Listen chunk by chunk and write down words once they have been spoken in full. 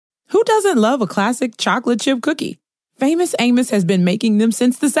Who doesn't love a classic chocolate chip cookie? Famous Amos has been making them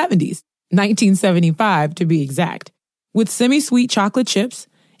since the 70s, 1975 to be exact. With semi-sweet chocolate chips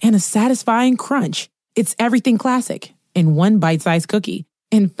and a satisfying crunch, it's everything classic in one bite-sized cookie,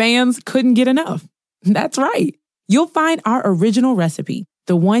 and fans couldn't get enough. That's right. You'll find our original recipe,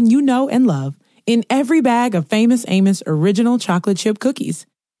 the one you know and love, in every bag of Famous Amos original chocolate chip cookies.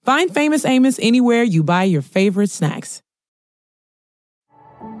 Find Famous Amos anywhere you buy your favorite snacks.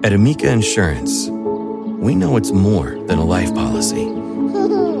 At Amica Insurance, we know it's more than a life policy.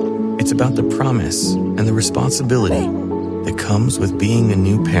 It's about the promise and the responsibility that comes with being a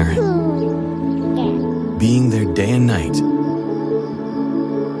new parent. Being there day and night.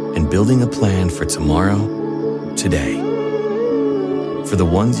 And building a plan for tomorrow, today. For the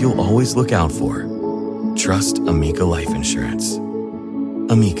ones you'll always look out for, trust Amica Life Insurance.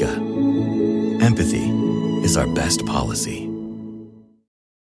 Amica. Empathy is our best policy.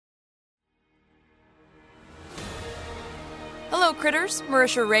 Hello, Critters.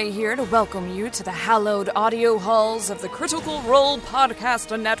 Marisha Ray here to welcome you to the hallowed audio halls of the Critical Role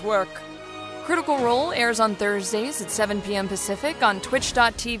Podcast Network. Critical Role airs on Thursdays at 7 p.m. Pacific on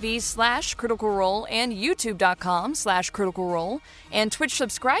twitch.tv/Critical Role and youtube.com/Critical Role, and Twitch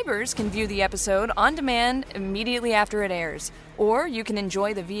subscribers can view the episode on demand immediately after it airs, or you can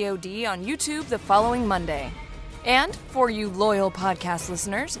enjoy the VOD on YouTube the following Monday. And for you loyal podcast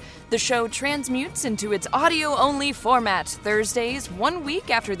listeners, the show transmutes into its audio-only format Thursdays 1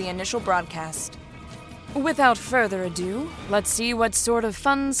 week after the initial broadcast. Without further ado, let's see what sort of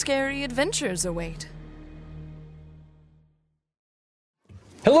fun, scary adventures await.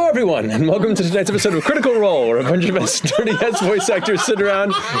 Hello, everyone, and welcome to tonight's episode of Critical Role, where a bunch of us nerdy-ass voice actors sit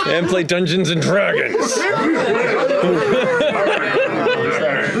around and play Dungeons and Dragons.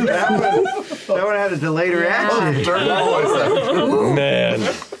 That one had a delayed reaction. Man.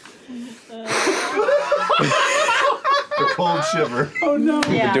 The cold shiver. Oh, no.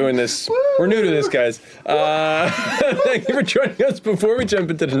 We're doing this. We're new to this, guys. Thank you for joining us. Before we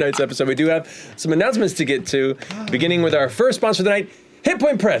jump into tonight's episode, we do have some announcements to get to, beginning with our first sponsor of the night, Hit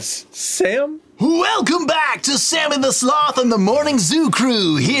Point Press. Sam? Welcome back to Sammy the Sloth and the Morning Zoo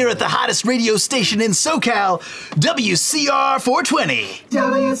Crew here at the hottest radio station in SoCal, WCR 420.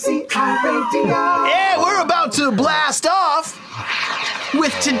 WCR Radio. Yeah, we're about to blast off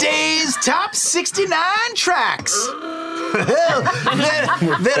with today's top 69 tracks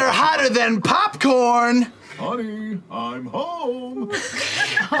that are hotter than popcorn. Honey, I'm home.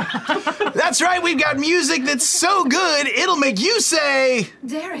 That's right, we've got music that's so good, it'll make you say...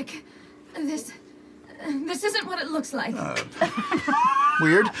 Derek, this isn't what it looks like.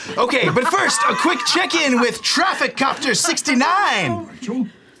 Weird. Okay, but first, a quick check-in with Traffic Copter 69. Rachel,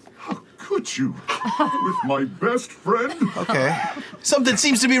 how could you? With my best friend? Okay. Something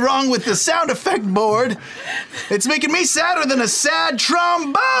seems to be wrong with the sound effect board. It's making me sadder than a sad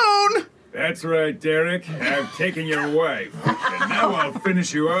trombone. That's right, Derek. I've taken your wife, and now I'll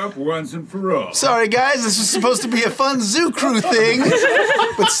finish you up once and for all. Sorry, guys. This was supposed to be a fun Zoo Crew thing,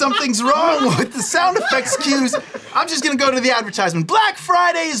 but something's wrong with the sound effects cues. I'm just going to go to the advertisement. Black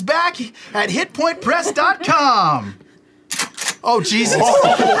Friday is back at hitpointpress.com. Oh, Jesus.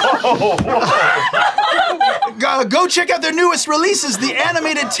 Go check out their newest releases, the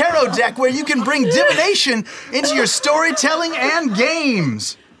animated tarot deck, where you can bring divination into your storytelling and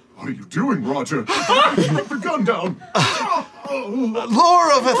games. What are you doing, Roger? Put the gun down.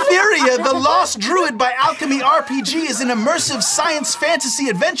 Lore of Etheria, the Lost Druid by Alchemy RPG is an immersive science fantasy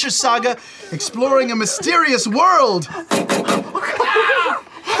adventure saga exploring a mysterious world.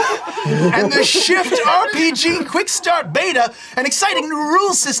 And the Shift RPG Quick Start Beta, an exciting new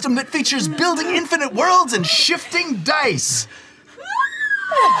rule system that features building infinite worlds and shifting dice.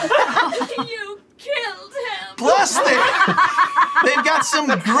 You killed him. Plus, they've got some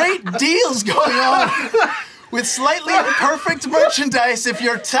great deals going on with slightly imperfect merchandise if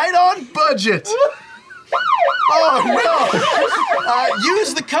you're tight on budget. Oh, no.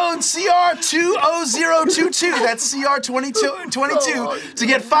 Use the code CR20022, that's CR22, to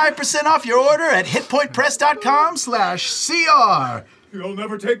get 5% off your order at hitpointpress.com/CR. You'll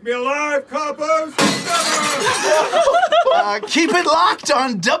never take me alive, coppers! Never! Keep it locked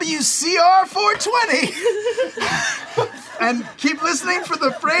on WCR 420. And keep listening for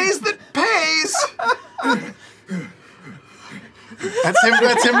the phrase that pays.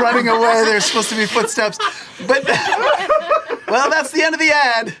 That's him running away. There's supposed to be footsteps. But, well, that's the end of the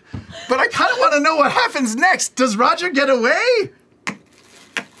ad. But I kind of want to know what happens next. Does Roger get away?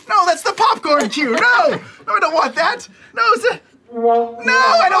 No, that's the popcorn cue. No, I don't want that. No, I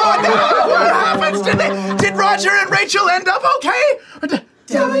don't want that. What happens? Did Roger and Rachel end up okay?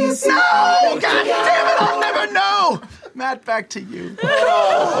 WC. No! God damn it! I'll never know. Matt, back to you.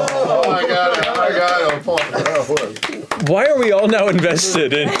 I got it. Why are we all now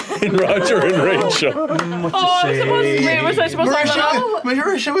invested in Roger and Rachel? Was I supposed to hold that up?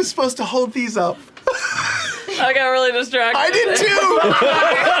 Marisha was supposed to hold these up. I got really distracted. I did too.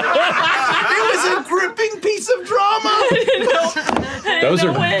 It was a gripping piece of drama. Those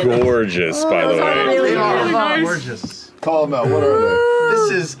are gorgeous, by the way. They are nice. gorgeous. Call them out. What are they?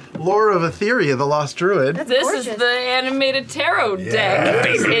 This is Lore of Etheria, the Lost Druid. This is the animated tarot deck.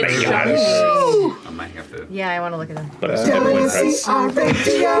 It's I might have to. Yeah, I want to look at them. WCR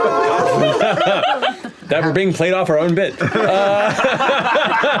Radio. That we're being played off our own bit.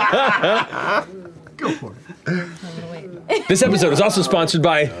 Go for it. This episode is also sponsored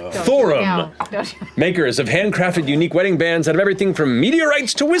by Thorum, makers of handcrafted unique wedding bands out of everything from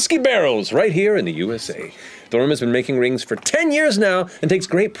meteorites to whiskey barrels, right here in the USA. Thorum has been making rings for 10 years now and takes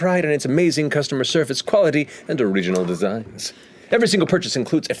great pride in its amazing customer service quality and original designs. Every single purchase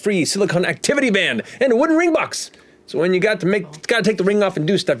includes a free silicone activity band and a wooden ring box. So when you got to take the ring off and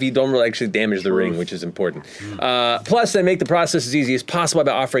do stuff, you don't really actually damage the ring, which is important. Plus, they make the process as easy as possible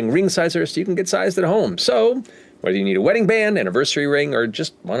by offering ring sizers so you can get sized at home. So whether you need a wedding band, anniversary ring, or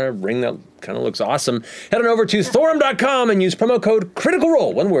just want a ring that kind of looks awesome, head on over to Thorum.com and use promo code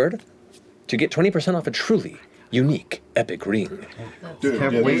CRITICALROLE, one word, to get 20% off a truly unique epic ring. Dude,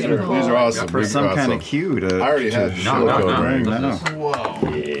 these are awesome. For some kind of cue to. I already had No. ring. Whoa.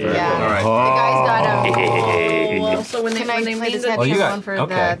 Yeah. All right. The guys got So when Can I play this Oh, you headphone got- one for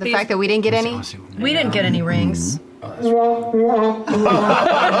okay. the fact that we didn't get any? we didn't get any rings.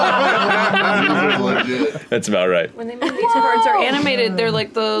 legit. That's about right. When they made these cards are animated, they're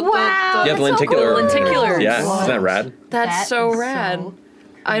like the Wow. Yeah, the that's so lenticular. cool. lenticulars. Yeah, isn't that rad? That's That so is rad. so-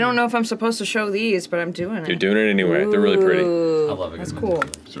 I don't know if I'm supposed to show these, but I'm doing it. You're doing it anyway. They're really pretty. I love it. That's cool.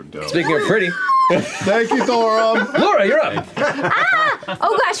 So dope. Speaking of pretty, Thank you, Thorum. Laura, you're up.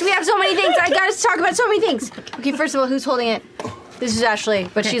 Oh gosh, we have so many things. I gotta talk about so many things. Okay, first of all, who's holding it? This is Ashley,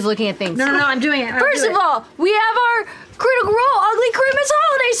 but she's looking at things. No, I'm doing it. First of all, we have our Critical Role Ugly Christmas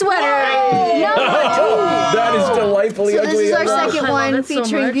Holiday Sweater. Number 2. That is delightfully So ugly. this is our I love it. second I love one, it so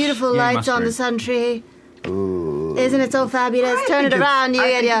featuring much. beautiful lights on the mustard. sun tree. Isn't it so fabulous? Turn it around, you I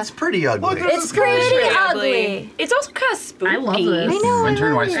think idiot. it's pretty ugly. It's pretty ugly. It's also kind of spooky. I love this. I know. Winter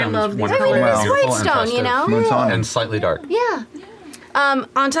and I White love it. Stone love is these wonderful. I mean, it's Beautiful White and Stone, you festive. know? And slightly dark. Yeah.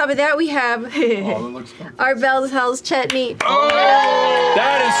 On top of that, we have our Bell's House chutney.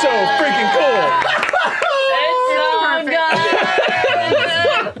 That is so freaking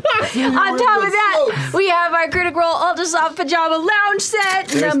On top of that, we have our Critical Role Ultra Soft Pajama Lounge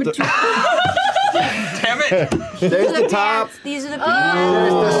Set. Number 2. Damn it! There's the top. These are the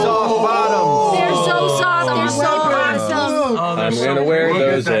There's the soft bottom. They're so soft. They're so awesome. I'm gonna wear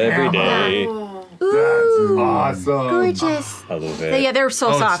those every day. Ooh, Awesome. gorgeous. I love So it. yeah, they're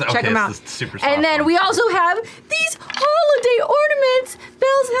so soft. Check them out. Super soft. And then we also have these holiday ornaments.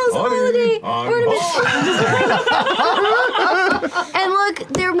 Bell's House holiday ornaments. And look,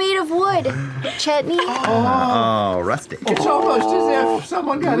 they're made of wood. Chutney. Oh, rustic. It's almost as if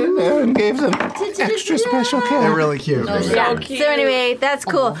someone got in there and gave them extra special care. They're really cute. Yeah. So anyway, that's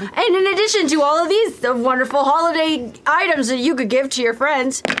cool. And in addition to all of these wonderful holiday items that you could give to your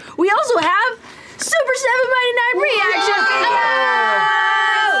friends, we also have Super 799 reaction figures.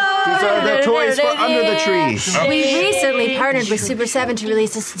 These are the toys for under the tree. We recently partnered with Super 7 to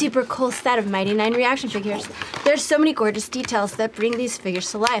release a super cool set of Mighty 9 reaction figures. There's so many gorgeous details that bring these figures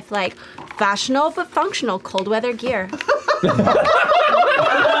to life, like fashionable but functional cold weather gear.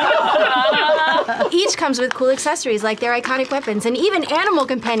 Each comes with cool accessories like their iconic weapons and even animal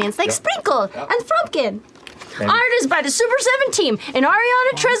companions like Sprinkle and Frumpkin. Art is by the Super 7 team and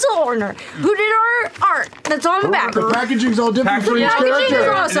Ariana Trezel-Orner, who did our art that's on the back. The packaging's all different for each Packaging is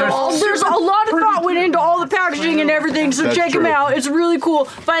character. awesome. There's a lot of thought went into all the packaging and everything, so That's check them true. out. It's really cool.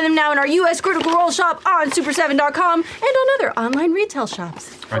 Find them now in our U.S. Critical Role shop on super7.com and on other online retail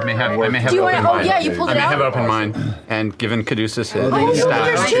shops. I may have Do you want opened to? Oh mine. yeah, you pulled I it may have out. opened mine and given Caduceus his Oh, staff.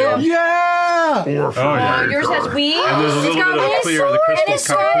 yours too. Yeah! Yours has wings. And there's a It's little got bit of his clear. The sword and his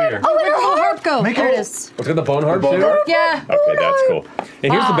crystal's kind of sword. clear. Oh, and her harp go. Make There it. it is. What's got the bone harp too? Yeah. Okay, that's cool.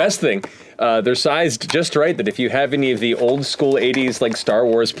 And here's the best thing. They're sized just right that if you have any of the old school 80s like Star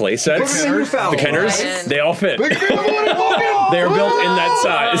Wars play sets, the Kenners, they all fit. They are built in that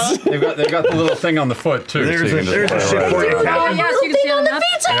size. They've got the little thing on the foot too. There's so a you can just ship play for around. you, Oh, Captain. yes, you can see on that.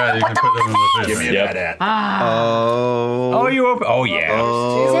 Feet, so you Yeah, you can put them in the food. Give me Yep. that. Oh, you open. Oh,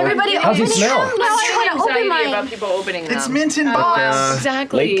 yeah. Is everybody How's it opening smell? them? Now I want to open mine. about people opening them. It's mint and box.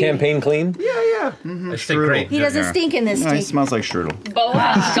 Exactly. Late campaign clean? I stay great. He doesn't stink in this No, he tea. smells like strudel.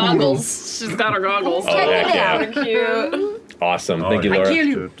 Goggles. She's got her goggles. Check it yeah. out. Cute. Awesome. Thank you, Laura.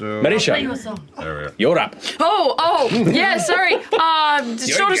 Marisha, There we go. you're up. Oh, yeah, sorry.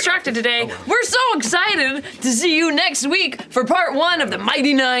 So distracted today. We're so excited to see you next week for part 1 of the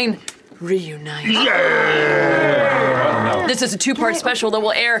Mighty Nine Reunite. This is a 2-part special that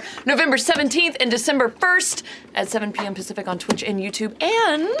will air November 17th and December 1st at 7 p.m. Pacific on Twitch and YouTube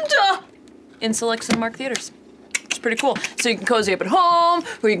and in select Cinemark theaters. It's pretty cool. So you can cozy up at home,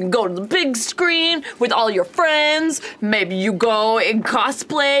 or you can go to the big screen with all your friends. Maybe you go in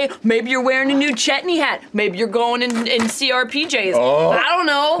cosplay. Maybe you're wearing a new Chetney hat. Maybe you're going in CRPJs. I don't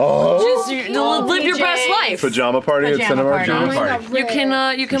know. Just live your best life. Pajama party at Cinemark.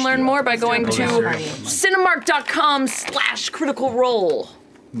 You can learn more by going to cinemark.com/critical role.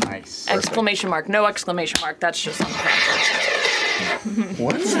 Nice. Exclamation mark. No exclamation mark. That's just on the front.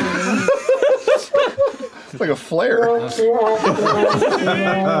 What? It's like a flare. Way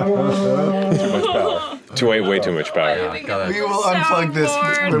too much power. We will unplug this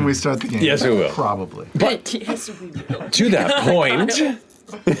when we start the game. Yes, we will. Probably. But yes, we will. To that point, I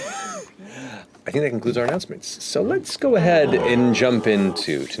think that concludes our announcements. So let's go ahead and jump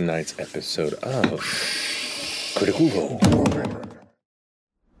into tonight's episode of Critical Role.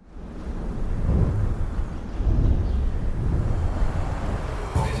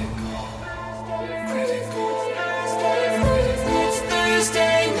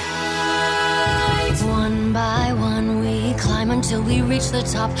 One by one we climb until we reach the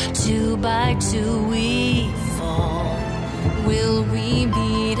top. 2 by 2 we fall. Will we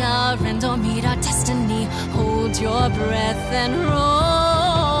meet our end or meet our destiny? Hold your breath and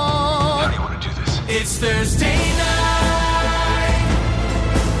roll. How do you want to do this? It's Thursday night.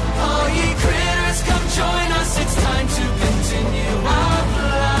 All ye critters, come join us. It's time to continue our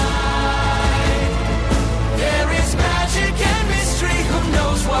flight. There is magic and mystery. Who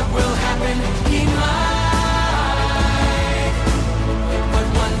knows what will happen? He might. But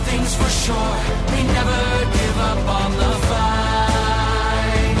one thing's for sure, we never give up on the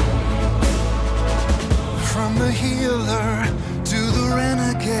fight. From the healer to the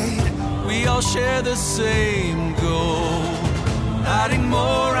renegade, we all share the same goal. Adding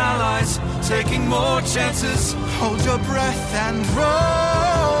more allies, taking more chances. Hold your breath and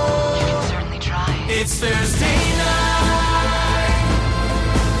roll. You can certainly try. It's Thursday night.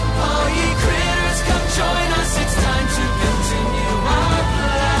 All ye critters, come join us. It's time to continue our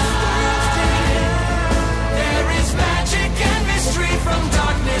flight. There is magic and mystery. From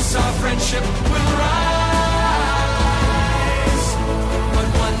darkness our friendship will rise. But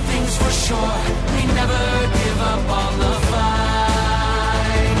one thing's for sure, we never give up on the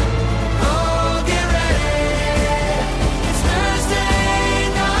fight. Oh, get ready. It's Thursday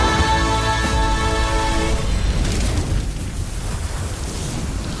night.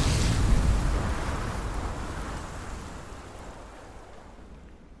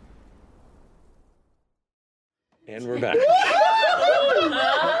 And we're back.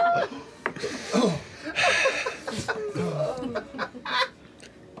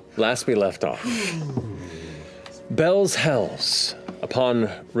 Last we left off, Bell's Hells, upon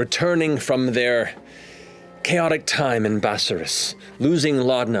returning from their chaotic time in Bassaris, losing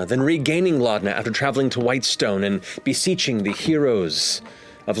Laudna, then regaining Laudna after traveling to Whitestone and beseeching the heroes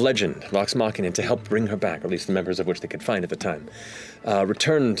of legend, Vox Machina, to help bring her back, or at least the members of which they could find at the time,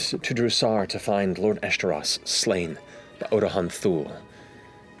 returned to Drusar to find Lord Eshtaros slain by Odahan Thul,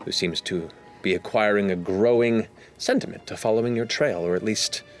 who seems to be acquiring a growing sentiment to following your trail, or at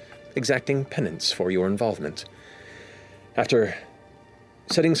least exacting penance for your involvement. After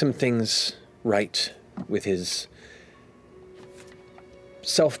setting some things right with his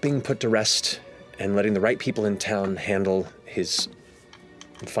self being put to rest and letting the right people in town handle his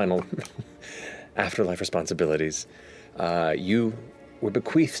final afterlife responsibilities, you were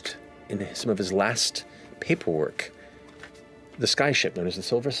bequeathed in some of his last paperwork the skyship known as the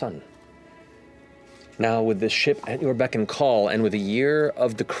Silver Sun. Now, with this ship at your beck and call, and with a year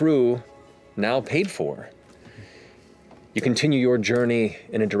of the crew now paid for, you continue your journey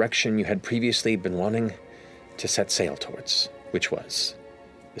in a direction you had previously been wanting to set sail towards, which was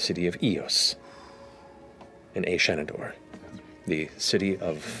the city of Eos in Ashanador, the city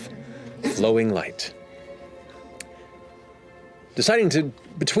of flowing light. Deciding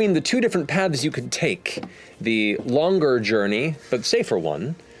between the two different paths you could take, the longer journey, but safer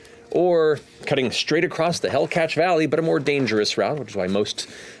one, or cutting straight across the Hellcatch Valley, but a more dangerous route, which is why most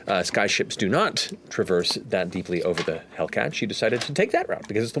skyships do not traverse that deeply over the Hellcatch. You decided to take that route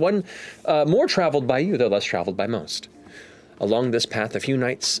because it's the one more traveled by you, though less traveled by most. Along this path, a few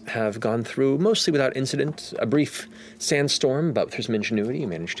nights have gone through, mostly without incident. A brief sandstorm, but through some ingenuity, you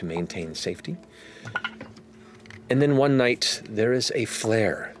managed to maintain safety. And then one night, there is a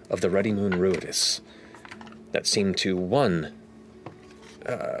flare of the Ruddy Moon Ruidus that seemed to,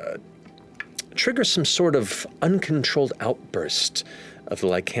 trigger some sort of uncontrolled outburst of the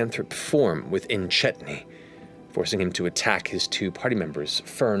lycanthrope form within Chetney, forcing him to attack his two party members,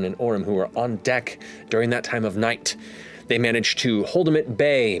 Fern and Orem, who were on deck during that time of night. They managed to hold him at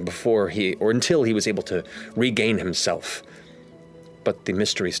bay until he was able to regain himself. But the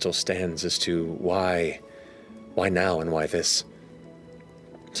mystery still stands as to why now and why this.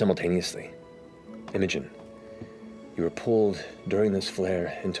 Simultaneously, Imogen, you were pulled during this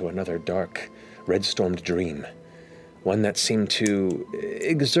flare into another dark, red-stormed dream, one that seemed to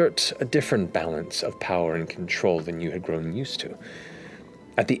exert a different balance of power and control than you had grown used to.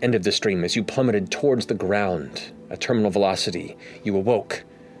 At the end of this dream, as you plummeted towards the ground at terminal velocity, you awoke,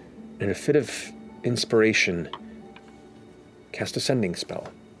 and in a fit of inspiration, cast a sending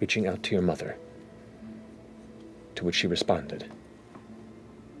spell, reaching out to your mother, to which she responded,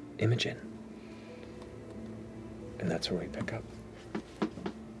 Imogen. And that's where we pick up.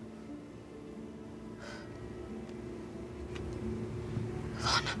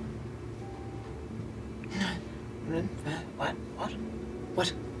 Lana.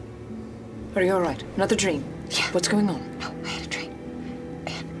 What? Are you all right? Another dream? Yeah. What's going on? No, I had a dream.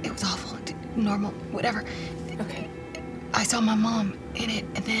 And it was awful. Normal. Whatever. Okay. I saw my mom in it,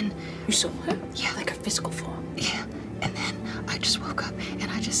 and then... You saw her? Yeah. Like a physical form? Yeah. And then I just woke up, and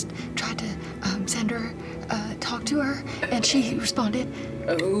I just tried to send her, talk to her, and she responded.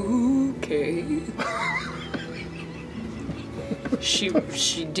 Okay. She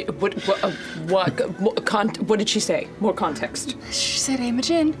did, what did she say? More context. She said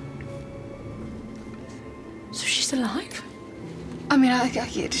Imogen. So she's alive? I mean,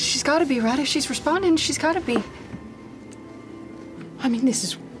 she's got to be, right? If she's responding, she's got to be. I mean, this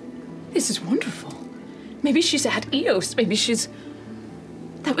is wonderful. Maybe she's at Eos. Maybe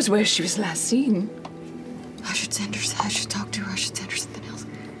that was where she was last seen. I should send her, I should talk to her, I should send her something else.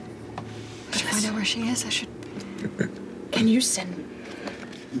 I should find out where she is, I should... Can you send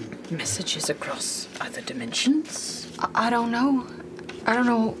messages across other dimensions? I don't know. I don't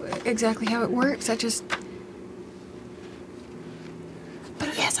know exactly how it works. But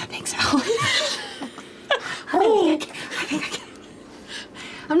yes, I think so. I think I can.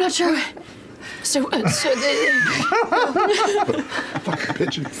 I'm not sure. So the... Fucking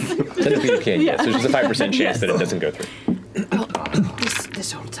pigeons. Technically you can, yes. There's just a 5% chance that it doesn't go through.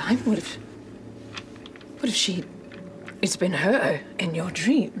 This whole time, what if it's been her in your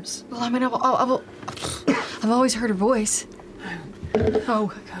dreams? Well, I mean, I've always heard her voice.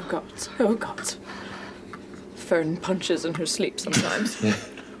 Oh God. Fern punches in her sleep sometimes. I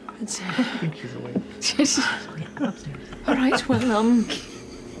think she's awake. All right, well,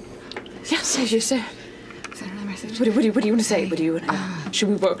 yes, as you say. Send her a message. What do you want to say? Should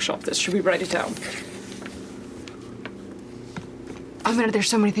we workshop this? Should we write it down? I mean, there's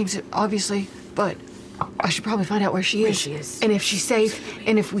so many things, obviously, but I should probably find out where she is. And if she's safe,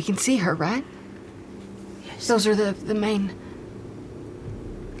 and if we can see her, right? Yes. Those are the main...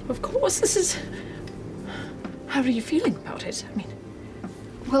 Of course, this is... How are you feeling about it?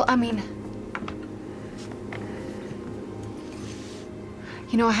 I mean...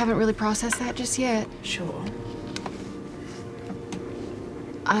 I haven't really processed that just yet. Sure.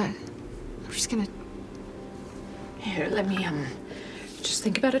 I'm just gonna... Here, let me, just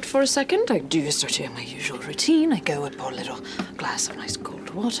think about it for a second. I do sort of my usual routine. I go and pour a little glass of nice cold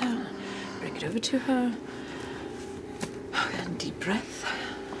water, bring it over to her. And deep breath.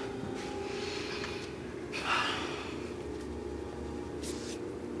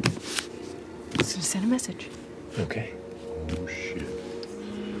 Just gonna send a message. Okay. Oh, shit.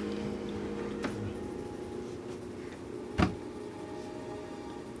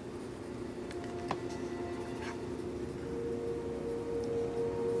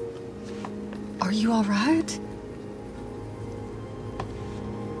 Are you all right?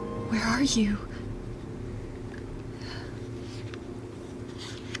 Where are you?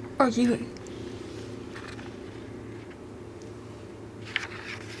 Are you...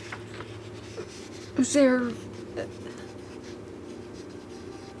 Is there...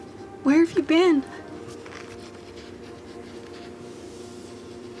 Where have you been?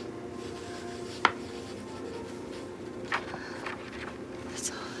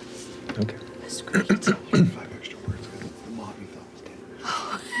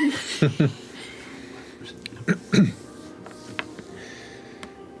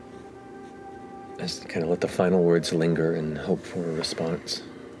 Just kind of let the final words linger and hope for a response.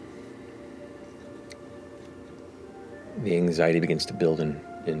 The anxiety begins to build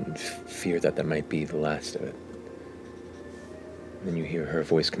in fear that might be the last of it. Then you hear her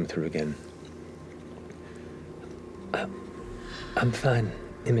voice come through again. I'm fine,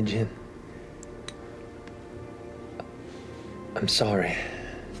 Imogen. I'm sorry.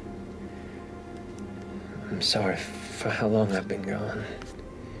 I'm sorry for how long I've been gone.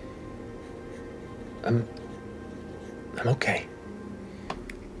 I'm okay.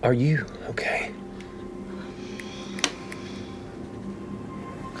 Are you okay?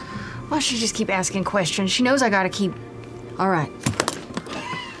 Why should she just keep asking questions? She knows I gotta keep... All right.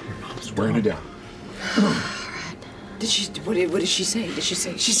 Just wearing it down. What did she say? Did she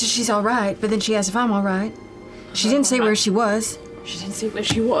say? She said she's all right, but then she asked if I'm all right. She didn't say where she was. She didn't say where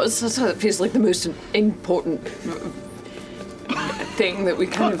she was. That feels like the most important thing that we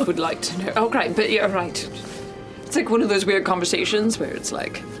kind of would like to know. Oh, right, but yeah, right. It's like one of those weird conversations where it's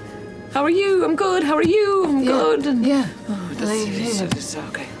like, how are you? I'm good. How are you? I'm good. And yeah. Oh, that's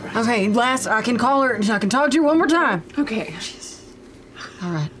okay. Right. Okay, last, I can call her and I can talk to her one more time. Okay.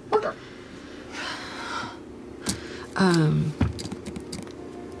 All right.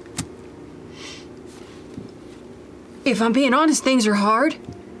 If I'm being honest, things are hard.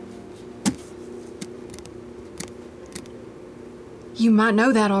 You might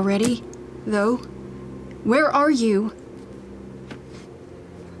know that already, though. Where are you?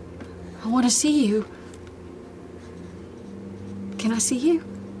 I want to see you. Can I see you?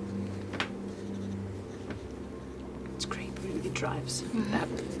 It's great. It really drives.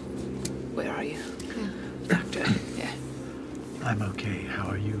 Where are you? Yeah. Doctor. Yeah. I'm okay. How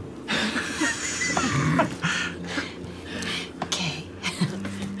are you? Okay.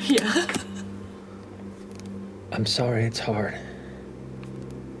 Yeah. I'm sorry it's hard.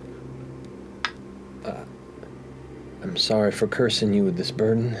 I'm sorry for cursing you with this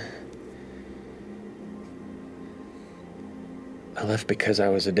burden. I left because I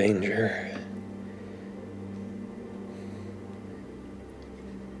was a danger.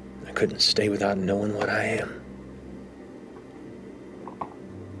 I couldn't stay without knowing what I am.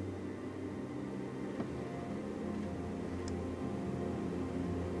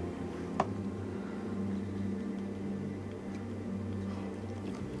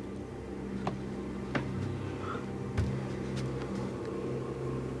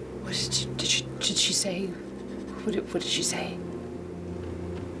 Did she say? What did she say?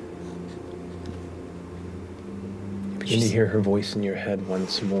 You begin to hear her voice in your head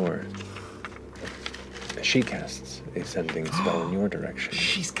once more. She casts a sending spell in your direction.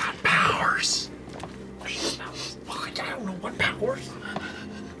 She's got powers. I don't know what powers.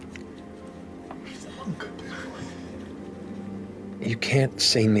 She's a monk. You can't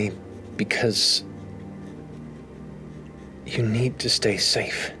see me because you need to stay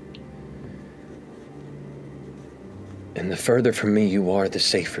safe. And the further from me you are, the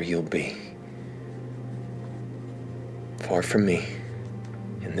safer you'll be. Far from me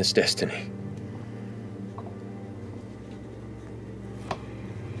in this destiny.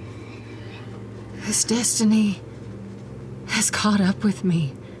 This destiny has caught up with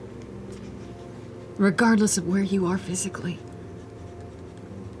me, regardless of where you are physically.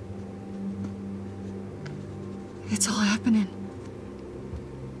 It's all happening.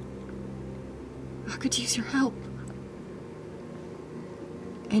 I could use your help.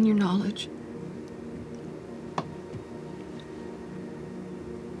 And your knowledge.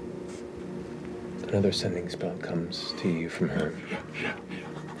 Another sending spell comes to you from her.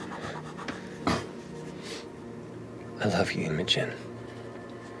 I love you, Imogen.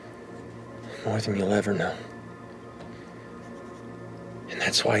 More than you'll ever know. And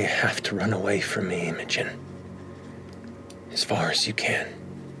that's why you have to run away from me, Imogen. As far as you can.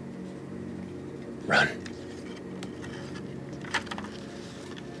 Run.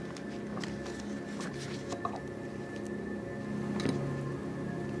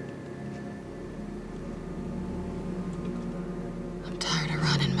 I'm tired of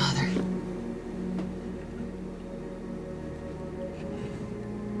running, Mother.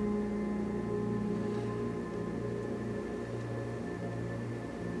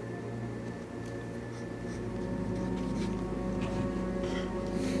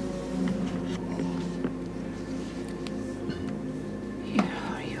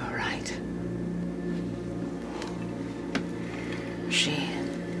 Are you all right? She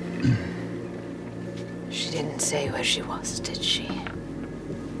didn't say where she was, did she?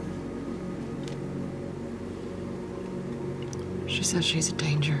 She says she's a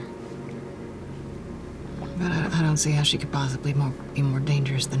danger. But I don't see how she could possibly be more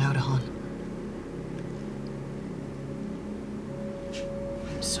dangerous than Odahan.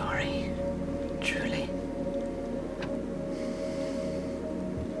 I'm sorry. Truly.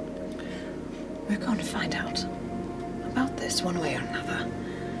 We're going to find out about this one way or another.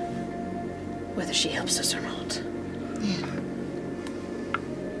 Whether she helps us or not. Yeah.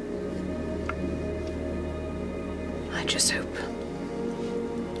 I just hope.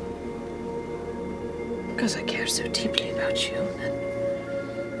 Because I care so deeply about you, that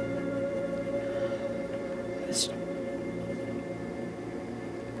this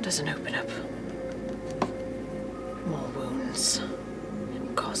doesn't open up more wounds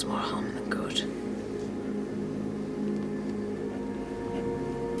and cause more harm than good.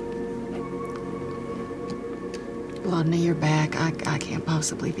 Laudna, you're back. I can't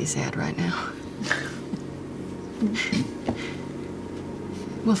possibly be sad right now.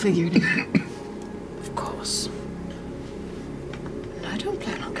 We'll figure it out. Of course. And I don't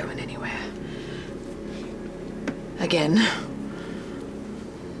plan on going anywhere. Again.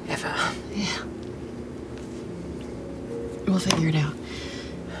 Ever. Yeah. We'll figure it out.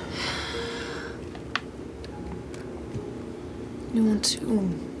 You want to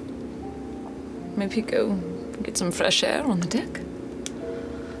maybe go get some fresh air on the deck?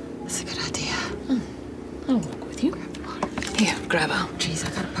 That's a good idea. I'll walk with you. Here, grab her. Jeez, I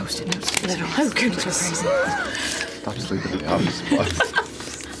got a post-it note. Little, oh goodness. Stop sleeping in the office spot.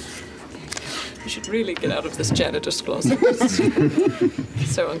 We should really get out of this janitor's closet.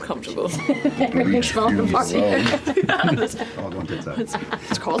 It's so uncomfortable. Everything's falling apart.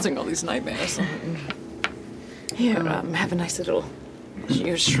 It's causing all these nightmares. Here, have a nice little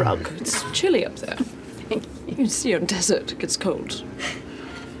shrug. It's chilly up there. You can see on desert, it gets cold.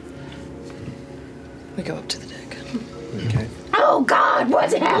 We go up to the deck. Okay. Oh God,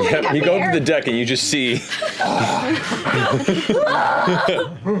 what's happening Yep, up you go here? up to the deck and you just see.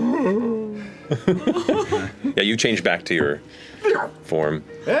 Yeah, you change back to your form.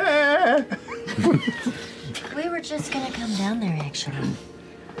 We were just gonna come down there, actually,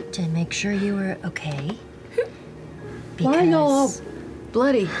 to make sure you were okay. Why are y'all all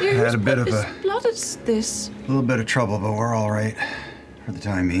bloody? Had a bit of a Blood is this. little bit of trouble, but we're all right for the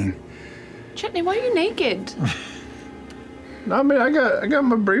time being. Chetney, why are you naked? I mean, I got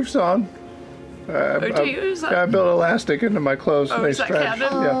my briefs on. Do you? Is that- I built elastic into my clothes Oh, and they is that stretch.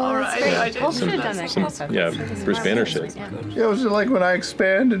 canon? Yeah. All right. I didn't Paul should have done that kind of stuff. Yeah, Bruce Banner shit. Yeah, it was like when I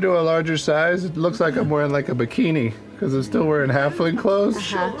expand into a larger size, it looks like I'm wearing like a bikini because I'm still wearing halfling clothes.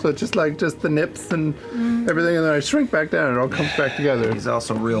 So it's just the nips and everything, and then I shrink back down and it all comes back together. He's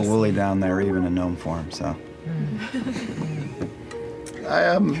also real woolly down there, even in gnome form. So I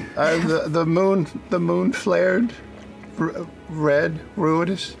am the moon flared red,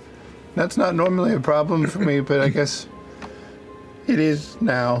 ruinous. That's not normally a problem for me, but I guess it is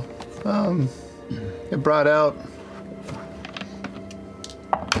now. It brought out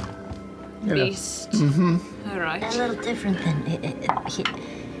Beast. Mm-hmm. All right. A little different than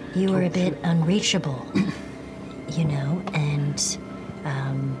you were a bit unreachable, you know, and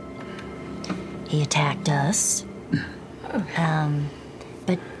he attacked us.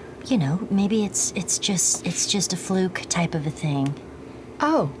 But you know, maybe it's just a fluke type of a thing.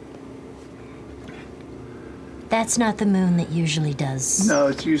 Oh. That's not the moon that usually does. No,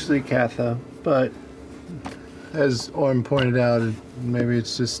 it's usually Katha, but as Orm pointed out, maybe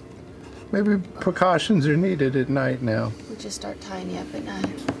precautions are needed at night now. We just start tying you up at night.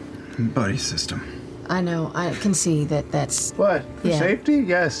 buddy system. I know. I can see that that's... What? For Yeah. safety?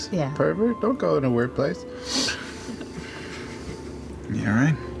 Yes. Yeah. Pervert, don't go in a weird place. You all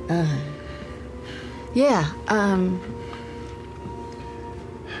right? Yeah,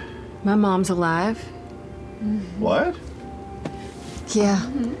 my mom's alive. What? Yeah.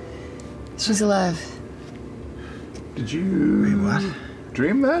 She's alive. Did you... Wait, what?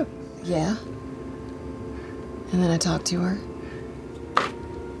 Dream that? Yeah. And then I talked to her.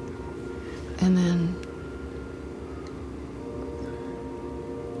 And then...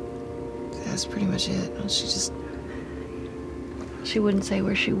 that's pretty much it. She wouldn't say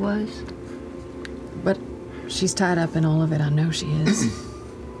where she was. But she's tied up in all of it. I know she is.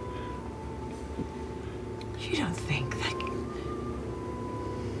 You don't think that...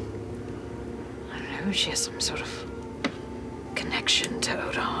 I don't know, she has some sort of connection to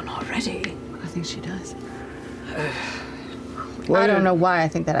Odahan already. I think she does. What I don't did- know why I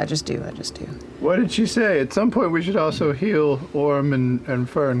think that. I just do. What did she say? At some point we should also heal Orm and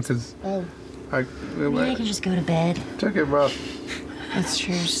Fern, because Oh. Maybe I can just go to bed. Took it rough. That's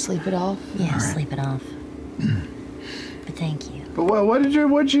true. Sleep it off. Yeah, sleep it off. But thank you. But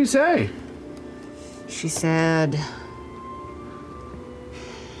what'd she say? She said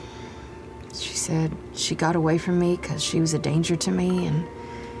she got away from me because she was a danger to me, and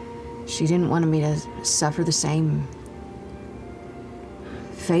she didn't want me to suffer the same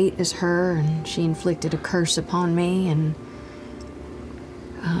fate as her, and she inflicted a curse upon me, and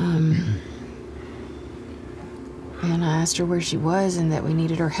and I asked her where she was and that we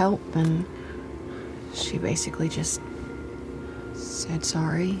needed her help, and she basically just said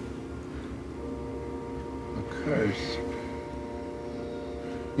sorry. A curse.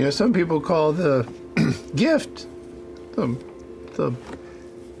 You know, some people call the gift, the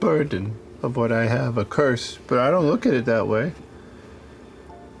burden of what I have, a curse, but I don't look at it that way.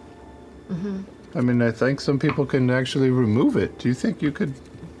 I mean, I think some people can actually remove it. Do you think you could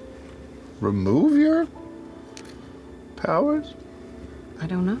remove your powers? I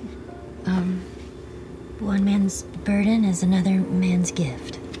don't know. One man's burden is another man's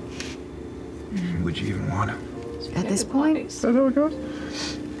gift. Would you even want to? At this point? Is that how it goes?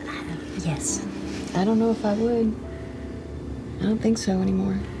 Yes. I don't know if I would. I don't think so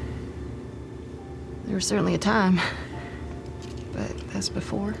anymore. There was certainly a time, but that's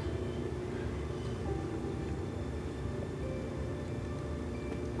before.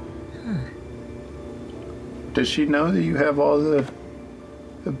 Does she know that you have all the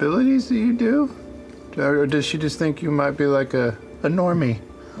abilities that you do? Or does she just think you might be like a normie?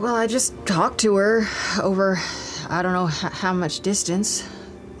 Well, I just talked to her over, I don't know how much distance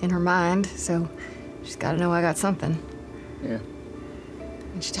in her mind, so she's got to know I got something. Yeah.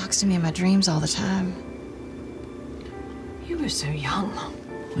 And she talks to me in my dreams all the time. You were so young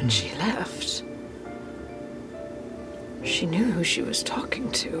when she left. She knew who she was talking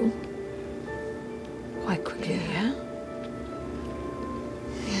to. Quite quickly, yeah?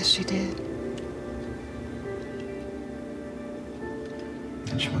 Yes, she did.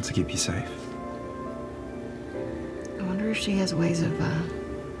 And she wants to keep you safe. I wonder if she has ways of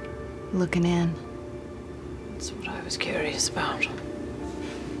looking in. That's what I was curious about.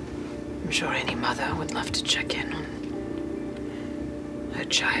 I'm sure any mother would love to check in on her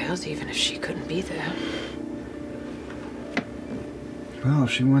child, even if she couldn't be there. Well,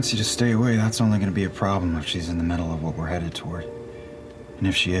 if she wants you to stay away, that's only going to be a problem if she's in the middle of what we're headed toward. And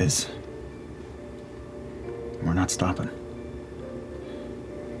if she is, we're not stopping.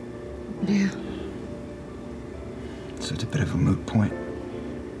 Yeah. So it's a bit of a moot point.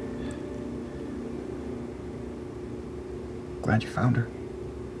 Glad you found her.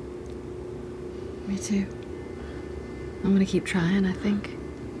 Me too. I'm gonna keep trying, I think.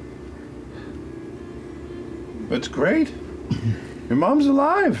 That's great. Your mom's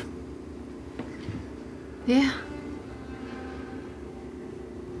alive. Yeah.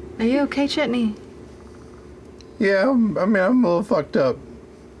 Are you okay, Chitney? Yeah, I'm a little fucked up.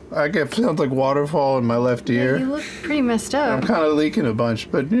 Sounds like waterfall in my left ear. You look pretty messed up. I'm kind of leaking a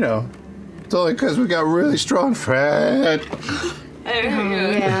bunch, but it's only because we got really strong Fred.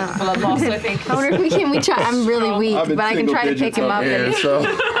 Yeah. Blood loss, I think. I wonder if we try. I'm really weak, I've been but I can try to pick him up. here, so.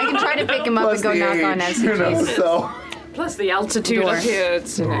 I can try to pick him up and go knock on SCG's. Plus the altitude Door. up here,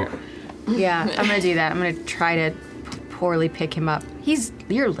 it's, Yeah, I'm gonna do that. I'm gonna try to poorly pick him up.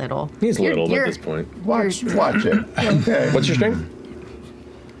 You're little. He's You're- little you're- at this point. Watch it. Okay. What's your strength?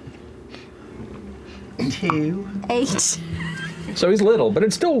 2. 8. So he's little, but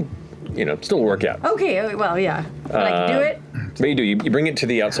it's still, still work out. Okay, well, yeah. But I can do it. But you do. You bring it to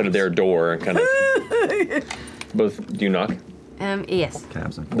the outside of their door and kind of both. Do you knock? Yes.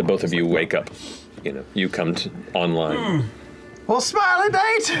 The both of you wake up. You come online. Well, smiley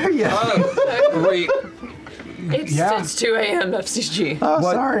day to you. Wait. It's 2 a.m. FCG. Oh,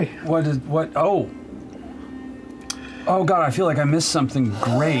 sorry. Oh God, I feel like I missed something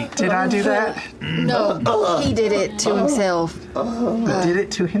great. Did I do that? No, he did it to himself. Did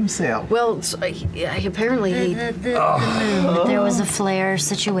it to himself. Well, apparently he... There was a flare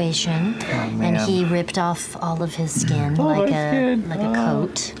situation, and he ripped off all of his skin like a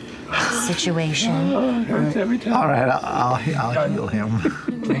coat situation. Hurts every time. All right, I'll heal him.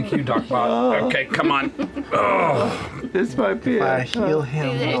 Thank you, Doc Bot. Okay, come on. This might be If I heal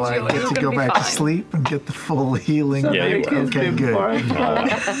him, will I get to go back to sleep and get the full healing? Yeah, you will. Okay, good. Yeah,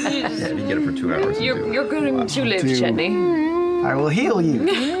 you get it for 2 hours. You're going to live, Chetney. I will heal you.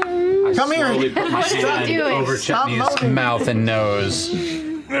 Come here. Slowly put my hand over Chetney's mouth and nose.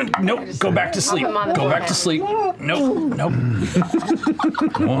 Nope. Go back to sleep. Go back to sleep. Nope. No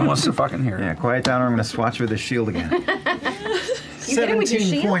one wants to fucking hear it. Yeah, quiet down or I'm going to swatch with the shield again. You hit him with your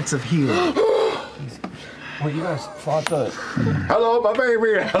 17 shield? points of healing. Well, you guys fought the... Hello, my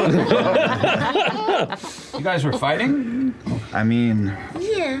baby. You guys were fighting? I mean,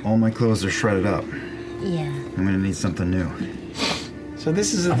 Yeah. all my clothes are shredded up. Yeah. I'm gonna need something new. So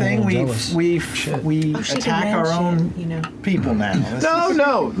this is the I'm a thing, little we jealous. attack our own people now.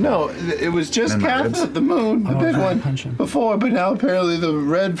 No. It was just And my Cap, ribs. the moon, the big one, before, but now apparently the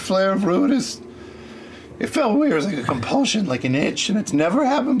red flare of Ruidus, it felt weird. It was like a compulsion, like an itch, and it's never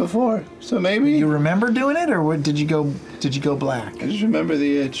happened before. So maybe... You remember doing it, or did you go black? I just remember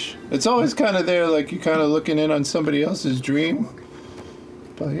the itch. It's always kind of there, like you're kind of looking in on somebody else's dream.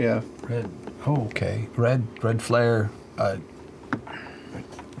 But yeah. Red. Oh, okay. Red flare.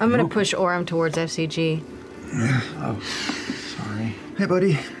 I'm gonna push Orem towards FCG. Oh, sorry. Hey,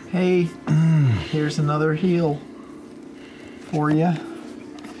 buddy. Hey, here's another heal for you.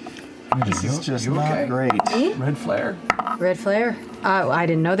 This is just not great. Red flare. Red flare? I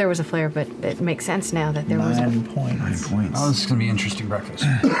didn't know there was a flare, but it makes sense now that there was a... 9 points. 9 points. Oh, this is gonna be interesting breakfast.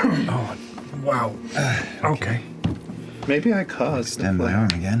 Oh, wow. Okay. Maybe I caused Extend my arm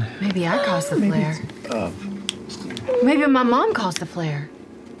again. Maybe I caused the flare. Maybe my mom caused the flare.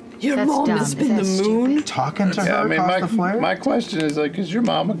 Your That's mom dumb. has Is been that the moon. stupid? Talking to her caused the flare? My question is, like, is your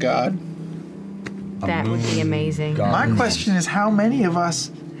mom a god? That would be amazing. My question is, how many of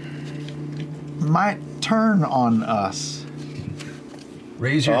us might turn on us?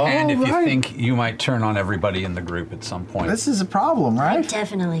 Raise your hand if you think you might turn on everybody in the group at some point. This is a problem, I right?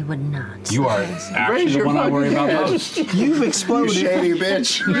 definitely would not. You are actually the one I worry about most. You've exploded. You shady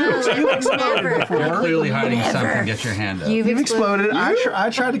bitch. You've exploded You're before. clearly hiding something. Get your hand up. You've exploded.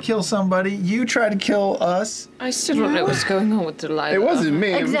 I tried to kill somebody. You tried to kill us. I still don't know what's going on with Delilah. It wasn't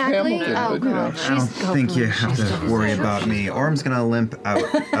me. Exactly. It was Hamilton. Oh, but, you know. God. I don't think you have to worry about me. Orm's gonna limp out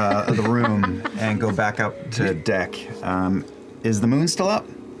of the room and go back up to deck. Is the moon still up?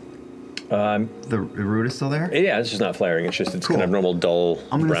 The root is still there? Yeah, it's just not flaring. It's just Cool. kind of normal, dull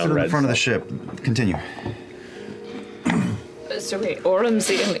I'm gonna brown sit in red. the front of the ship. Continue. So wait,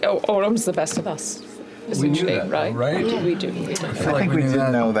 Orem's the best of us. We knew Essentially, that, right? right? We do. I think we did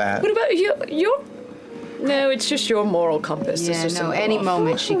know that. What about your? No, it's just your moral compass. Yeah, is just no, a any little off.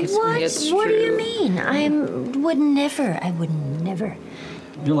 moment she could What? swing. It's What do you true. mean? I would never.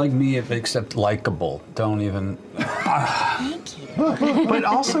 You're like me, except likable. Don't even. Thank you. But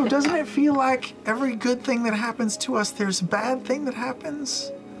also, doesn't it feel like every good thing that happens to us, there's a bad thing that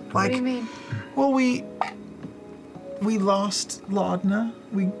happens? Like, What do you mean? well, we lost Laudna.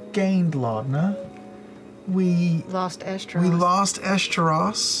 We gained Laudna. We Lost Estros. lost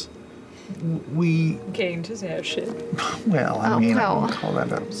Esteros. We Gained his airship. well, I Oh, mean, I well. wouldn't call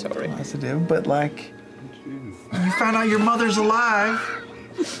that a Sorry. positive, but like, you found out your mother's alive,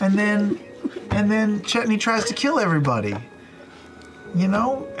 and then Chetney tries to kill everybody. You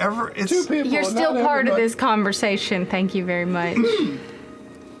know, it's Two people. You're not still part of everybody. this conversation. Thank you very much.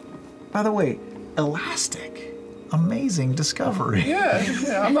 By the way, elastic, amazing discovery. Yeah,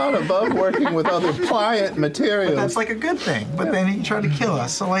 I'm not above working with other pliant materials. That's like a good thing. But then he tried to kill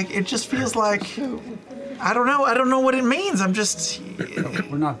us. So like, it just feels like, I don't know what it means. I'm just.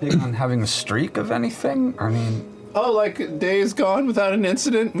 We're not big on having a streak of anything. I mean, Oh, like days gone without an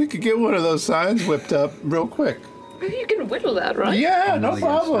incident? We could get one of those signs whipped up real quick. You can whittle that, right? Yeah, no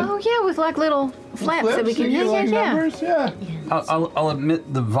problem. Oh yeah, with like little flaps that we Flips, can. you get, like, numbers, yeah. I'll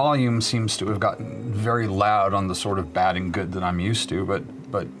admit the volume seems to have gotten very loud on the sort of bad and good that I'm used to, but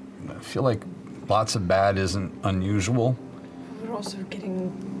I feel like lots of bad isn't unusual. We're also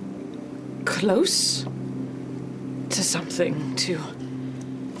getting close to something, to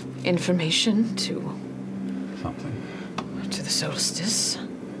information, to something, to the solstice.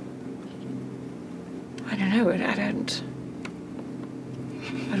 I don't know. I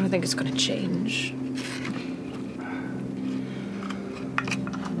don't think it's going to change.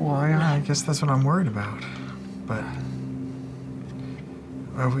 Well, I guess that's what I'm worried about. But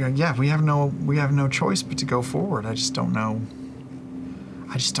we have no choice but to go forward. I just don't know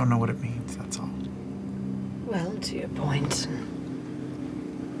what it means. That's all. Well, to your point,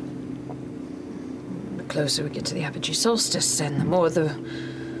 the closer we get to the apogee solstice, and the more the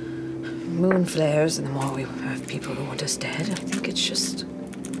moon flares, and the more we have people who want us dead, I think it's just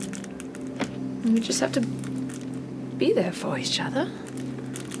we just have to be there for each other.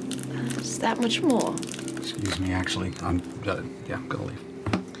 It's that much more. Excuse me, actually, I'm gonna leave.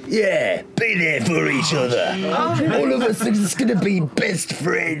 Yeah, be there for each other. All of us is gonna be best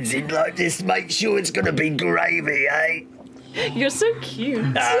friends and like just make sure it's gonna be gravy, eh? You're so cute.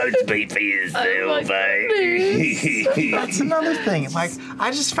 Oh, speak for yourself, eh? That's another thing. Like,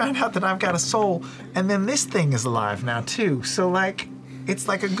 I just found out that I've got a soul, and then this thing is alive now too. So like, it's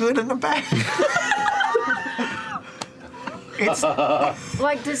like a good and a bad. It's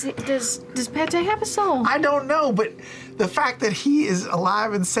Like, does Pete have a soul? I don't know, but the fact that he is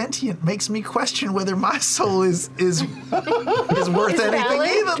alive and sentient makes me question whether my soul is worth anything valid?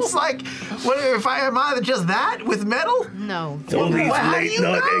 either. It's like, what if am I just that with metal? No. All these How do late you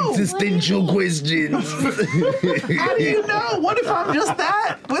night know? existential questions. How do you know? What if I'm just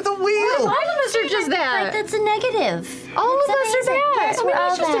that with a wheel? All of us are just that. That's a negative. All of us are that. Yes, we're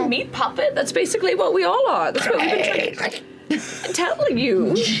all just a meat puppet. That's basically what we all are. That's what we've been telling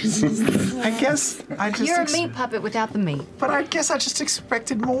you. I guess I just. You're a meat puppet without the meat. But I guess I just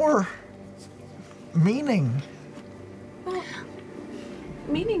expected more meaning. Well,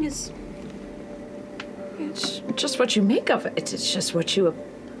 meaning is. It's just what you make of it. It's just what you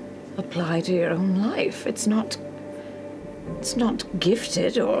apply to your own life. It's not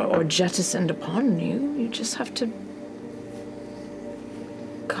gifted or jettisoned upon you. You just have to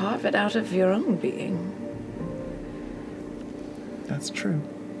carve it out of your own being. That's true.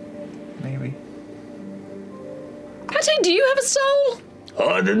 Maybe. Pate, do you have a soul?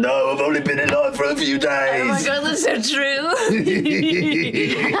 I don't know, I've only been alive for a few days. Oh my god, that's so true.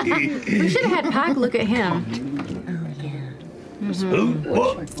 We should have had Pike look at him.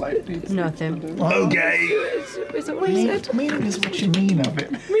 What? Nothing. Okay. Is that what you said? Meaning is what you mean of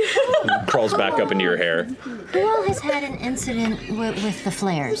it. Crawls back up into your hair. Who all has had an incident with the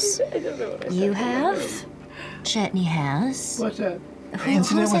flares? You have. Chetney has. What's that? Incident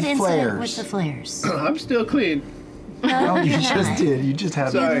who's with had incident flares. with the flares? I'm still clean. No, you you're just not. did. You just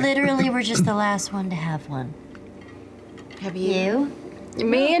had You it. literally were just the last one to have one. Have You?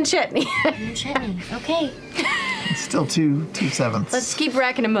 Me and Chetney. You and Chetney. Okay. It's still two sevenths. Let's keep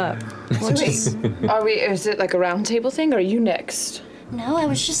racking them up. Is it like a round table thing, or are you next? No, I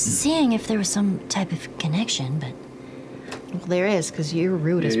was just seeing if there was some type of connection, but Well, there is, because your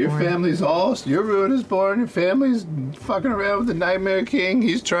root is Your born. family's your root is born. Your family's fucking around with the Nightmare King.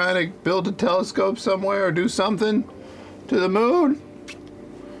 He's trying to build a telescope somewhere or do something to the moon.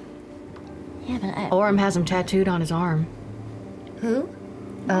 yeah, but Orem has him tattooed on his arm. who?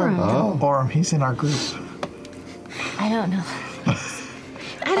 Orem, he's in our group. I don't know.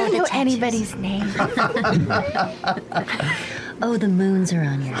 I don't know anybody's name. Oh, the moons are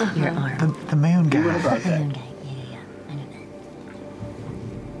on your arm. The moon guy. The moon guy. Yeah. I know that.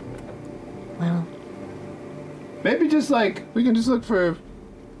 Well, Maybe just like we can just look for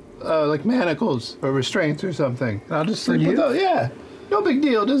like manacles or restraints or something. And I'll just sleep with those. Yeah, no big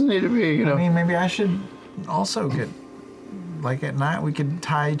deal. Doesn't need to be, you know. I mean, maybe I should also get, like at night, we could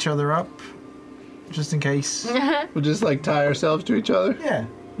tie each other up, just in case. We'll just like tie ourselves to each other. Yeah,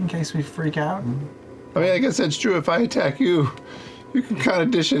 in case we freak out. I mean, I guess that's true. If I attack you, you can kind of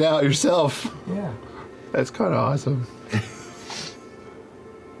dish it out yourself. Yeah. That's kind of awesome.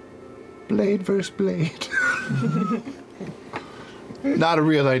 Blade versus blade. Not a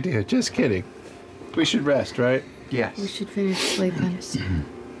real idea. Just kidding. We should rest, right? Yes. We should finish sleeping.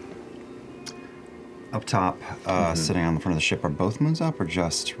 Up top, sitting on the front of the ship, are both moons up or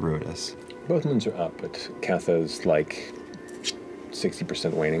just Ruidus? Both moons are up, but Katha's like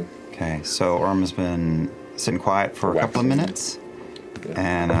 60% waning. Okay, so Orm has been sitting quiet for a couple of minutes,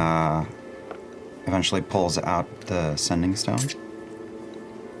 and eventually pulls out the sending stone.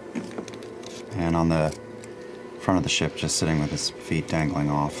 And on the front of the ship, just sitting with his feet dangling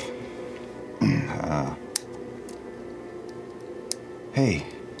off. Hey.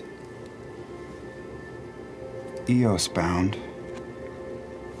 Eos bound.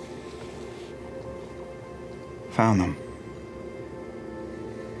 Found them.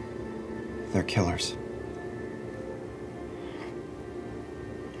 They're killers.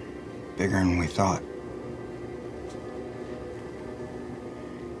 Bigger than we thought.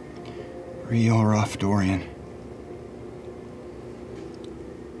 Real rough, Dorian.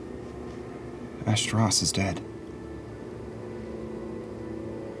 Astros is dead.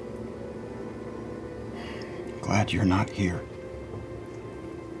 Glad you're not here.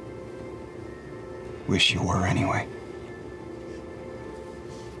 Wish you were anyway.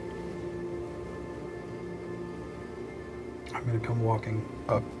 I'm gonna come walking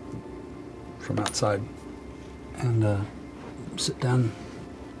up from outside and sit down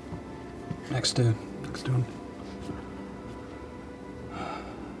next to him.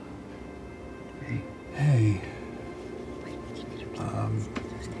 Hey. I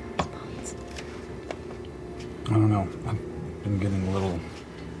don't know. I've been getting a little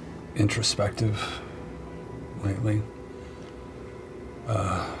introspective lately.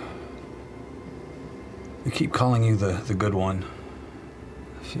 They keep calling you the good one.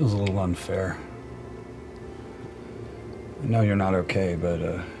 It feels a little unfair. I know you're not okay, but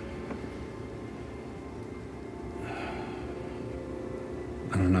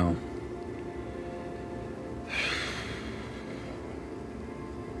don't know.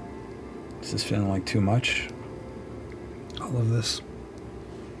 Is this feeling like too much? All of this?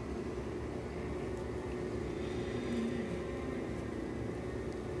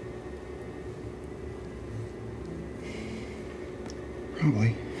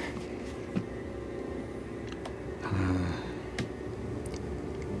 Probably.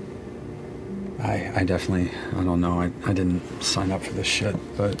 I definitely, I don't know, I didn't sign up for this shit,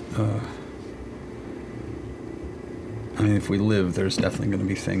 but, I mean, if we live, there's definitely going to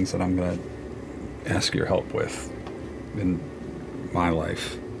be things that I'm going to ask your help with in my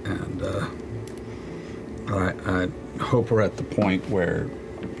life, and, I hope we're at the point where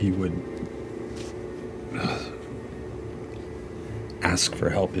you would ask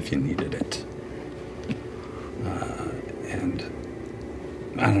for help if you needed it. And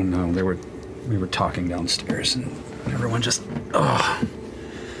I don't know, we were talking downstairs and everyone just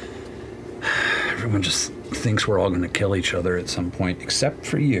thinks we're all going to kill each other at some point, except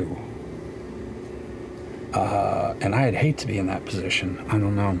for you. And I'd hate to be in that position. I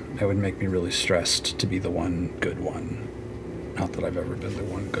don't know. It would make me really stressed to be the one good one. Not that I've ever been the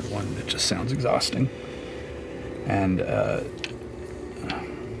one good one. It just sounds exhausting. And, I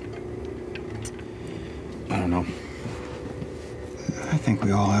don't know. I think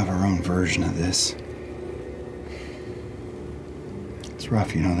we all have our own version of this. It's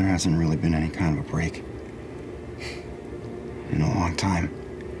rough, you know, there hasn't really been any kind of a break in a long time.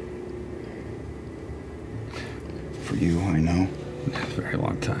 For you, I know. A very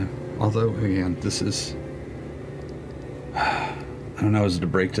long time. Although, again, this is... I don't know, is it a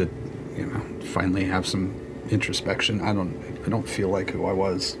break to, you know, finally have some introspection? I don't feel like who I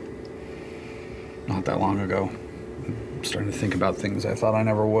was not that long ago. I'm starting to think about things I thought I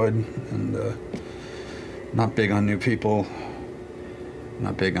never would, and not big on new people,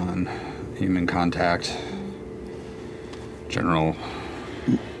 not big on human contact, general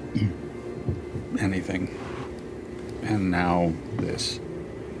anything. And now this.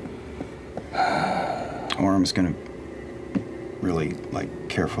 Orm's gonna really, like,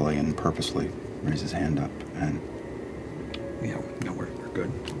 carefully and purposely raise his hand up, and... Yeah, no, we're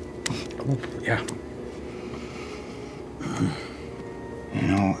good. Oh, yeah. You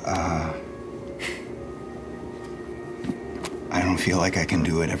know, I don't feel like I can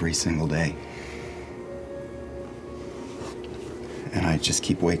do it every single day. And I just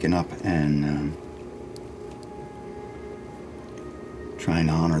keep waking up and trying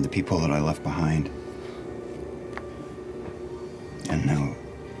to honor the people that I left behind. And now,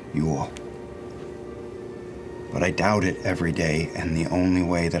 you all. But I doubt it every day, and the only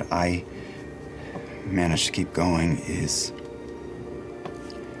way that I manage to keep going is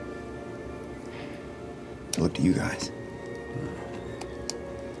to look to you guys.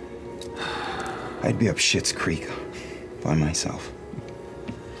 I'd be up Schitt's Creek by myself.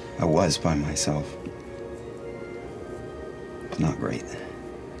 I was by myself. It's not great.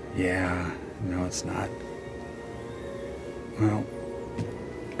 Yeah, no, it's not. Well,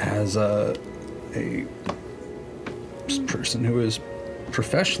 as a person who is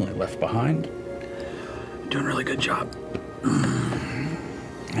professionally left behind, you're doing a really good job.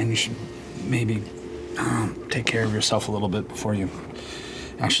 And you should maybe take care of yourself a little bit before you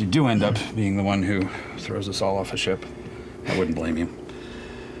actually do end up being the one who throws us all off a ship. I wouldn't blame you.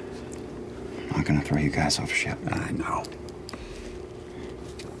 I'm not gonna throw you guys off a ship. I know.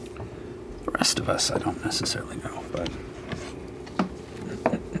 The rest of us, I don't necessarily know, but...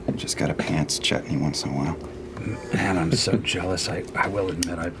 Just gotta pants chutney once in a while. Man, I'm so jealous. I will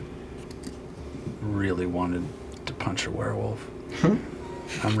admit, I really wanted to punch a werewolf.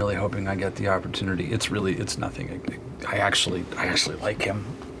 I'm really hoping I get the opportunity. It's nothing. I actually like him.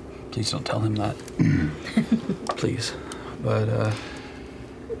 Please don't tell him that. Please. But,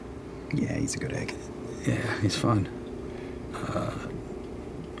 yeah, he's a good egg. Yeah, he's fun.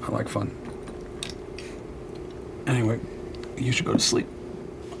 I like fun. Anyway, you should go to sleep.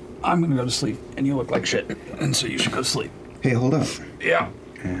 I'm gonna go to sleep, and you look like shit, and so you should go to sleep. Hey, hold up. Yeah.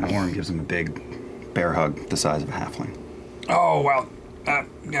 And Warren gives him a big bear hug the size of a halfling. Oh, well,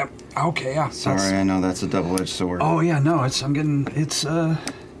 yeah, okay, yeah. Sorry, I know that's a double-edged sword. Oh, yeah, no, it's good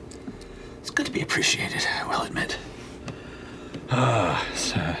to be appreciated, I will admit. Yeah.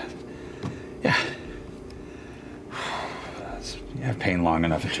 You have pain long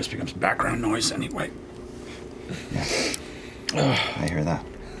enough, it just becomes background noise anyway. Yeah. I hear that.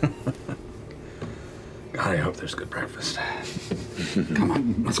 God, I hope there's good breakfast. Come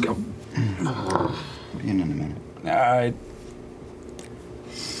on, let's go. Be in a minute. All right.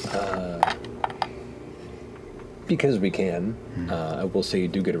 Because we can. I will say you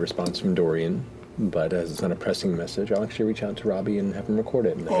do get a response from Dorian, but as it's not a pressing message, I'll actually reach out to Robbie and have him record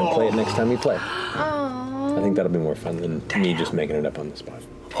it and play it next time we play. I think that'll be more fun than me just making it up on the spot.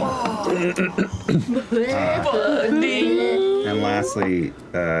 And lastly,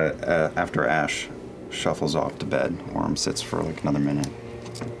 after Ash shuffles off to bed, Orm sits for like another minute.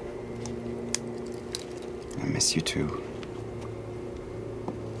 I miss you too.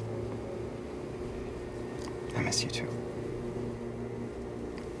 I miss you too.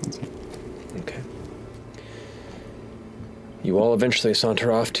 That's it. Okay. You all eventually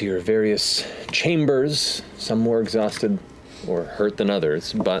saunter off to your various chambers, some more exhausted or hurt than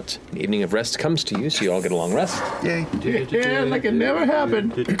others, but an evening of rest comes to you, so you all get a long rest. Yay. Yeah, like it never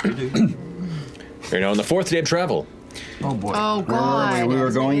happened. You're now on the 4th day of travel. Oh boy. Oh, God. We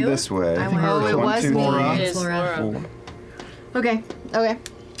were going this way. I think we were it was me. Laura. Okay.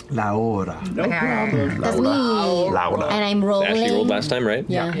 La hora. No problem. That's me. Laura. And I'm rolling. Ashley, you rolled last time, right?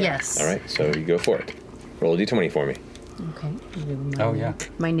 Yeah. Yes. All right, so you go for it. Roll a d20 for me. Okay. Oh, yeah.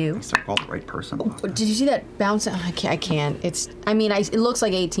 My new. I called the right person. Did you see that bounce? Oh, I can't. It's. I mean, it looks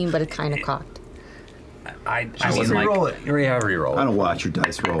like 18, but it's kind of cocked. I mean, like, roll it. Re-roll. I don't watch your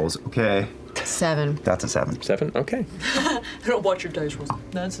dice rolls, okay? 7. That's a 7. 7? Okay. I don't watch your dice rolls.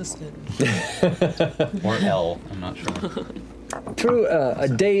 That's a 7. Or L, I'm not sure. Through a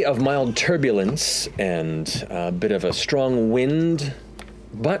day of mild turbulence and a bit of a strong wind,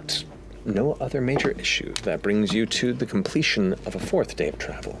 but no other major issue, that brings you to the completion of a 4th day of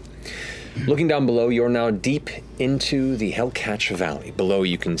travel. Looking down below, you're now deep into the Hellcatch Valley. Below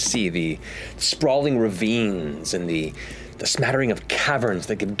you can see the sprawling ravines and the smattering of caverns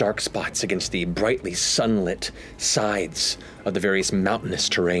that give dark spots against the brightly sunlit sides of the various mountainous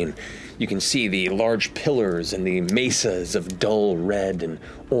terrain. You can see the large pillars and the mesas of dull red and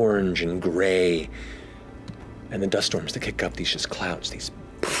orange and gray, and the dust storms that kick up these just clouds, these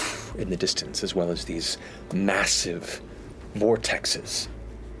in the distance, as well as these massive vortexes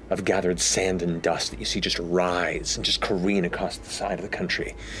of gathered sand and dust that you see just rise and just careen across the side of the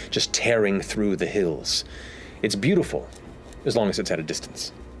country, just tearing through the hills. It's beautiful, as long as it's at a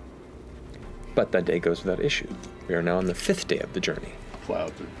distance. But that day goes without issue. We are now on the 5th day of the journey.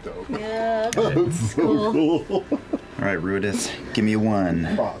 Clouds are dope. Yeah, that's so cool. All right, Rudis, give me a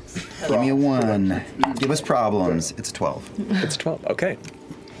 1. Give me a 1. Give us problems. It's a 12. It's 12, okay.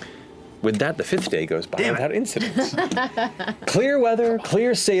 With that, the 5th day goes by without incident. Clear weather,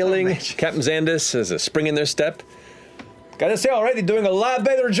 clear sailing. Captain Xandis has a spring in their step. Gotta say, already doing a lot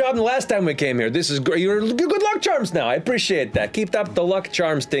better job than last time we came here. This is great. You're good luck charms now. I appreciate that. Keep up the luck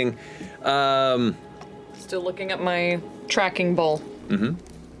charms thing. Still looking at my tracking ball. Mm-hmm.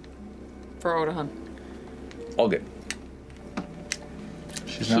 For Odahan. All good.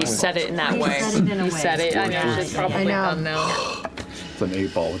 He said it in that way. He said it. I know. She's probably done now. It's an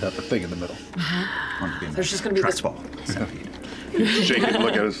 8-ball without the thing in the middle. There's just going to be this ball. Shake it,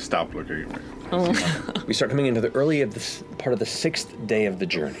 look at us, stop looking at me. We start coming into the early of this part of the 6th day of the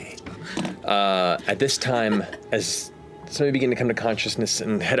journey. At this time, as some of you begin to come to consciousness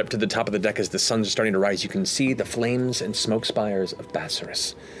and head up to the top of the deck as the sun's starting to rise, you can see the flames and smoke spires of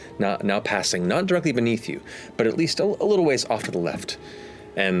Bassaris now passing, not directly beneath you, but at least a little ways off to the left.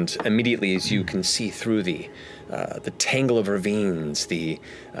 And immediately, as you can see through the tangle of ravines, the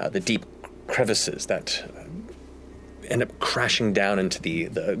deep crevices that end up crashing down into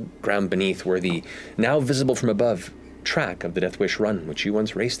the ground beneath, where the now visible from above track of the Death Wish Run, which you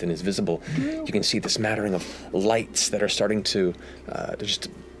once raced in, is visible. You can see the smattering of lights that are starting to just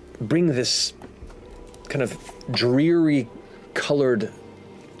bring this kind of dreary colored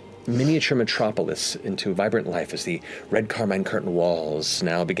miniature metropolis into vibrant life as the red carmine curtain walls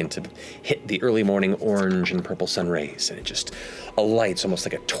now begin to hit the early morning orange and purple sun rays, and it just alights almost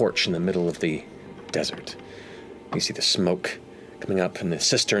like a torch in the middle of the desert. You see the smoke coming up and the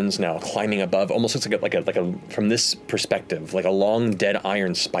cisterns now climbing above. Almost looks like a from this perspective, like a long dead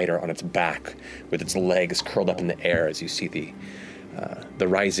iron spider on its back with its legs curled up in the air as you see the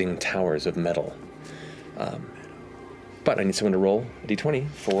rising towers of metal. But I need someone to roll a d20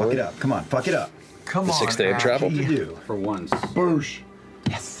 for... Fuck it up. Come on, fuck it up. Come the 6th day of travel. What do you do for once? Boosh.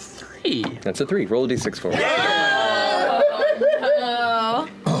 Yes, 3. That's a 3. Roll a d6 for me.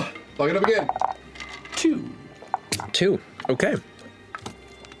 Fuck it up again. 2. Okay.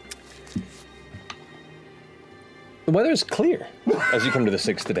 The weather's clear as you come to the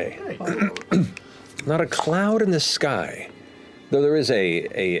 6th day. Not a cloud in the sky, though there is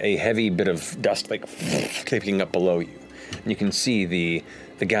a heavy bit of dust like kicking up below you. And you can see the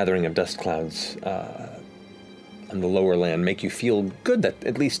gathering of dust clouds on the lower land make you feel good that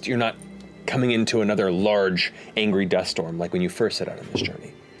at least you're not coming into another large, angry dust storm, like when you first set out on this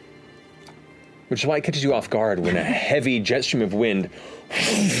journey. Which is why it catches you off guard when a heavy jet stream of wind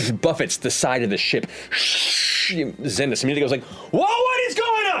buffets the side of the ship. Zendis immediately goes like, "Whoa, what is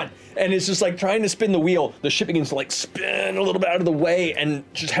going on?" And it's just like trying to spin the wheel. The ship begins to like spin a little bit out of the way, and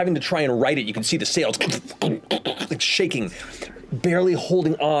just having to try and right it, you can see the sails like shaking, barely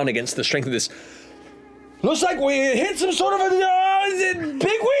holding on against the strength of this. Looks like we hit some sort of a big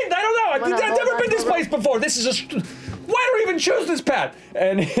wind. I don't know. I've never been this place before. This is just. Why do we even choose this path?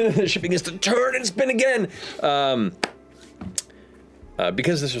 And the ship begins to turn and spin again.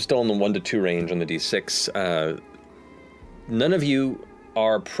 Because this was still in the 1 to 2 range on the D6, none of you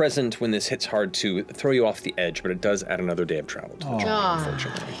are present when this hits hard to throw you off the edge, but it does add another day of travel to the journey,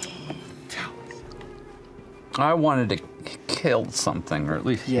 unfortunately. I wanted to kill something, or at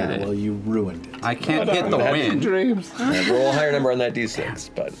least hit it. Well, you ruined it. I can't hit the wind. Dreams. Yeah, roll a higher number on that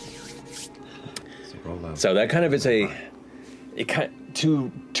D6, but... So that kind of is to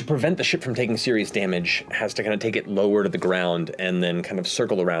prevent the ship from taking serious damage, has to kind of take it lower to the ground and then kind of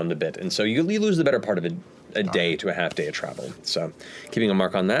circle around a bit. And so you lose the better part of a day to a half day of travel. So keeping a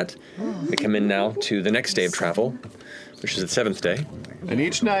mark on that, we come in now to the next day of travel, which is the 7th day. And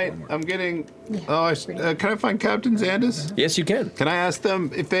each night I'm getting. Can I find Captain Xandis? Yes, you can. Can I ask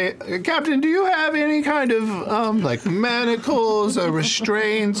them if they, Captain? Do you have any kind of like manacles or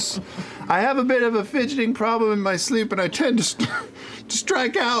restraints? I have a bit of a fidgeting problem in my sleep, and I tend to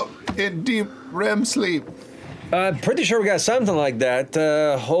strike out in deep REM sleep. Pretty sure we got something like that.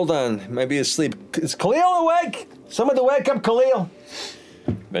 Hold on, might be asleep. Is Khalil awake? Someone wake up Khalil.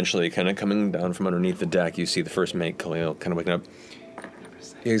 Eventually, kind of coming down from underneath the deck, you see the first mate, Khalil, kind of waking up.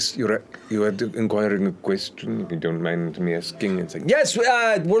 Yes, you had inquiring a question, if you don't mind me asking. It's like, yes,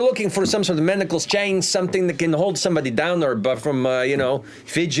 we're looking for some sort of manacles chain, something that can hold somebody down or but from,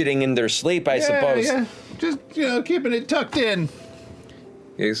 fidgeting in their sleep, I suppose. Yeah, just, keeping it tucked in.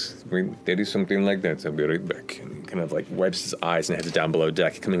 Yes, there is something like that. I'll be right back. And he kind of like wipes his eyes and heads down below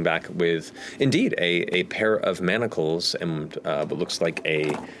deck, coming back with, indeed, a pair of manacles and what looks like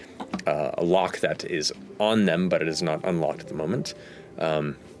a lock that is on them, but it is not unlocked at the moment.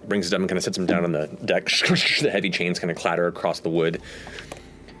 Brings it up and kind of sets them down on the deck. The heavy chains kind of clatter across the wood.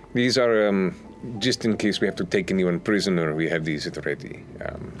 These are, just in case we have to take anyone prisoner, we have these ready.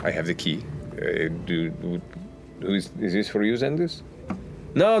 I have the key. Is this for you, Xandis?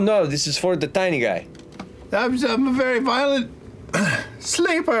 No, this is for the tiny guy. I'm a very violent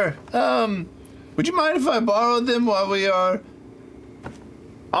sleeper. Would you mind if I borrowed them while we are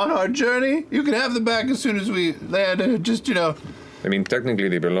on our journey? You can have them back as soon as we land. I mean, technically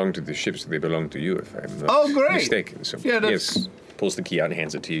they belong to the ships. They belong to you, if I'm not mistaken. So, yes, pulls the key out and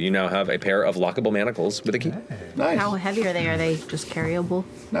hands it to you. You now have a pair of lockable manacles with a key. Nice. How heavy are they? Are they just carryable?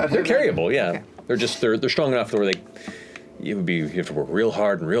 They're carryable, yeah. Okay. They're strong enough where you have to work real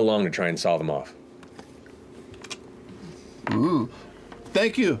hard and real long to try and saw them off. Ooh,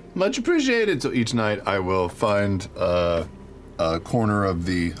 thank you, much appreciated. So each night I will find a corner of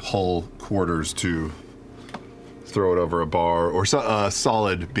the hull quarters to throw it over a bar or a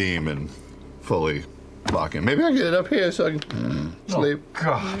solid beam and fully lock in. Maybe I can get it up here so I can sleep. Oh,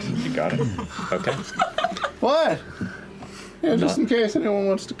 God. You got it. Okay. What? Yeah, just in case anyone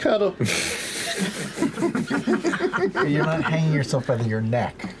wants to cuddle. You're not hanging yourself by your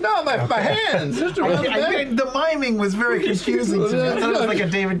neck. No, my hands. Just around the neck. The miming was very confusing to me. I thought it was like a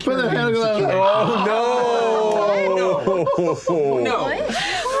David Carradine situation. Oh, no. No.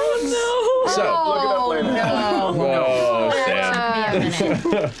 Oh, no. So, look it up later.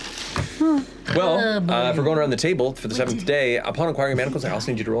 Well, if we're going around the table for the 7th day, upon acquiring manacles, I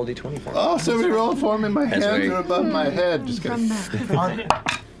also need you to roll a d20 for me. Oh, somebody roll for me. My hands are above my head. Just kidding.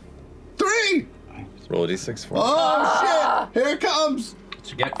 3! Roll a d6 for me. Oh, shit! Here it comes!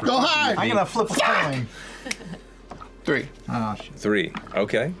 What you get for Go high! I'm gonna flip a coin. 3. Oh, shit. 3.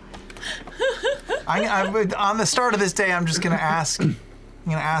 Okay. On the start of this day, I'm just gonna ask. I'm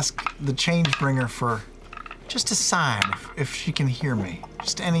gonna ask the change bringer for just a sign if she can hear me.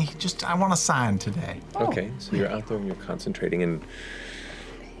 I want a sign today. Okay, so you're out there and you're concentrating and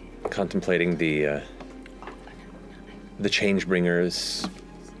contemplating the change bringer's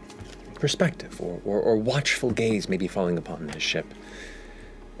perspective or watchful gaze maybe falling upon this ship.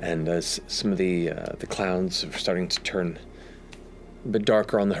 And as some of the clouds are starting to turn a bit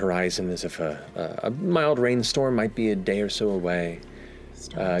darker on the horizon, as if a mild rainstorm might be a day or so away,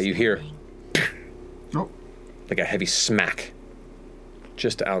 you hear like a heavy smack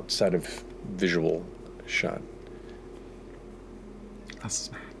just outside of visual shot. A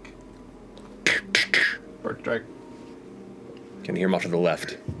smack. Bird strike. Can you hear him off to the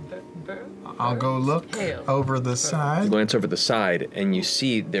left? I'll go look over the side. You glance over the side, and you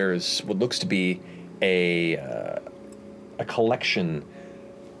see there's what looks to be a collection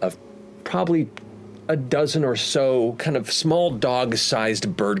of probably a dozen or so kind of small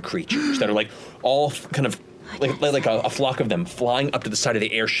dog-sized bird creatures that are like all kind of like a flock of them flying up to the side of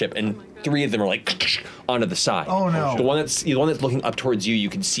the airship, and 3 of them are like onto the side. Oh no! The one that's looking up towards you, you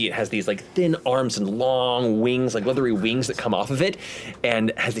can see it has these like thin arms and long wings, like leathery wings that come off of it,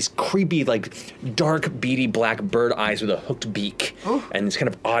 and has these creepy like dark beady black bird eyes with a hooked beak, and this kind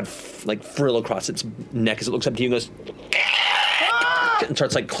of odd like frill across its neck as it looks up to you and goes and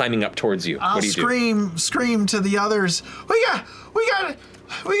starts like climbing up towards you. I'll What do you do? scream to the others.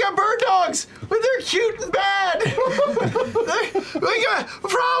 We got bird dogs, but they're cute and bad.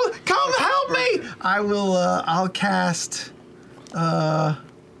 Come help me! I will. I'll cast. Oh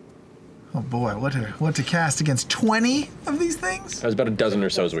boy, what to cast against 20 of these things? There's about a dozen or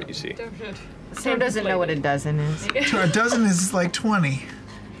so is what you see. Sam doesn't know what a dozen is. A dozen is like 20.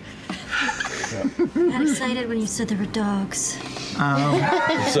 I got excited when you said there were dogs.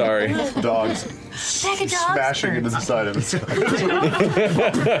 Sorry. Dogs. Bag of dogs. Smashing into the side of it.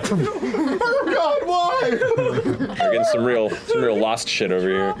 Oh God, why? We're getting some real lost shit over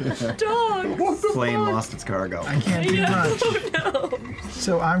here. Plane lost its cargo. I can't do much.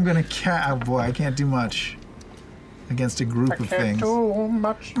 So I'm gonna oh boy, I can't do much against a group of things. Too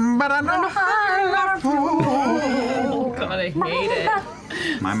much. But I know how to Oh God, I hate it.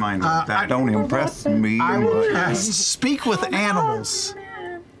 My mind like that don't impress me. I will cast Speak with Animals.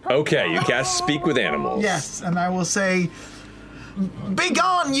 Okay, you cast Speak with Animals. Yes, and I will say, "Be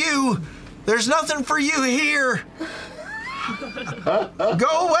gone, you! There's nothing for you here.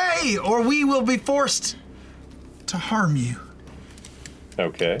 Go away, or we will be forced to harm you."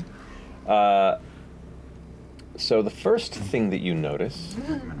 Okay. So the first thing that you notice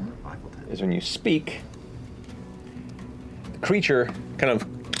is when you speak, the creature kind of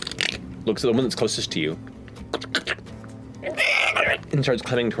looks at the one that's closest to you and starts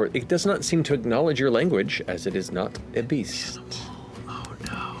climbing toward. It does not seem to acknowledge your language, as it is not a beast.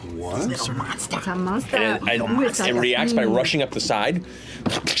 What? It's a monster. And it reacts by rushing up the side.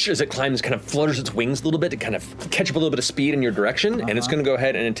 As it climbs, kind of flutters its wings a little bit to kind of catch up a little bit of speed in your direction, and it's going to go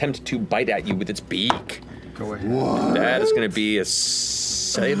ahead and attempt to bite at you with its beak. Go ahead. What? That is going to be a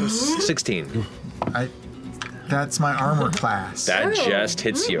 16. That's my armor class. That just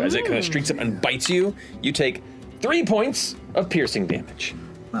hits you. As it kind of streaks up and bites you, you take 3 points of piercing damage.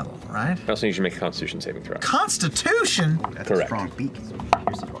 Well, all right. I also need you to make a Constitution saving throw. Constitution? That's Correct. a strong beak.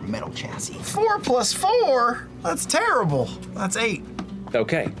 Here's a metal chassis. 4 plus 4? That's terrible. That's 8.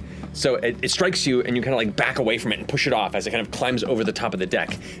 Okay. So it strikes you, and you kind of like back away from it and push it off as it kind of climbs over the top of the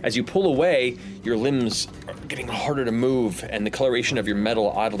deck. As you pull away, your limbs are getting harder to move, and the coloration of your metal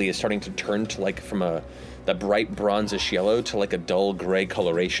oddly is starting to turn to like from that bright bronzish yellow to like a dull gray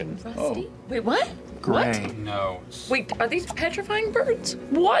coloration. Rusty? Wait, what? Gray. What? No. Wait, are these petrifying birds?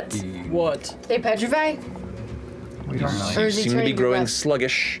 What? What? They petrify? We don't know. You seem to be growing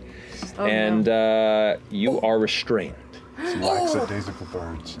sluggish, Oh, and you are restrained. Some lackadaisical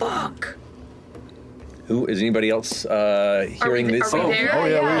birds. Fuck. Who is anybody else hearing this? Are we there? Oh,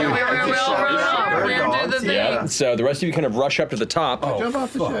 yeah, we will run up. We're gonna do the thing. Yeah. So the rest of you kind of rush up to the top. Jump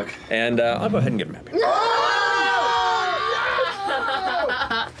off the ship. And I'll go ahead and get a map here.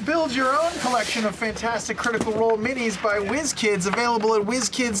 Build your own collection of fantastic Critical Role minis by WizKids, available at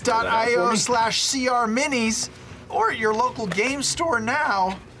wizkids.io/crminis or at your local game store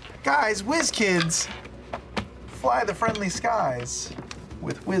now. Guys, WizKids, fly the friendly skies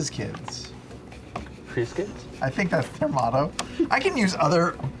with WizKids. WizKids? I think that's their motto. I can use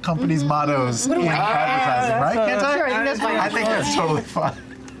other companies' mottos in advertising, right? Can't I? Sure, I think that's fine. I think that's totally fine.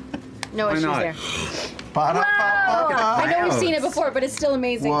 No issues not? there. Ba-da-ba-ba-ba. I know we've seen it before, but it's still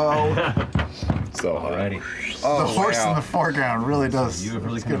amazing. Whoa. So alrighty. The horse in the foreground really does. You have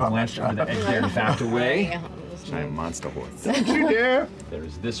really it's kind good of on that glanced over shot. the edge there and backed away. Giant monster horse. Don't you dare.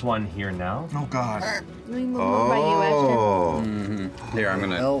 There's this one here now. Oh, God. Here, I'm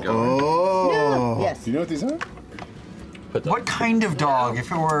gonna go. Oh. Yes. Do you know what these are? What kind of dog?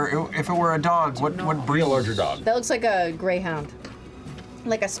 If it were a dog, what breed? A larger dog. That looks like a greyhound.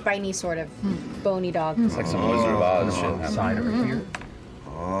 Like a spiny sort of bony dog. It's like some Wizard of Oz shit. Side over here.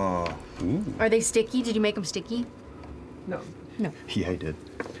 Oh. Are they sticky? Did you make them sticky? No. No. Yeah, I did.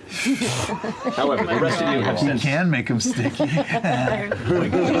 However, the rest of you have You since. can make them sticky.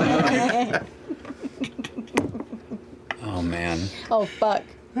 Oh man. Oh, fuck.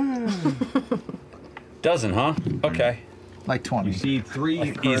 Dozen, huh? Okay. Like 20. You see three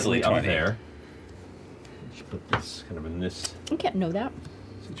Like easily easily up 20. there. Just put this kind of in this I can't know that.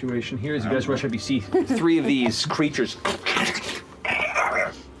 situation here is you guys rush up. You see 3 of these creatures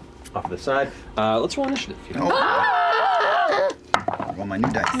off to the side. Let's roll initiative. Roll my new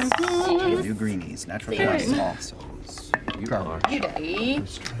dice. New greenies. Natural 20 small. So you are. You daddy.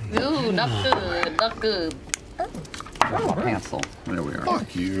 Ooh, not good. Not good. Oh, cancel. There we are.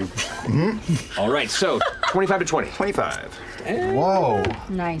 Fuck you. All right, so 25 to 20. 25. Whoa.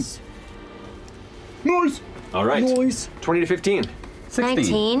 Nice. Nice. All right. Nice. 20 to 15.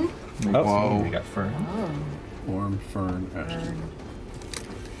 19. Oh, you got Fern. Orm, Fern, Ashton.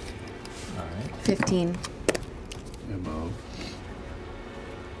 All right. 15. MO.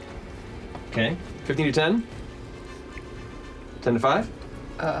 Okay. 15 to 10. 10 to 5.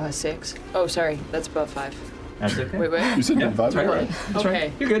 6. Oh, sorry. That's above 5. That's okay. Wait. You said Yeah, 5. that's right. Okay. That's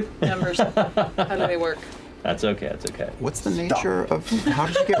right. You're good. Numbers. How do they work? That's okay. That's okay. What's the nature of how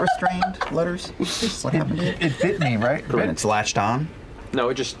did you get restrained? Letters? What happened to it? It bit me, right? And it's latched on. No,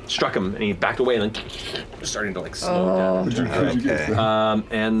 it just struck him, and he backed away, and then starting to slow down. Okay.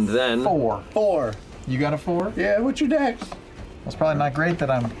 And then 4. You got a 4? Yeah, what's your dex? It's probably not great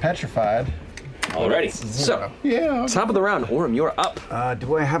that I'm petrified. Alrighty. So, Yeah. top of the round, Orem, you're up.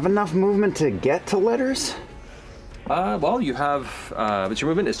 Do I have enough movement to get to letters? Well, you have. What's your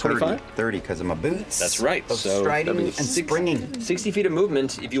movement? Is 25? 30, because of my boots. That's right. Of So striding that'd be and springing. 60 feet of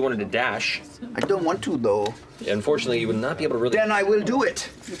movement if you wanted to dash. I don't want to, though. Unfortunately, you would not be able to really. Then I will do it.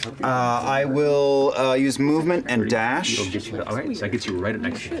 I will use movement and dash. All right, so that gets you right up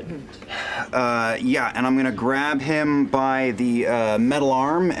next to him. Yeah, and I'm gonna grab him by the metal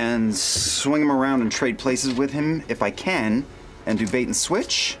arm and swing him around and trade places with him if I can, and do bait and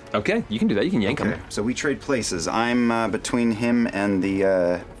switch. Okay, you can do that. You can yank him. So we trade places. I'm between him and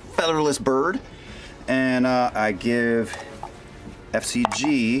the featherless bird, and I give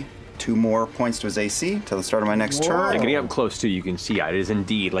FCG 2 more points to his AC till the start of my next turn. And getting up close too, you can see it is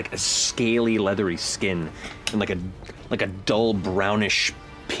indeed like a scaly, leathery skin and like a dull brownish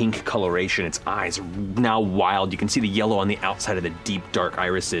pink coloration. Its eyes are now wild. You can see the yellow on the outside of the deep dark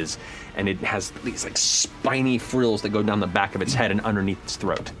irises, and it has these like spiny frills that go down the back of its head and underneath its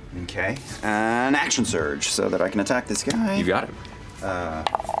throat. Okay, an action surge so that I can attack this guy. You got him.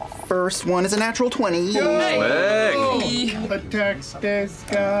 First one is a natural 20. Attack this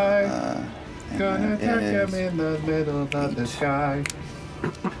guy. Gonna attack him in the middle of the sky.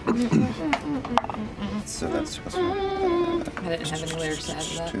 So that's I didn't have any lyrics to add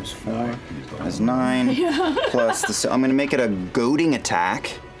to that. 2 is 4. That's 9. Yeah. Plus the. I'm going to make it a goading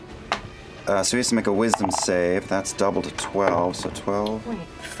attack. So he has to make a wisdom save. That's double to 12. So 12.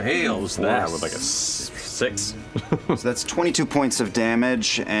 Fails that with like a 6. So that's 22 points of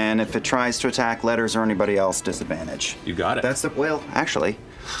damage, and if it tries to attack letters or anybody else, disadvantage. You got it. That's the. Well, actually,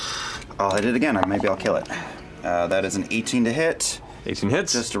 I'll hit it again. Maybe I'll kill it. That is an 18 to hit. 18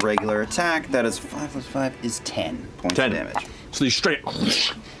 hits. Just a regular attack. That is 5 plus 5 is 10 points of damage. So you straight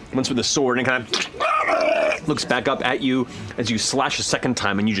once with the sword and kind of looks back up at you as you slash a second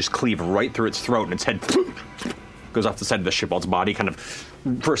time, and you just cleave right through its throat, and its head goes off the side of the ship while its body kind of,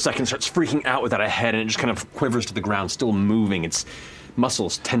 for a second, starts freaking out without a head, and it just kind of quivers to the ground, still moving, its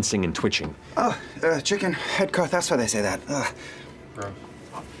muscles tensing and twitching. Chicken head cut. That's why they say that.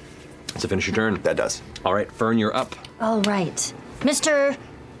 To finish your turn. That does. All right, Fern, you're up. All right. Mister,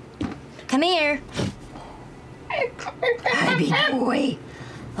 come here. Hi, big boy.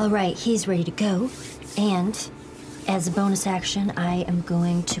 All right, he's ready to go. And as a bonus action, I am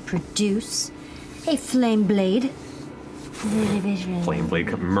going to produce a flame blade. Flame blade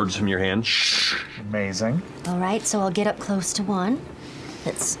emerges from your hand. Amazing. All right, so I'll get up close to one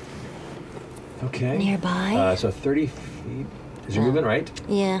that's Okay. nearby. So 30 feet is your movement, right?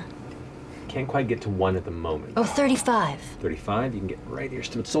 Yeah. Can't quite get to one at the moment. Oh, 35. 35, you can get right here.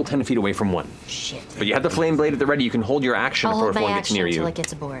 Still 10 feet away from one. Shit. But you have the flame blade at the ready. You can hold your action I'll before hold my one gets action near until you. it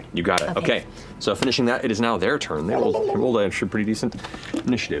gets aboard. You got it. Okay. So finishing that, it is now their turn. They rolled actually pretty decent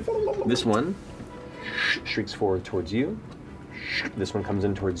initiative. This one shrieks forward towards you. This one comes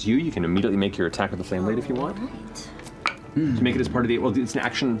in towards you. You can immediately make your attack with the flame blade if you want. To make it as part of the, well, it's an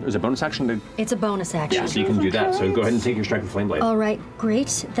action, there's a bonus action to, It's a bonus action. yeah, so you can do that. So go ahead and take your strike with flame blade. All right,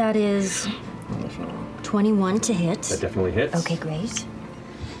 great. That is 21 to hit. That definitely hits. Okay, great.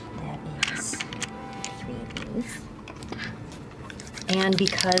 That is 3 of these. And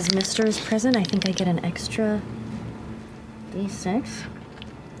because Mister is present, I think I get an extra D6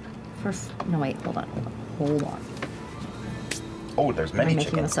 for. No, wait, hold on. Oh, there's Am I many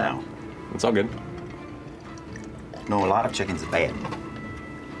making chickens this up? now. It's all good. No, a lot of chickens is bad.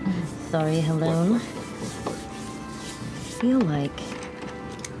 Sorry, hello. I feel like.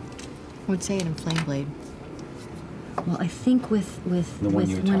 Would say it in Flame Blade. Well, I think with one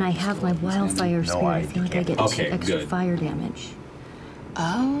you when I attacked have my wildfire spirit, I feel like I get extra good. fire damage.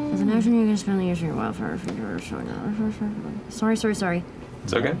 Oh. As an action, you can spend the use of your wildfire. Sorry.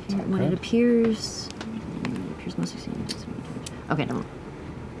 It's okay. When it appears most okay, never mind.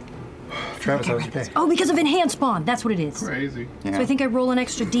 Travis, that was okay. Oh, because of enhanced bond. That's what it is. Crazy. So I think I roll an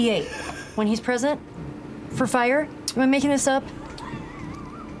extra D8 when he's present for fire. Am I making this up?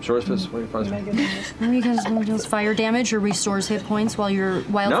 Short fist. What are you Because it deals fire damage or restores hit points while your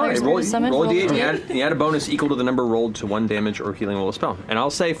wildfire spirit is summoned. Roll a D8 and you add a bonus equal to the number rolled to 1 damage or healing roll a spell. And I'll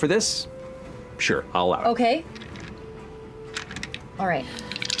say for this, sure, I'll allow it. Okay. All right.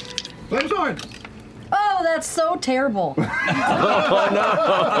 Flame sword. Oh, that's so terrible. Oh,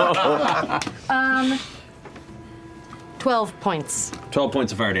 no. 12 points. 12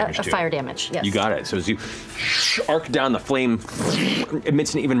 points of fire damage, too. Fire damage, yes. You got it. So as you arc down, the flame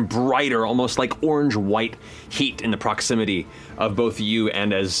emits an even brighter, almost like orange-white heat in the proximity of both you,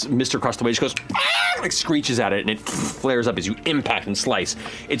 and as Mr. Across the Way just goes, like screeches at it, and it flares up as you impact and slice.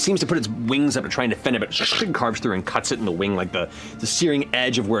 It seems to put its wings up to try and defend it, but it carves through and cuts it in the wing, like the searing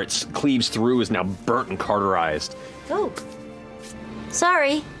edge of where it cleaves through is now burnt and cauterized. Oh.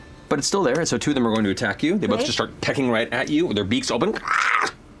 Sorry. But it's still there, and so 2 of them are going to attack you. They both just start pecking right at you with their beaks open.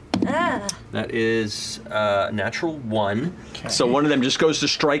 That is natural 1. Okay. So one of them just goes to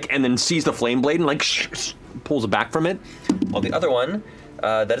strike and then sees the flame blade and like pulls it back from it. While the other one,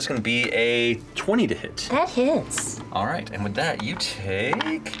 that is going to be a 20 to hit. That hits. All right, and with that, you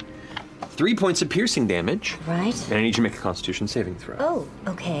take 3 points of piercing damage. Right. And I need you to make a Constitution saving throw. Oh,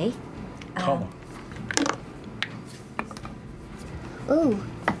 okay. Ooh.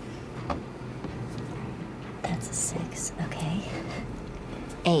 That's a 6. Okay.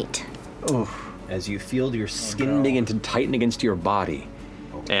 8. As you feel your skin begin to tighten against your body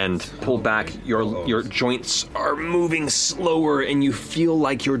and pull back, your joints are moving slower and you feel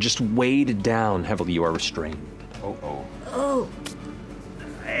like you're just weighed down heavily. You are restrained. Oh.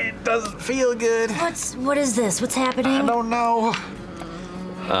 It doesn't feel good. What is this? What's happening? I don't know.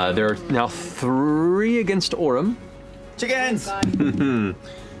 There are now 3 against Orem. Chickens!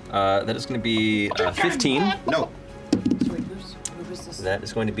 That is going to be 15. No. That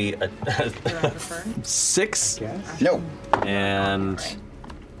is going to be a 6. No. And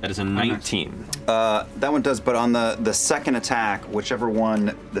that is a 19. That one does, but on the second attack, whichever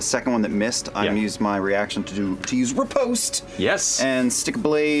one, the second one that missed, I'm going to use my reaction to use riposte. Yes. And stick a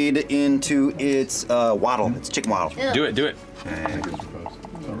blade into its waddle, its chicken waddle. Yeah. Do it. Okay.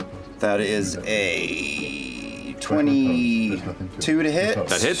 That is a 22 to hit.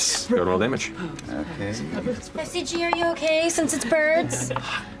 That hits. Go to roll damage. Okay. FCG, are you okay since it's birds?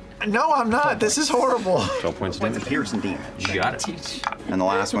 No, I'm not. This is horrible. 12 points of damage. Piercing damage. You got it. And the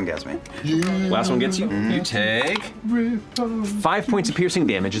last one gets me. Last one gets you. Mm-hmm. You take 5 points of piercing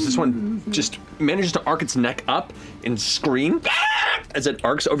damage as this one just manages to arc its neck up and scream as it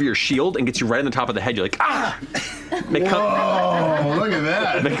arcs over your shield and gets you right on the top of the head. You're like, ah! Whoa, look at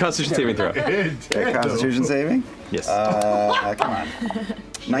that. Make a Constitution saving throw. Okay, Constitution saving? Yes. Come on.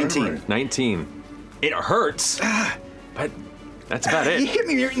 19. 19. It hurts, but that's about it. You hit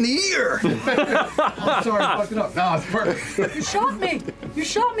me in the ear. I'm sorry, I fucked it up. No, it's perfect. You shot me. You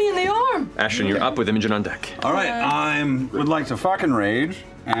shot me in the arm. Ashton, you're up with Imogen on deck. All right, I would like to fucking rage,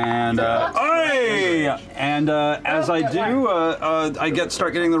 and as I do, I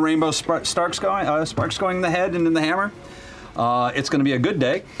start getting the rainbow sparks going in the head and in the hammer. It's going to be a good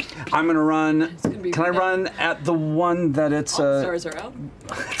day. I'm going to run. Can I run at the one that it's? Stars are out.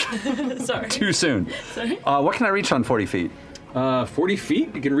 Sorry. Too soon. Sorry. What can I reach on 40 feet? 40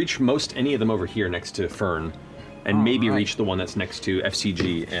 feet? You can reach most any of them over here next to Fern, and maybe reach the one that's next to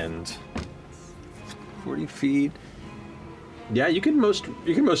FCG and 40 feet. Yeah, you can most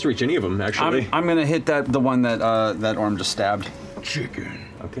reach any of them actually. I'm gonna hit the one that Orm just stabbed. Chicken.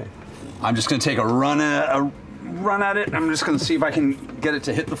 Okay. I'm just gonna take a run at it. I'm just gonna see if I can get it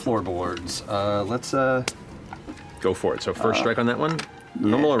to hit the floorboards. Let's go for it. So first strike on that one.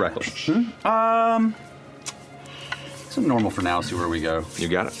 Normal or reckless? It's normal for now. See where we go. You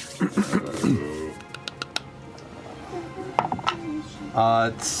got it.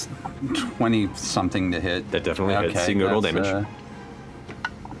 It's 20 something to hit. That definitely hits. So you can go roll damage.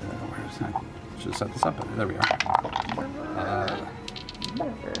 Where's that? Should set this up. There we are.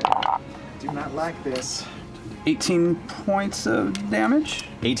 Do not like this. 18 points of damage.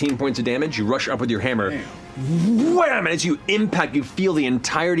 18 points of damage. You rush up with your hammer. Wham! And as you impact, you feel the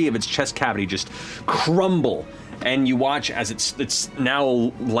entirety of its chest cavity just crumble, and you watch as its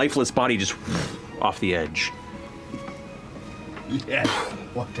now lifeless body just off the edge. Yeah.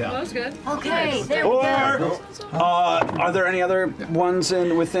 Walked out. That was good. Okay, there we Or, go. are there any other ones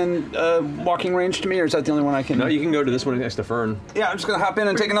within walking range to me, or is that the only one I can? No, you can go to this one next to Fern. Yeah, I'm just gonna hop in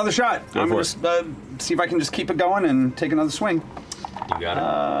and take another shot. Go I'm for gonna it. see if I can just keep it going and take another swing. You got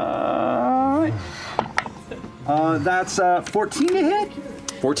it. That's 14 to hit.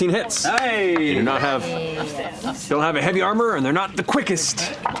 14 hits. Hey! They do not have a heavy armor, and they're not the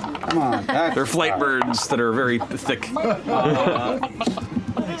quickest. Come on. They're flight birds that are very thick.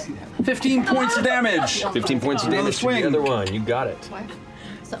 15 points of damage. 15 points of Another damage to swing. the other one. You got it.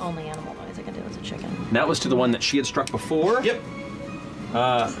 It's the only animal noise I can do as a chicken. That was to the one that she had struck before. Yep.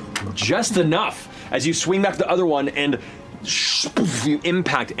 Just enough as you swing back the other one and you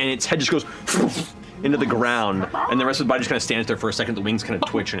impact, and its head just goes into the ground, and the rest of the body just kind of stands there for a second. The wings kind of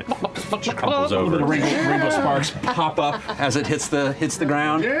twitch, and it just crumples over. Little rainbow sparks pop up as it hits the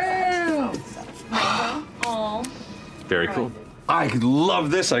ground. Yeah. Very cool. I could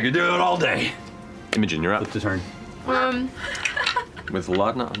love this. I could do it all day. Imogen, you're up. Flip the turn. With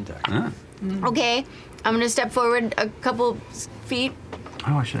Lagna on deck. Okay, I'm gonna step forward a couple feet.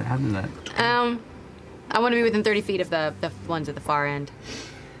 Oh, I should have had that. I want to be within 30 feet of the ones at the far end,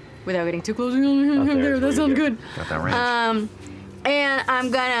 without getting too close. There, that sounds good. Got that range. And I'm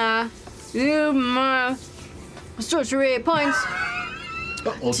gonna do my sorcery points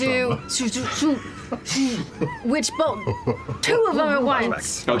to which both 2 of them at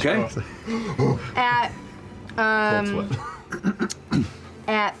once Okay. at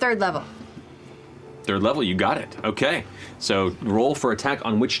at 3rd level. 3rd level, you got it. Okay. So roll for attack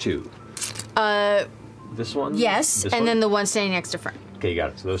on which 2? This one? Yes, This and one? then the one standing next to Fern. Okay, you got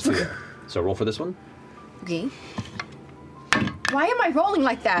it. So those 2 there. So roll for this one. Okay. Why am I rolling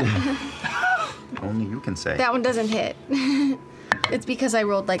like that? Only you can say. That one doesn't hit. It's because I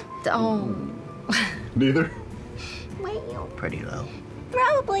rolled like, Neither. Pretty low.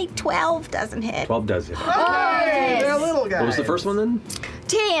 Probably 12 doesn't hit. 12 does hit. They're little What was the first one then?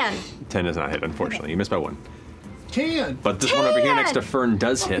 10. 10 does not hit, unfortunately. You missed by 1. 10. But this one over here next to Fern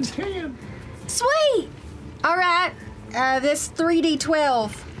does hit. Sweet. All right. This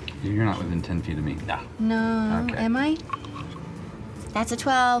 3d12. You're not within 10 feet of me. No. No, Okay. am I? That's a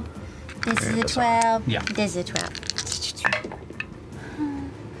 12. This is a 12. Yeah. This is a 12.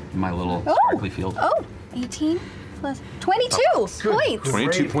 My little Oh. sparkly field. Oh, 18 plus 22 points.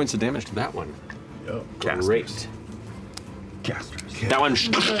 22 points of damage to that one. Great. That one,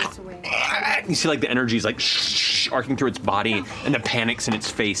 you see like the energy is like arcing through its body and the panic's in its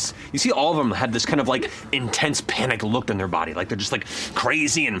face. You see all of them had this kind of like intense panic look in their body. Like they're just like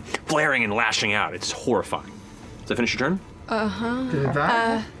crazy and flaring and lashing out. It's horrifying. Does that finish your turn? Did it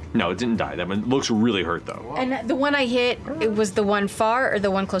die? No, it didn't die. That one looks really hurt though. And the one I hit, it was the one far or the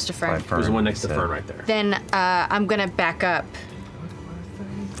one close to Fern? There's the one next to Fern right there. Then I'm gonna back up.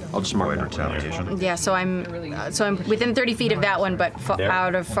 I'll just mark that one. Yeah, so I'm within 30 feet of that one, but There?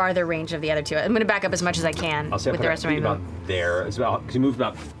 out of farther range of the other 2. I'm gonna back up as much as I can I'll say with the rest of my about move. there. It's about because you moved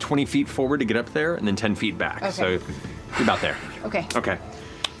about 20 feet forward to get up there, and then 10 feet back. Okay. So you're about there. Okay. Okay.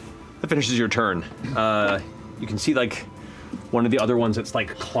 That finishes your turn. You can see like one of the other ones that's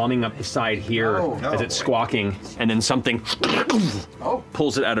like climbing up the side here as it's squawking, and then something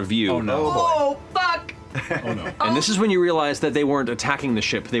pulls it out of view. Oh no. Oh, fuck! Oh no. And this is when you realize that they weren't attacking the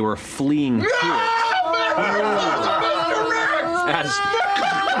ship; they were fleeing to it. As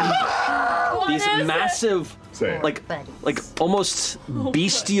these massive, like almost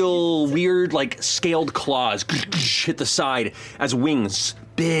bestial, weird, like scaled claws hit the side as wings,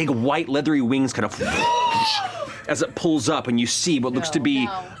 big white leathery wings, kind of as it pulls up, and you see what looks to be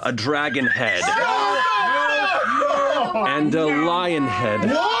a dragon head and a lion head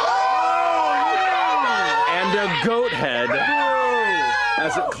and a goat head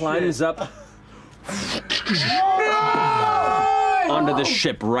as it climbs up onto the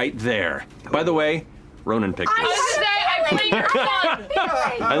ship right there. By the way, Ronan picked this.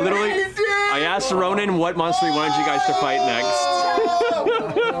 I asked Ronan what monster he wanted you guys to fight next.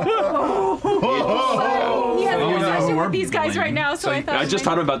 He has an obsession with these guys right now, so I thought. I just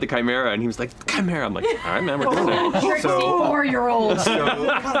taught him about the Chimera, and he was like, Chimera. I'm like, all right, man, we're doing it. Tricksy 4-year-old. Watch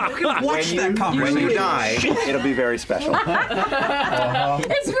that conversation. When you die, it'll be very special.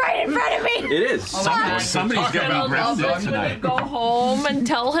 It's right in front of me. It is. Somebody's got about tonight. Go home and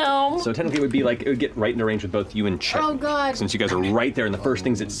tell him. So technically it would be like, it would get right in the range with both you and Chet. Oh, God. Since you guys are right there, and the first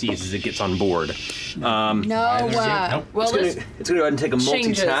things it sees as it gets on board. No. Nope. Well, it's gonna go ahead and take a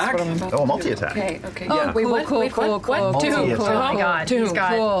multi-attack. Oh, a multi-attack. Okay. Oh, Yeah. wait, cool. What? Two. Multi-attack. Oh my God. He's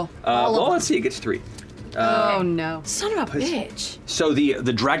got Cool. Well, let's see, it gets 3. Oh no. Son of a bitch. So the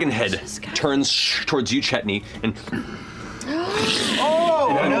dragon head turns towards you, Chetney, and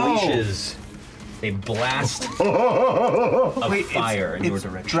and unleashes a blast of fire in your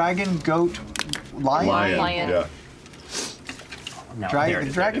direction. Dragon, goat, lion? Lion. Yeah. No, there it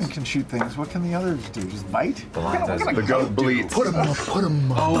is, Dragon can shoot things. What can the others do? Just bite? The goat bleeds. Put him up.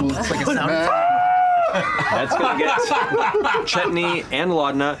 Oh, it's like a smash. That's going to get Chetney and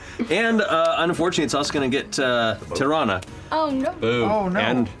Laudna, and unfortunately, it's also going to get Tirana. Oh no. Boom. Oh, no.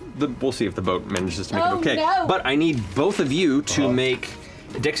 And we'll see if the boat manages to make it okay. no. But I need both of you to make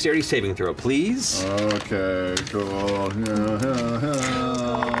a dexterity saving throw, please. Okay, cool.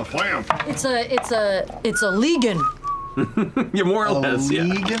 Wham! It's a Legan. You're more or less, yeah.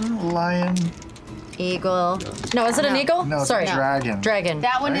 Legan, lion. Eagle. No, is it an eagle? No, it's Sorry. a dragon. Dragon.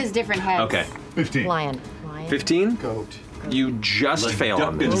 That one is different heads. Okay. 15. Lion. 15? Goat. You just fail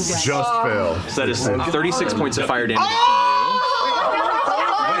on this. Just failed. So that is 36 points of fire damage. What?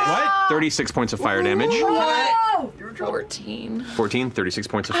 36 points of fire damage. Whoa! 14. 36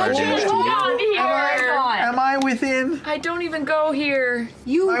 points of fire damage to you. Am I within? I don't even go here.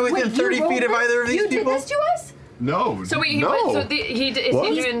 Am I within 30 feet of either of these people? You did this to us? No. So wait, no. so is he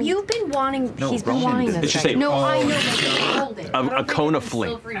doing? You've been wanting. No, he's been Roman wanting did. this. It's just right? a- No, I know. But hold it. A cone of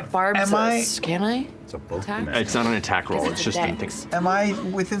flame. Barbs. Am I- Can I? It's a both. It's not an attack roll. It's just an thing. Am I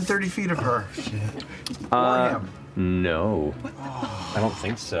within 30 feet of her? No. I don't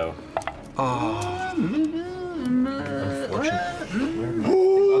think so.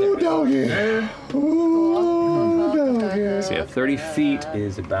 Ooh, doggy. Ooh, doggy. So yeah, 30 feet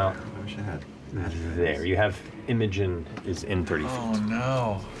is about there. You have Imogen is in 30 feet. Oh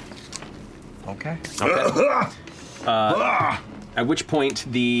no. Okay. Okay. At which point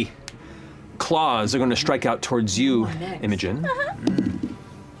the claws are going to strike out towards you, Imogen.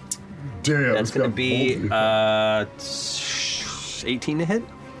 Damn. That's going to be 18 to hit.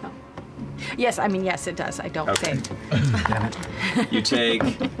 Yes, I mean, yes, it does. I don't think. You take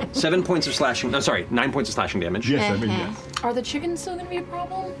 7 points of slashing. No, sorry, 9 points of slashing damage. Yes, I mean yes. Are the chickens still going to be a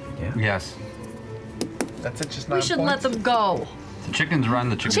problem? Yes. That's it. Just We 9 should points? let them go. The chickens run.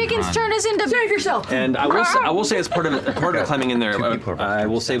 The chickens Chickens run. turn us into. Save yourself. And I will say as part of climbing in there, I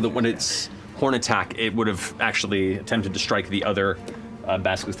will say that when it's horn attack, it would have actually attempted to strike the other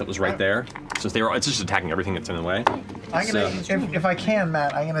basilisk that was right there. So it's just attacking everything that's in the way. I'm gonna, if I can,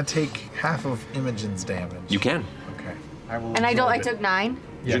 Matt, I'm gonna take half of Imogen's damage. You can. Okay. I will. And I absorb took 9.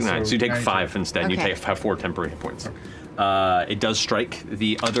 You took 9, so you take nine 5 instead. You Okay. have 4 temporary hit points. It does strike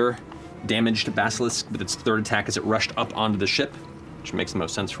the other damaged basilisk with its third attack as it rushed up onto the ship, which makes the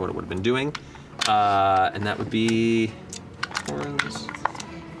most sense for what it would have been doing. And that would be horns.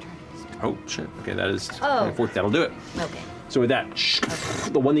 Oh shit! Okay, that is 24th. That'll do it. Okay. So with that,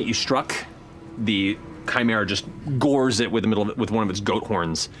 the one that you struck, the chimera just gores it with with one of its goat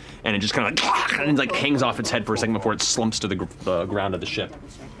horns, and it just kind of like hangs off its head for a second before it slumps to the ground of the ship.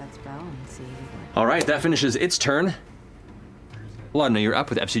 All right, that finishes its turn. Laudna, you're up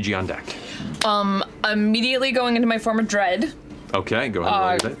with FCG on deck. Immediately going into my form of dread. Okay, go ahead and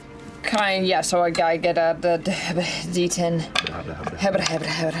roll your bit. So I get the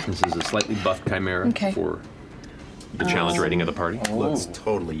D10. This is a slightly buffed chimera Okay. for the challenge rating of the party. Looks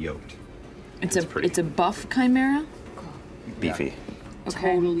totally yoked. It's a buff chimera. Beefy.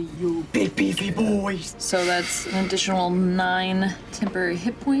 Okay. Big beefy boys. So that's an additional 9 temporary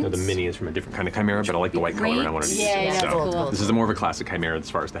hit points. No, the mini is from a different kind of chimera, but I like the white color and I wanted to use Yeah, it. yeah, So cool. this is more of a classic chimera as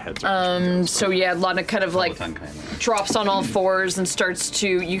far as the heads are. So yeah, Lana kind of like drops on all fours and starts to,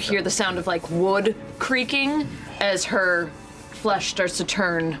 you hear the sound of like wood creaking as her flesh starts to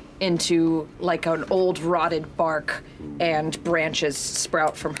turn into like an old rotted bark and branches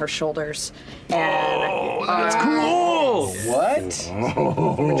sprout from her shoulders. And that's cool! What?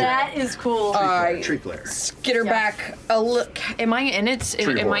 That is cool. Tree flare. Skitter back a look. Am I in its?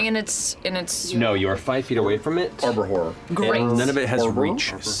 Tree Am I horror. in its? No, you are 5 feet away from it. Arbor horror. Great. And none of it has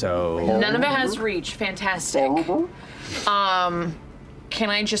reach, so... None of it has reach. Fantastic. Can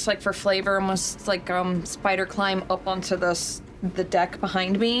I just like for flavor almost like spider climb up onto the deck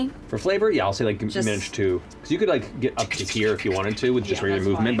behind me? For flavor, yeah, I'll say like Just- manage to, because you could like get up to here if you wanted to with just regular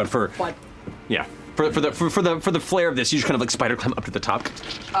movement, but for the flair of this, you just kind of like spider climb up to the top.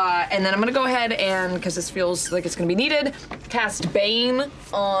 And then I'm gonna go ahead and, because this feels like it's gonna be needed, cast Bane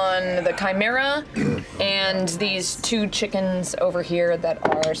on the Chimera and these 2 chickens over here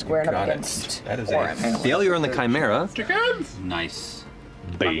that are squared up against. That is a failure on the Chimera. Chickens. Nice.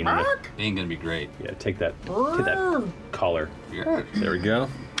 Bane. Bane gonna be great. Yeah, take that collar. There we go.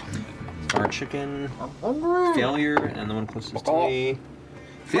 Our chicken. Failure, and the one closest to me.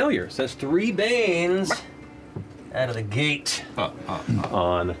 Failure. So that's 3 Banes out of the gate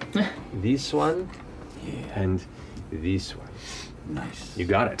on this one and this one. Nice. You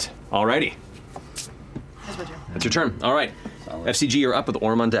got it. Alrighty. That's your turn. All right. FCG, you're up with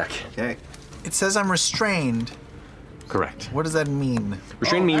Orm on deck. Okay. It says I'm restrained. Correct. What does that mean?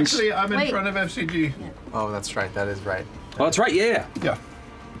 Restrained means... Actually, I'm in front of FCG. Oh, that's right. That is right. Oh, that's right. Yeah. Yeah.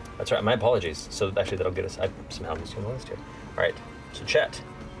 That's right. My apologies. So actually, that'll get us... I somehow missed you on the list here. All right. So Chet,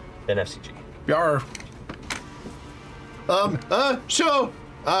 then FCG. Yar. So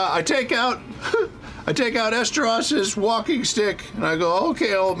I take out Esteros's walking stick, and I go,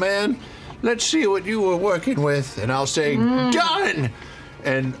 okay, old man, let's see what you were working with. And I'll say, done!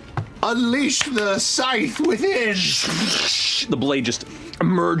 And unleash the scythe within. The blade just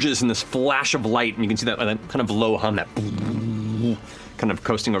emerges in this flash of light, and you can see that kind of low hum, that kind of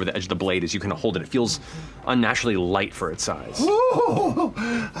coasting over the edge of the blade as you kind of hold it. It feels unnaturally light for its size. Ooh,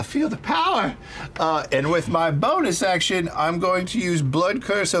 I feel the power. And with my bonus action, I'm going to use Blood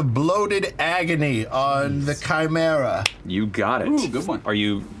Curse of Bloated Agony on the Chimera. You got it. Ooh, good one. Are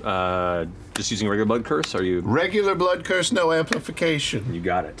you just using regular Blood Curse? Are you regular Blood Curse, no amplification? You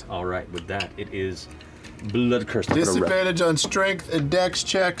got it. All right. With that, it is Blood Curse. Disadvantage on strength and dex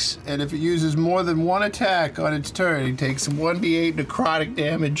checks, and if it uses more than one attack on its turn, it takes 1d8 necrotic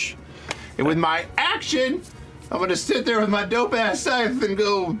damage. And with my action, I'm gonna sit there with my dope ass scythe and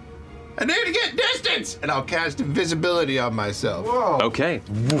go, I need to get distance! And I'll cast invisibility on myself. Whoa. Okay.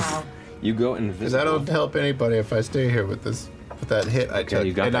 Wow. You go invisible. Because that'll help anybody if I stay here with this, with that hit I took.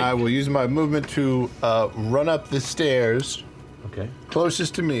 You got and that. I will use my movement to run up the stairs. Okay.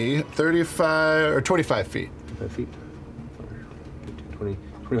 Closest to me, 35 or 25 feet. 25 feet. 20.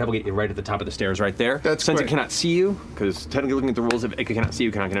 25 will get you right at the top of the stairs right there. That's Since great. it cannot see you, because technically looking at the rules, if it cannot see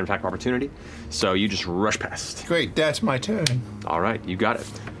you, cannot get an attack of opportunity. So you just rush past. Great, that's my turn. All right, you got it.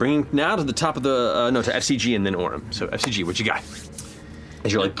 Bringing now to the top of the, no, to FCG and then Orem. So FCG, what you got?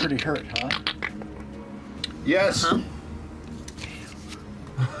 As you're like... Pretty hurt, huh? Yes.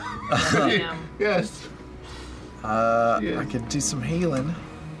 Yes. I could do some healing.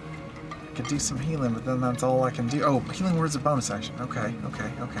 But then that's all I can do. Oh, healing word's a bonus action. Okay.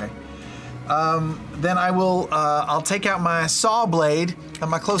 Then I will, I'll take out my saw blade.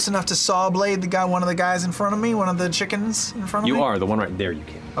 Am I close enough to saw blade one of the guys in front of me? One of the chickens in front of me? You are, the one right there you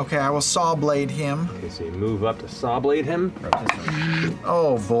can. Okay, I will saw blade him. Okay, so you move up to saw blade him.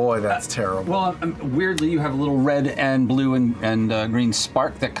 Oh boy, that's terrible. Well, weirdly, you have a little red and blue and green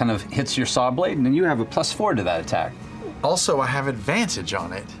spark that kind of hits your saw blade, and then you have a +4 to that attack. Also, I have advantage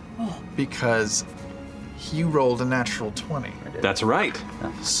on it because he rolled a natural 20. That's right.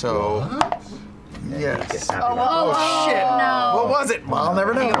 So, yes. Oh, shit. no. What was it? Well, I'll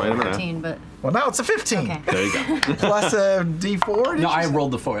never know. I got 15, but... Well, now it's a 15. Okay. There you go. Plus a D4? No, I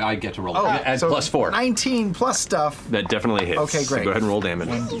rolled the 4. I get to roll. Oh, Add so +4. 19 plus stuff. That definitely hits. Okay, great. So go ahead and roll damage.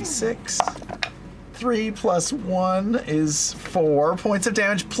 1d6. 3 plus 1 is 4 points of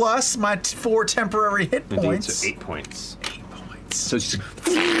damage, plus my 4 temporary hit Indeed, points. so 8 points. 8 points. So it's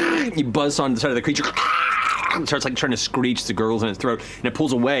just, you buzz on the side of the creature. It starts like trying to screech, the gurgles in its throat, and it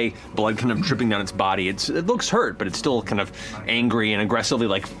pulls away, blood kind of dripping down its body. It looks hurt, but it's still kind of angry and aggressively,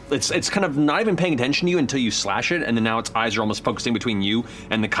 like it's kind of not even paying attention to you until you slash it, and then now its eyes are almost focusing between you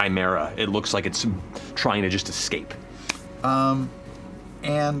and the Chimera. It looks like it's trying to just escape. And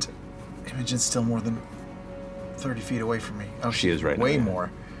Imogen's still more than 30 feet away from me. Oh, She is right now, way yeah.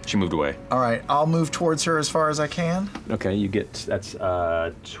 more. She moved away. All right, I'll move towards her as far as I can. Okay, you get, that's,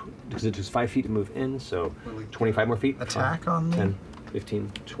 because it takes 5 feet to move in, so 25 more feet. Attack on me? 10,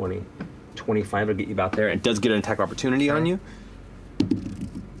 15, 20, 25 will get you about there. It does get an attack opportunity on you.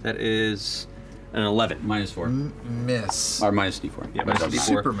 That is an 11. -4. Miss. Or minus D4. Yeah, minus D4.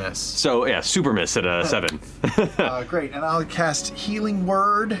 Super miss. So, yeah, super miss at a 7. Great, and I'll cast Healing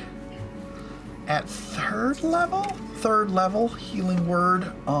Word at third level? Third level, Healing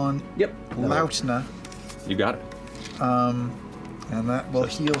Word on Lautna. You got it. And that will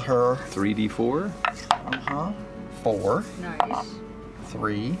heal her. 3d4. 4. Nice.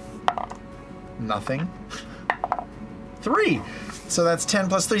 3. Nothing. 3. So that's 10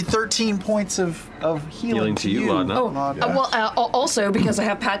 plus 3, 13 points of healing to you, Laudna. Oh, also because I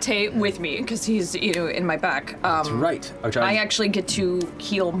have Pate with me, because he's in my back. That's right. I actually get to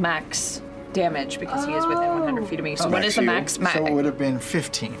heal max damage because he is within 100 feet of me. So what is the max? So it would have been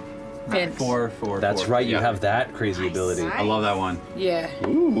 15. 4. That's right, you have that crazy ability. I love that one. Yeah.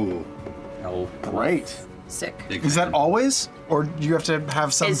 Ooh. Great. Sick. Is that always? Or do you have to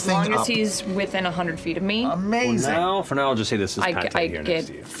have something As long as up? he's within 100 feet of me. Amazing. For now, I'll just say this is I Pat here get next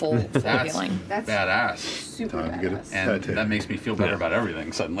to you. full That's healing. badass. Super badass. And that makes me feel better about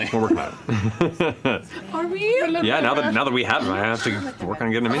everything suddenly. We're working on it. Are we? Yeah, now that we have him, I have to work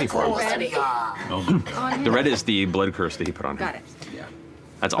on getting a mini for him. The red is the blood curse that he put on him. Got it.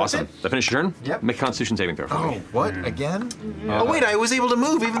 That's awesome. That finish your turn? Yep. Make a Constitution saving throw for me. What? Again? Oh, wait, I was able to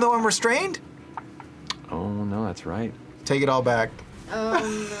move even though I'm restrained? Oh, no, that's right. Take it all back. Oh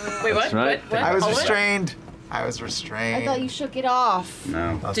no. Wait, what? That's right. What? I was All of it? restrained. I was restrained. I thought you shook it off.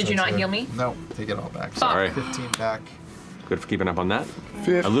 No. Did you not heal me? No, take it all back. Sorry. 15 back. Good for keeping up on that. I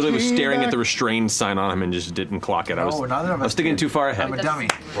literally was staring at the restrained sign on him and just didn't clock it. I was thinking too far ahead. I'm a dummy.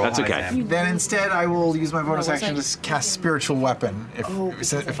 That's okay. Then instead, I will use my bonus was action to cast Spiritual Weapon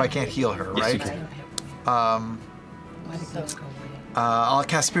if I can't heal her, Yes, you right? I'll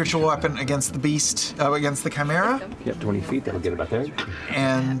cast Spiritual Weapon against the beast, against the Chimera, Yep, 20 feet. That'll get about there.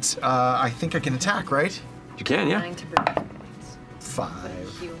 and I think I can attack, right? You can, yeah.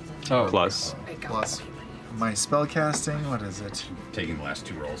 5 Plus. plus my spell casting. What is it? Taking the last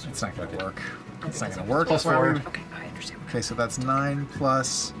 2 rolls. It's not gonna work. It's not gonna work. Plus Why 4. would- Okay, so that's 9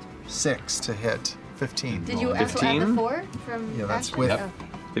 plus 6 to hit. 15. Did you also add 15? the 4 from Yeah, that's Ashley? with- Oh.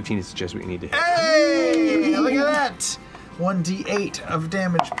 15 is just what you need to hit. Hey! Look at that! 1d8 of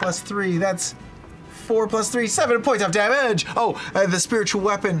damage plus 3. That's 4 plus 3, 7 points of damage! Oh, the spiritual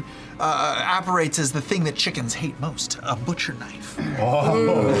weapon apparates as the thing that chickens hate most, a butcher knife.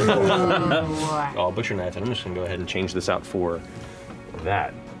 Oh, butcher knife. And I'm just going to go ahead and change this out for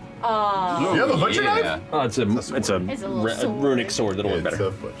that. You have a butcher knife? Oh, it's a little runic sword that'll work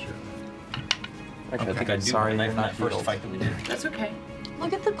better. butcher. Actually, I think I do. Sorry, knife you're not that first healed. fight that we did. That's okay.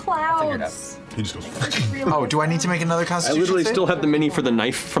 Look at the clouds. He just goes. Oh, do I need to make another I constitution literally save? still have the mini for the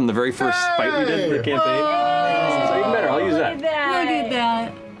knife from the very first fight we did for the campaign. So even better, I'll use that. Look at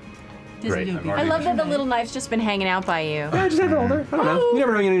that. Great. I love that the little knife's just been hanging out by you. Yeah, I just have it all there. I don't know. You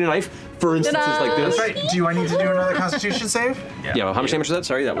never know you need a knife for instances like this. That's right. Do I need to do another constitution save? Yeah, well, how much damage was that?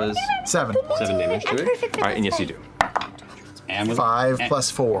 Sorry, that was 7. 7 damage to it. All right, and yes, you do. And with 5 plus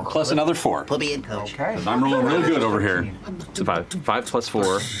 4. plus another 4. Put me in, coach. Okay. I'm rolling real good over here. So 5 plus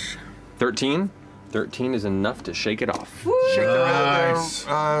 4, 13. 13 is enough to shake it off. Shake the Nice.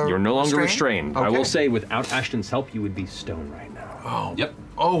 You're no longer restrained. I will Okay. say, without Ashton's help, you would be stone right now. Oh. Yep.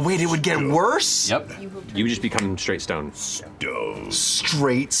 Oh, wait, it would get worse? Yep. You would just become straight stone. Stone.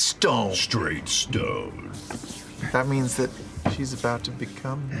 Straight stone. Straight stone. That means that she's about to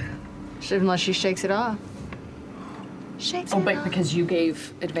become. Unless she shakes it off. Shakes Oh, it but off. because you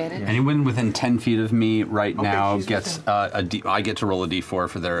gave advantage? Anyone within 10 feet of me right now gets I get to roll a d4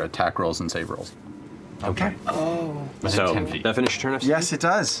 for their attack rolls and save rolls. Okay. Oh. Within So, 10 feet. that finish your turn? FC? Yes, it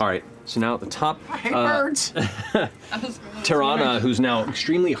does. All right, so now at the top, I hate birds. Tirana, who's now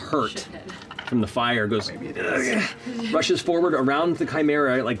extremely hurt from the fire, rushes forward around the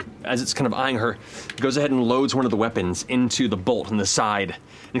Chimera, like as it's kind of eyeing her, goes ahead and loads one of the weapons into the bolt in the side,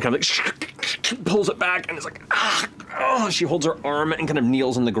 and kind of like pulls it back, and it's like, oh, she holds her arm and kind of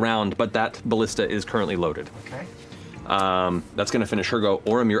kneels on the ground, but that ballista is currently loaded. Okay. That's going to finish her go.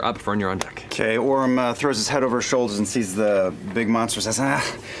 Orem, you're up. Fern, you're on deck. Okay, Orem throws his head over his shoulders and sees the big monster, says,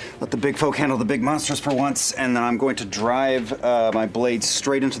 let the big folk handle the big monsters for once, and then I'm going to drive my blade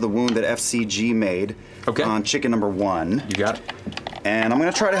straight into the wound that FCG made on chicken number 1. You got it. And I'm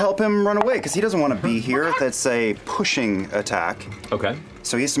going to try to help him run away, because he doesn't want to be here. That's a pushing attack. Okay.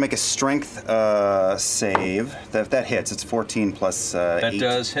 So he has to make a strength save. That hits. It's 14 plus 8. That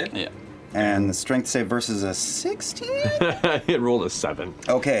does hit. Yeah. And the strength save versus a 16? It rolled a 7.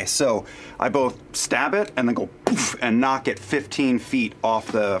 Okay, so I both stab it and then go poof and knock it 15 feet off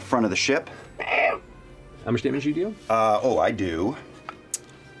the front of the ship. How much damage do you deal? I do.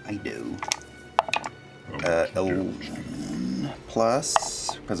 11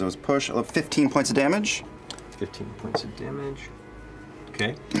 plus, because it was push, 15 points of damage. 15 points of damage.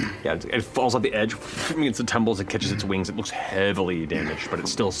 Okay. Yeah, it falls off the edge. Against the tumbles, it catches its wings. It looks heavily damaged, but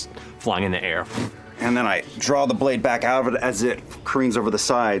it's still flying in the air. And then I draw the blade back out of it as it careens over the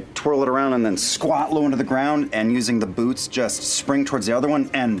side, twirl it around, and then squat low into the ground, and using the boots, just spring towards the other one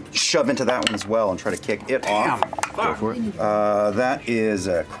and shove into that one as well and try to kick it off. Go for it. That is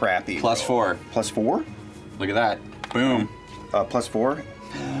a crappy Plus 4. Plus 4? Look at that. Boom. Plus 4?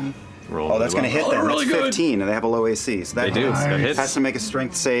 Roll that's going to hit then. really That's good. 15, and they have a low AC. So that They do. That hits. has to make a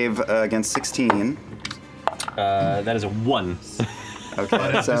strength save against 16. That is a 1. Okay.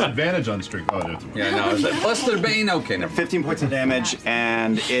 But it's so disadvantage on string. Oh, that's Yeah, no. Plus their bane. Okay, never. 15 points of damage,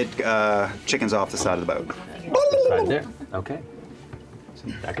 and it chickens off the side of the boat. Right there. Okay.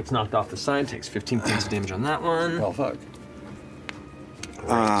 So that gets knocked off the side, takes 15 points of damage on that one. Oh, fuck.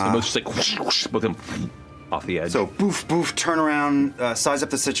 So both just like whoosh, whoosh, both of them off the edge. So boof, boof, turn around, size up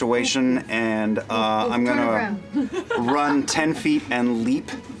the situation, and I'm gonna run 10 feet and leap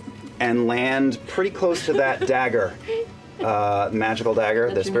and land pretty close to that dagger, magical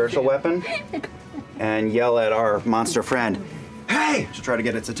dagger, the spiritual weapon, and yell at our monster friend, "Hey!" to try to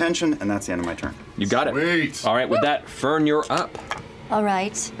get its attention, and that's the end of my turn. You got it. Sweet. All right, with that, Fern, you're up. All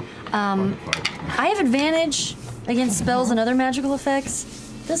right. I have advantage against spells and other magical effects.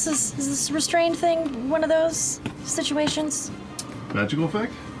 Is this restrained thing one of those situations? Magical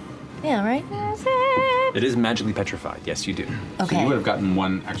effect? Yeah, right? It is magically petrified. Yes, you do. Okay. So you would have gotten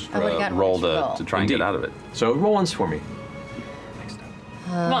one extra I would've gotten roll one extra roll. to try and get out of it. So roll once for me.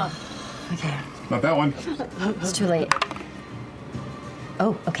 Come on. Okay. Not that one. It's too late.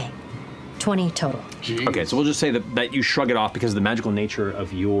 Oh, okay. 20 total. Okay, so we'll just say that you shrug it off because of the magical nature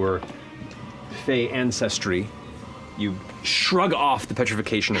of your Fey ancestry. You shrug off the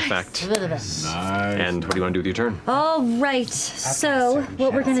petrification effect. Nice. And what do you want to do with your turn? All right. So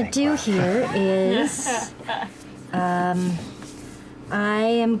what we're gonna do here is, I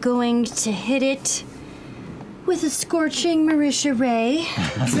am going to hit it with a scorching Marisha Ray.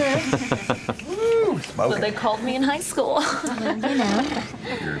 So they called me in high school. You know.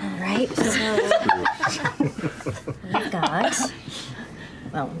 All right. So we've got.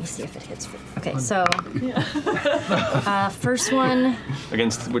 Well, let me see if it hits. Okay, so first one.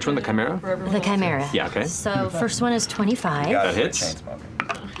 Against which one? The Chimera? The Chimera. Yeah, okay. So first one is 25. That hits.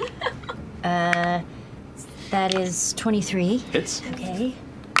 That is 23. Hits. Okay.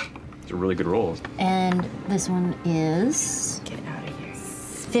 It's a really good roll. And this one is. Get out of here.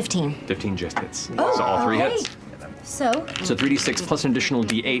 15. 15 just hits. Oh, So all three okay. hits. So. So 3d6 plus an additional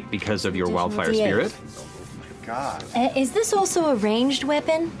d8 because of your wildfire D8. spirit. God. Is this also a ranged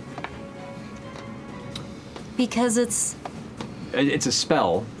weapon? Because it's. It's a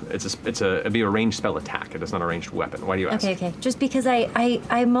spell. It'd be a ranged spell attack. It is not a ranged weapon. Why do you ask? Okay. Just because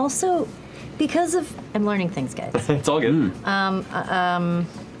I'm also. Because of. I'm learning things, guys. It's all good.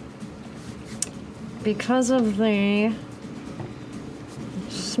 Because of the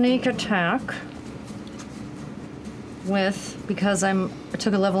sneak attack because I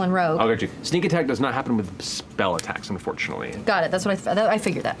took a level in rogue. I'll get you. Sneak attack does not happen with spell attacks, unfortunately. Got it. That's what I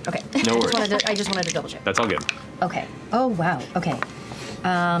figured that. Okay. No worries. I just wanted to double check. That's all good. Okay. Oh wow. Okay.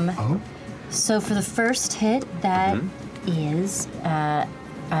 So for the first hit, that is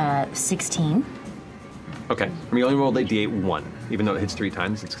 16. Okay. I mean, you only rolled a d8 1, even though it hits 3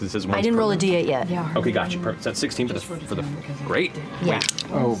 times. It's because it says once. I didn't per roll a round. D8 yet. Yeah. Okay, gotcha. Perfect. So that's 16 for the great. Yeah.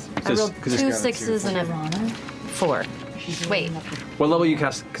 Oh. I rolled 2 6s and a 4. Wait. What level you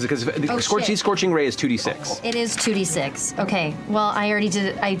cast? Because shit. Scorching Ray is 2d6. It is 2d6. Okay. Well, I already did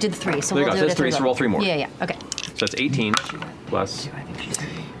it. I did 3, so There you we'll go. do it That's at 3, so roll 3 more. Yeah. Okay. So that's 18 plus.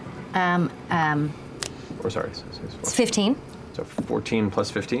 Or sorry. It's 15. So 14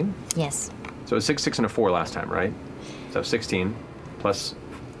 plus 15? Yes. So it was 6, 6, and a 4 last time, right? So 16 plus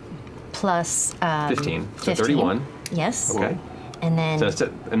Plus 15. So 31. Yes. Okay. And then So that's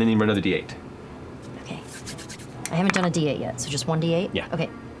it. And then you run another d8. I haven't done a D8 yet, so just one D8? Yeah. Okay.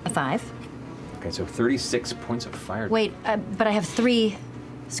 A 5. Okay, so 36 points of fire. Wait, but I have 3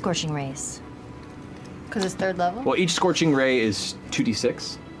 scorching rays. Because it's 3rd level? Well, each Scorching Ray is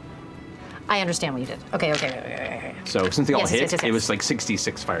 2d6. I understand what you did. Okay. So since they all Yes, hit, yes. it was like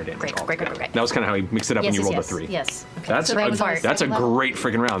 66 fire damage. Great. That was kind of how he mixed it up when you rolled a 3. Yes. Okay. That's So that was our that's a second level? great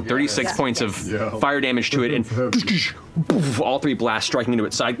freaking round. 36 Yeah. points of fire damage to it, and all 3 blasts striking into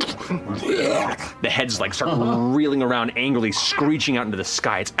its side. The heads like start reeling around angrily, screeching out into the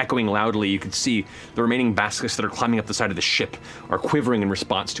sky. It's echoing loudly. You can see the remaining baskets that are climbing up the side of the ship are quivering in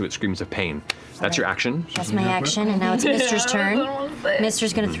response to its screams of pain. That's your action. That's my action, and now it's Mister's turn.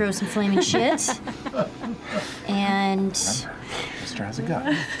 Mister's gonna throw some flaming shit. And Mister has a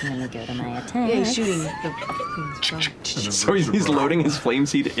gun. let me go to my attack. Yeah, he's shooting So he's loading his flame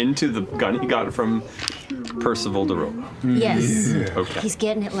seed into the gun he got from Percival de Roe. Yes. Okay. He's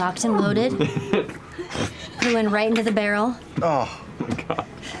getting it locked and loaded. Going right into the barrel. Oh. God.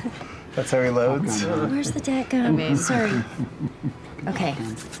 That's how he loads. Where's the deck gun? Sorry. Okay.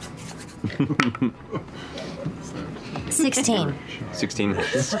 16. 16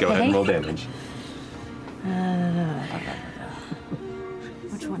 hits. Go ahead and roll damage.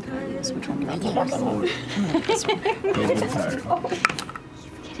 Which one do I use? Which one do I use? This one.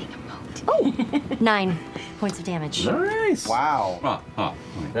 Oh! 9 points of damage. Nice. Wow.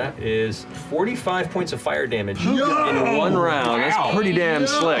 That is 45 points of fire damage in one round. That's pretty damn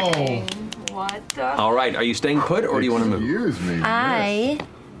slick. What the? All right, are you staying put or do you want to move? Excuse me. I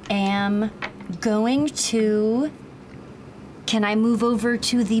am going to. Can I move over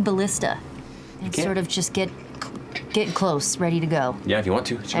to the ballista and can. sort of just get close, ready to go? Yeah, if you want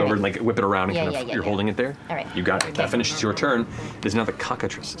to. Just go All over right. and whip it around and Yeah, kind of, yeah, yeah, you're yeah. holding it there. All right. You got it. That finishes your turn. It is now the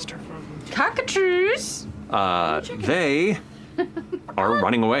cockatrice's turn. Cockatrice. They are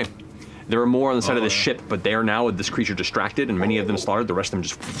running away. There are more on the side of the ship, but they are now with this creature distracted, and many of them slaughtered. The rest of them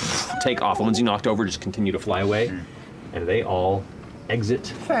just take off. The ones you knocked over just continue to fly away, and they all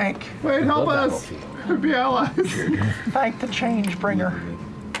exit. Wait, help us. Be allies. Thank the change bringer.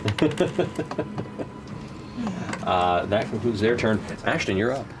 That concludes their turn. Ashton,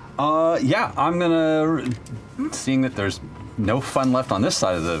 you're up. Yeah, I'm gonna. Seeing that there's no fun left on this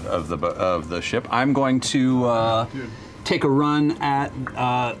side of the ship, I'm going to take a run at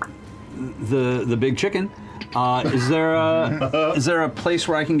the big chicken. Is there a place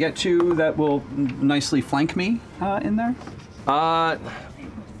where I can get to that will nicely flank me in there? Or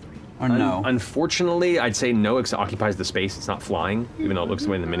no? Unfortunately, I'd say no, because it occupies the space. It's not flying, even though it looks the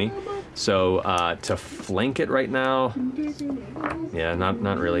way in the mini. So to flank it right now, yeah,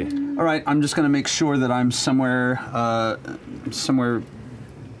 not really. All right, I'm just going to make sure that I'm somewhere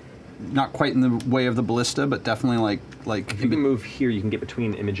not quite in the way of the ballista, but definitely like. If you can move here, you can get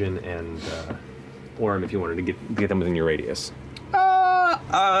between Imogen and Orem if you wanted to get them within your radius.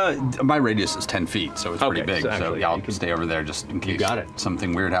 My radius is 10 feet, so it's pretty big. so So, actually, yeah, I'll you can- stay over there just in case got it.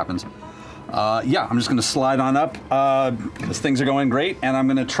 something weird happens. Yeah, I'm just going to slide on up because things are going great, and I'm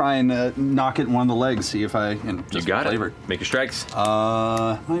going to try and knock it in one of the legs, see if I can just You got flavor it. Make your strikes.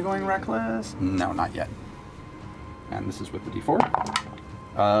 Am I going reckless? No, not yet. And this is with the D4.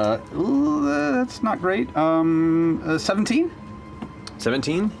 That's not great. 17?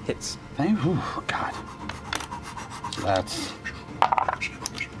 17 hits. Oh, God. So that's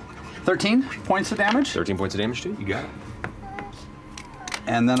 13 points of damage. 13 points of damage, too. You got it.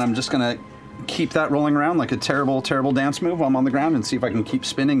 And then I'm just going to keep that rolling around like a terrible, terrible dance move while I'm on the ground and see if I can keep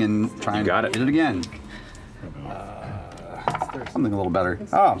spinning and try and hit it again. Something a little better.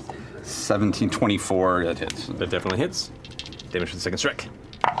 Oh, 17, 24, that hits. That definitely hits. Damage for the second strike.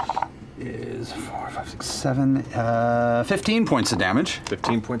 Is 4, 5, 6, 7, 15 points of damage.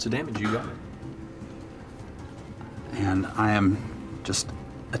 15 points of damage, you got it. And I am just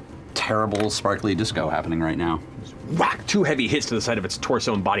a terrible sparkly disco happening right now. Whack! 2 heavy hits to the side of its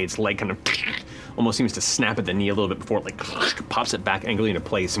torso and body. Its leg kind of almost seems to snap at the knee a little bit before it pops it back angrily into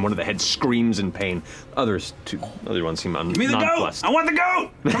place, and one of the heads screams in pain. Other ones seem Give me the nonplussed. goat! I want the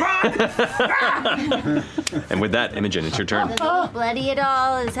goat! Come on! And with that, Imogen, it's your turn. Bloody it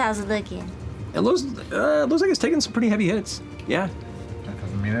all is how's it looking? It looks like it's taking some pretty heavy hits. Yeah. That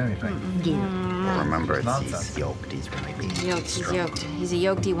doesn't mean anything. Remember, it's nonsense. he's yoked. He's really big. He's yoked. He's a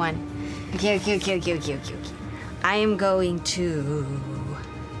yokedy one. Okay. I am going to.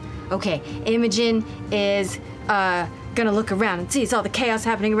 Okay, Imogen is gonna look around and sees all the chaos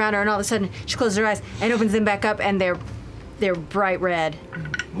happening around her, and all of a sudden she closes her eyes and opens them back up, and they're bright red.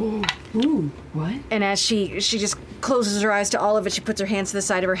 Ooh, what? And as she just closes her eyes to all of it, she puts her hands to the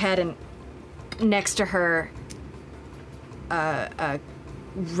side of her head, and next to her, a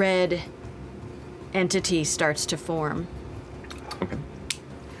red entity starts to form. Okay.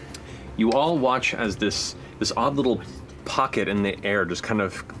 You all watch as this odd little pocket in the air just kind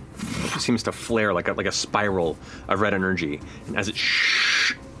of seems to flare like a spiral of red energy, and as it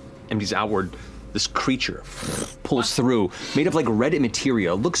empties outward, this creature pulls through, made of like red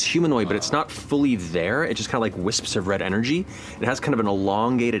material. It looks humanoid, but it's not fully there. It just kind of like wisps of red energy. It has kind of an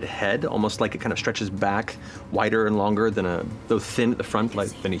elongated head, almost like it kind of stretches back wider and longer than though thin at the front,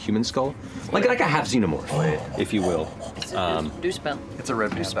 than a human skull. Like a half xenomorph, if you will. Do spell. It's a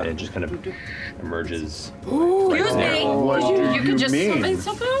red panda. It just kind of emerges. Excuse me. What do You can just mean? summon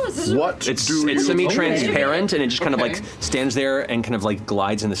something else? This is- It's semi-transparent, and it just kind of like stands there and kind of like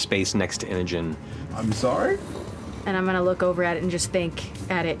glides into space next to Imogen. I'm sorry? And I'm gonna look over at it and just think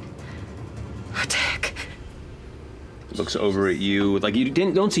at it. It looks over at you, like you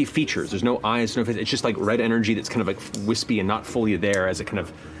don't see features. There's no eyes, no face. It's just like red energy that's kind of like wispy and not fully there as it kind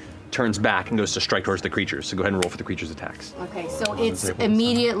of turns back and goes to strike towards the creature. So go ahead and roll for the creature's attacks. Okay, so it's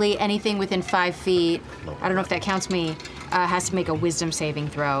immediately anything within 5 feet. I don't know if that counts me. Has to make a wisdom saving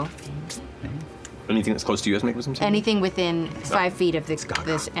throw. Anything that's close to you has to make wisdom saving? Anything within 5 feet of this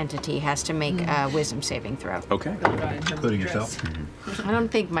entity has to make a wisdom saving throw. Okay. Including yourself? I don't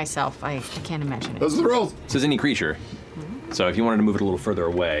think myself. I can't imagine it. Those are the rules. It says any creature. So if you wanted to move it a little further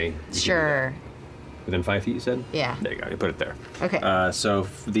away. Sure. Within 5 feet, you said? Yeah. There you go. You put it there. Okay. So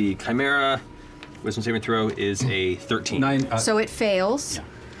the Chimera wisdom saving throw is a 13. 9. So it fails.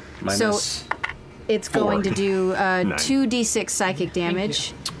 Minus it's going to do 2d6 psychic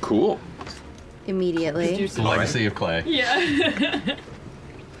damage. Cool. Immediately. Legacy of Clay. Yeah.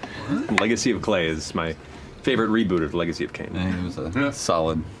 Legacy of Clay is my favorite reboot of Legacy of Kain. It was a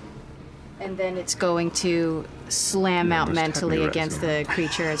solid. And then it's going to slam out mentally against the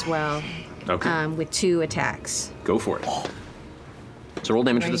creature as well. Okay. With 2 attacks. Go for it. So roll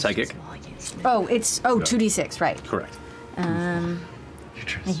damage for the psychic. Oh, it's 2d6, right? Correct.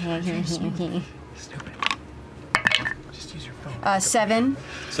 7 7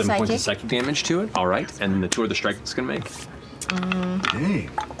 psychic. points of psychic damage to it. All right. And the 2 are the strike it's going to make.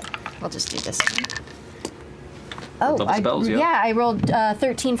 I'll just do this one. Oh, Double spells, yeah. I rolled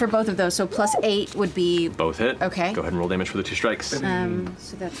 13 for both of those, so plus 8 would be... Both hit. Okay. Go ahead and roll damage for the 2 strikes. So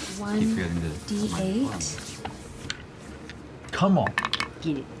that's 1d8. Come on.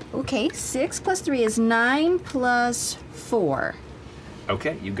 Okay, 6 plus 3 is 9 plus 4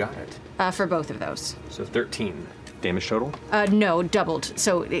 Okay, you got it. for both of those. So 13 damage total. No, doubled.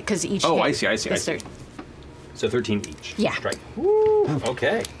 So because each. Oh, hit I see. is So 13 each. Yeah. Strike.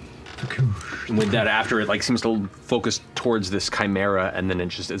 Okay. And with that, after it seems to focus towards this chimera, and then it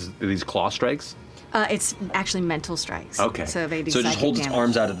just is these claw strikes. It's actually mental strikes. Okay. So they do. So it just psychic holds its damage.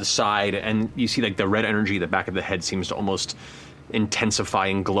 arms out at the side, and you see the red energy at the back of the head seems to almost intensify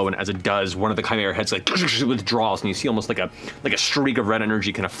and glow, and as it does, one of the chimera heads withdraws, and you see almost like a streak of red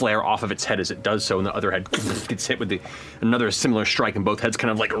energy kind of flare off of its head as it does so, and the other head gets hit with another similar strike, and both heads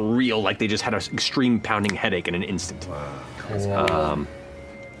kind of reel like they just had an extreme pounding headache in an instant. Wow. Cool.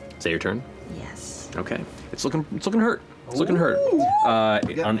 Is that your turn? Yes. Okay. It's looking hurt. It's looking hurt.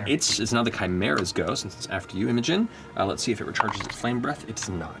 It's now the Chimera's go, since it's after you, Imogen. Let's see if it recharges its flame breath. It does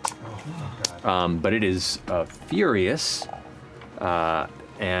not. But it is furious,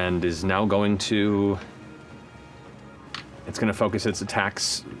 and is now going to... It's going to focus its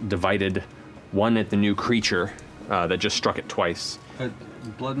attacks divided, one at the new creature that just struck it twice.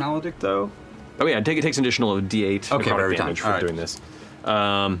 Blood Maledict, though? Oh yeah, it takes an additional D8 necrotic damage for doing this. So go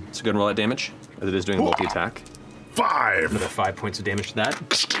ahead and roll that damage, as it is doing a multi-attack. 5! Another 5 points of damage to that.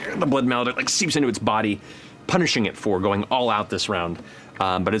 The blood maledict seeps into its body, punishing it for going all out this round.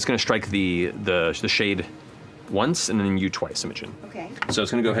 But it's going to strike the shade once, and then you twice, Imogen. Okay. So it's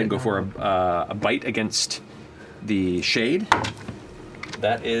going to go ahead and go for a bite against the shade.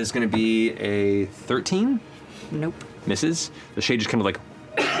 That is going to be a 13. Nope. Misses. The shade just kind of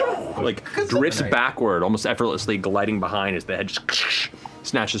drifts backward, almost effortlessly gliding behind as the head just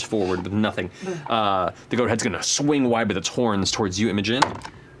snatches forward with nothing. The goat head's going to swing wide with its horns towards you, Imogen.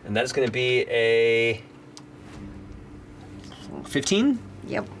 And that is going to be a 15?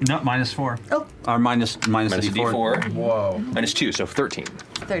 Yep. No, -4. Oh. Or minus a D4. Whoa. Minus 2, so 13.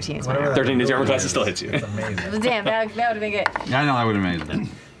 13 is Whatever my 13 is your armor class, it still hits you. Damn, that would have been good. Yeah, I know, I would have made it.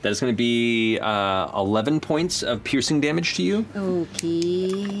 That is going to be 11 points of piercing damage to you.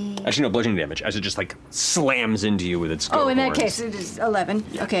 Okay. Actually, no, bludgeoning damage, as it just slams into you with its goat In that horns. case, it is 11.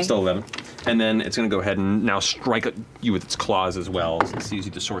 Okay. Still 11. And then it's going to go ahead and now strike at you with its claws as well. So let's see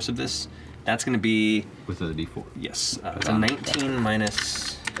the source of this. That's going to be... With a D4. Yes. It's a 19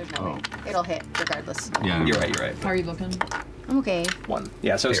 minus... Oh. It'll hit regardless. Yeah. You're right. How are you looking? I'm okay. 1.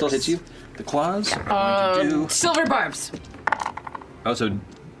 Yeah, so it still hits you. The claws are going to do... Silver barbs. Oh, so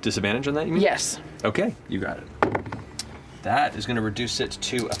disadvantage on that, you mean? Yes. Okay, you got it. That is going to reduce it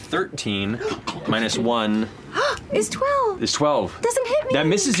to a 13 minus 1 It's 12. is 12. Doesn't hit me. That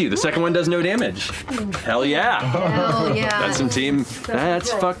misses you. The second one does no damage. Hell yeah. Hell yeah. That's some team.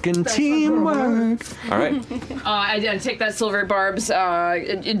 That's fucking teamwork. All right. I take that silver barbs,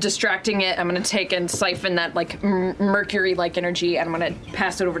 distracting it. I'm gonna take and siphon that mercury-like energy, and I'm gonna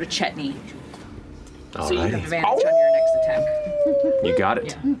pass it over to Chetney. So you have advantage on your next attack. You got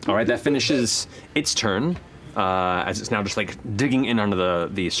it. All right, that finishes its turn. As it's now just digging in onto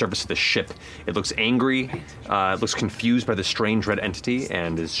the surface of the ship. It looks angry, it looks confused by the strange red entity,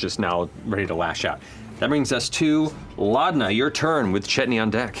 and is just now ready to lash out. That brings us to Ladna, your turn with Chetney on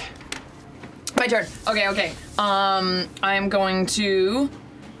deck. My turn. Okay. I'm going to...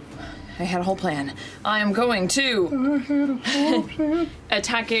 I had a whole plan. I am going to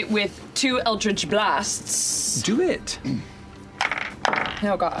attack it with 2 Eldritch Blasts. Do it.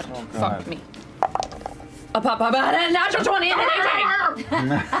 Oh god. Fuck me. Natural 20 and an 18!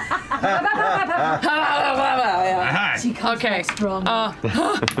 Okay.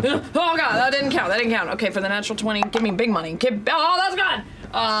 Oh god, that didn't count. Okay, for the natural 20, give me big money. Oh, that's good!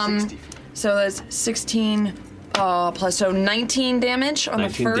 So that's 16 plus, so 19 damage on the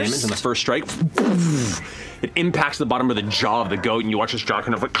first. 19 damage on the first strike. It impacts the bottom of the jaw of the goat, and you watch its jaw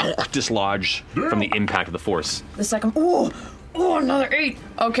kind of dislodge from the impact of the force. The second, ooh! Oh, another 8.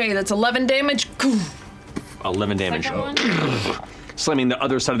 Okay, that's 11 damage. 11 damage. Second one. Slamming the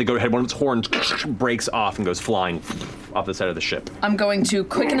other side of the goat head. One of its horns breaks off and goes flying off the side of the ship. I'm going to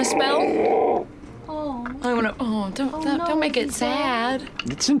quicken a spell. Oh. I want to. Don't make it sad.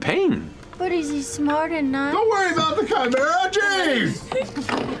 It's in pain. But is he smart enough? Don't worry about the chimera,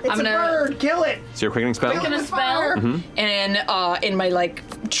 jeez! I'm gonna bird, kill it! So you're quickening spell? Quicken a spell, and in my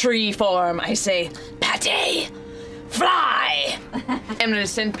tree form, I say, Pate, fly! I'm gonna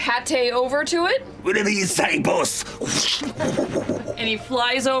send Pate over to it. Whatever you say, boss. And he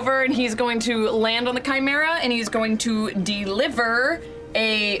flies over, and he's going to land on the chimera, and he's going to deliver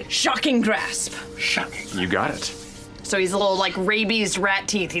a shocking grasp. Shocking. You got it. So he's a little rabies rat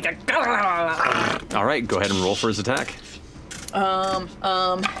teeth. He's like, all right, go ahead and roll for his attack. Is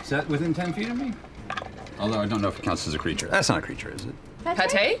that within 10 feet of me? Although I don't know if it counts as a creature. That's not a creature, is it?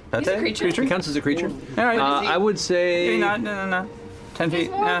 Pate? He's a creature. It counts as a creature. All right. I would say. Maybe not. No. 10 feet.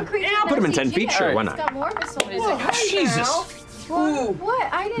 Yeah, I'll put him in 10 feet. Sure, why He's not? got more missiles. Jesus. What?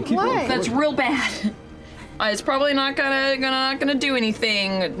 I didn't. What? That's real bad. It's probably not gonna do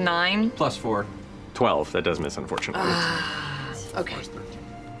anything. 9 plus 4. 12. That does miss, unfortunately. Okay.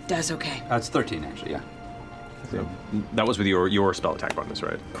 That's okay. That's 13, actually. Yeah. So that was with your spell attack bonus,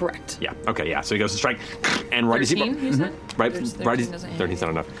 right? Correct. Yeah. Okay. Yeah. So he goes to strike, and right 13, as he you said? right, There's right 13 as doesn't hit. 13's not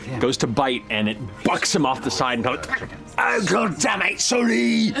enough. Goes to bite, and it bucks him off the side and goes, Oh, God damn it,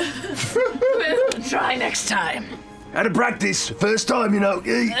 sorry. We'll try next time. Had to practice. First time, you know.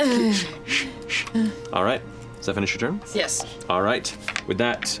 All right. Does that finish your turn? Yes. All right. With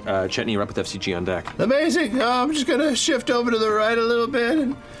that, Chetney, you're up with FCG on deck. Amazing. I'm just gonna shift over to the right a little bit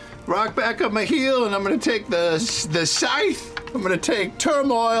and rock back up my heel, and I'm gonna take the scythe. I'm gonna take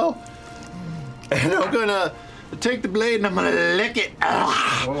turmoil, and I'm gonna take the blade and I'm gonna lick it,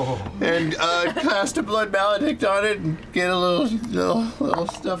 and cast a blood maledict on it and get a little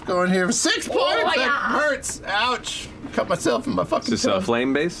stuff going here. 6 points. That hurts. Ouch. Cut myself in my fucking Is this toe.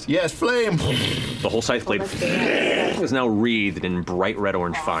 flame based? Yes, flame. The whole scythe blade is now wreathed in bright red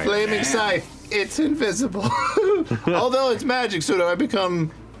orange fire. Flaming scythe. It's invisible. Although it's magic, so do I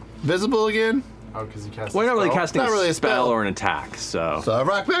become visible again? Oh, because you cast. Well, you're not really casting Not really a a spell spell. or an attack, so. So I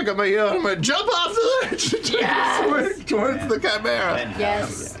rock back on my heel and I'm gonna jump off the ledge towards the chimera.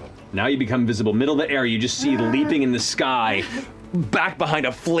 Yes. Now you become visible. Middle of the air, you just see leaping in the sky, back behind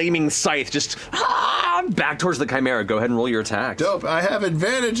a flaming scythe, just back towards the chimera. Go ahead and roll your attacks. Dope. I have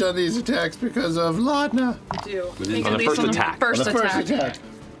advantage on these attacks because of Laudna. You do. On the first attack. First On the first attack.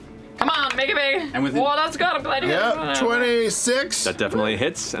 Come on, make it big. And within- Well, that's got a glad Yep, 26. That definitely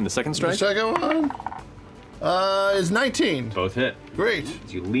hits. And the second The strike? second one is 19. Both hit. Great.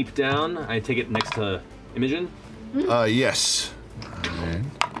 As you leap down, I take it next to Imogen. Yes.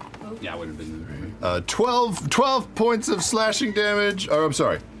 Yeah, it would have been. 12 points of slashing damage. Or I'm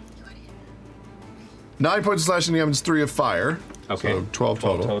sorry. 9 points of slashing damage, 3 of fire. Okay. So 12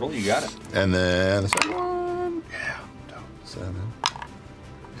 total. Total, you got it. And then the second one. Yeah. 7.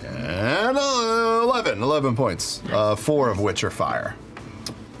 And 11 points. 4 of which are fire.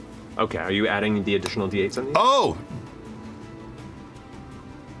 Okay, are you adding the additional d8s on these? Oh!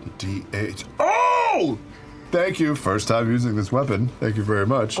 The D8. Oh! Thank you. First time using this weapon. Thank you very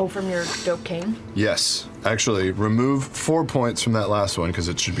much. Oh, from your dope cane? Yes. Actually, remove 4 points from that last one because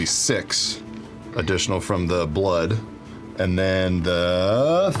it should be 6 additional from the blood. And then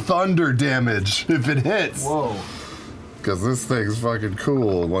the thunder damage if it hits. Whoa. Because this thing's fucking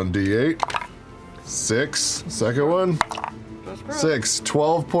cool. 1d8. 6. Second one. 6.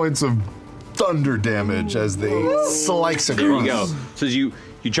 12 points of thunder damage as they slice across. There you go. So as you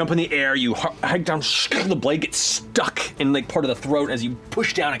jump in the air, you hike down, the blade gets stuck in part of the throat. As you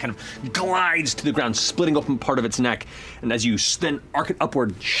push down, it kind of glides to the ground, splitting open part of its neck. And as you then arc it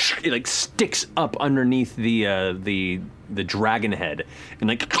upward, it sticks up underneath the dragon head, and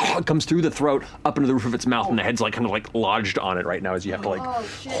it comes through the throat up into the roof of its mouth, and the head's kind of lodged on it right now as you have to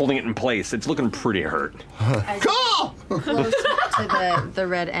holding it in place. It's looking pretty hurt. Cool! Close to the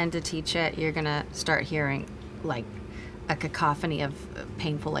red entity, Chet, you're gonna start hearing a cacophony of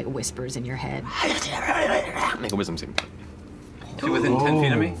painful whispers in your head. Make a wisdom saving. Is he within 10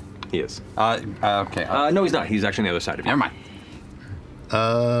 feet of me? He is. Okay. No, he's not. He's actually on the other side of you. Never mind.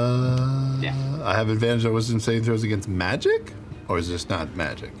 I have advantage on wisdom saving throws against magic? Or is this not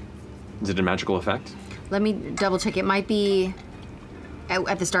magic? Is it a magical effect? Let me double check. It might be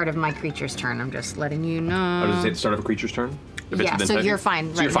at the start of my creature's turn. I'm just letting you know. Oh, does it say at the start of a creature's turn? If it's Yeah, within so 10 you're feet?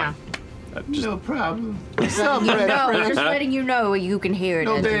 fine So you're right fine. No problem. Just letting you know you can hear it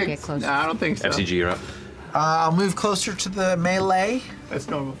as you get closer. No, I don't think so. FCG, you're up. I'll move closer to the melee. That's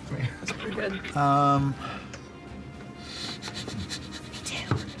normal for me. That's pretty good.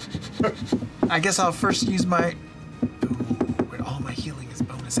 I guess I'll first use my. But all my healing is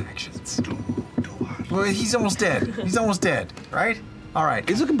bonus actions. Well, he's almost dead. He's almost dead, right? All right.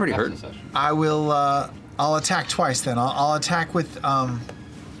 He's looking pretty hurt. I will. I'll attack twice then. I'll attack with. A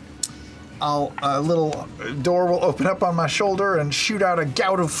little door will open up on my shoulder and shoot out a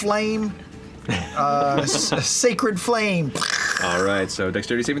gout of flame. Sacred flame. All right, so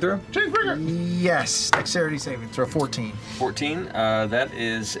dexterity saving throw? Yes, dexterity saving throw 14. 14, that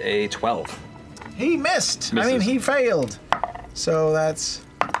is a 12. He missed. Misses. I mean, he failed. So that's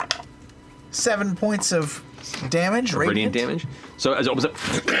 7 points of damage, Radiant damage. So as it opens up,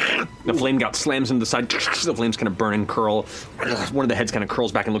 the flame gout slams into the side. The flames kind of burn and curl. One of the heads kind of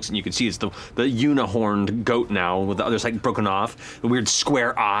curls back and looks, and you can see it's the unihorned goat now with the other side broken off. The weird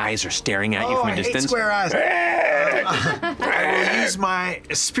square eyes are staring at you from a distance. I hate square eyes. I will use my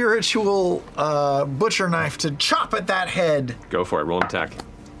spiritual butcher knife to chop at that head. Go for it. Roll an attack.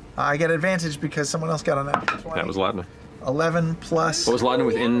 I get advantage because someone else got on that. That was Latina. 11 plus. What was Latina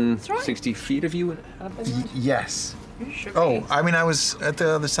within 60 feet of you? Yes. Oh, I mean, I was at the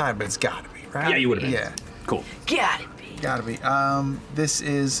other side, but it's gotta be, right? Yeah, you would have been. Yeah. Cool. Gotta be. Gotta be. This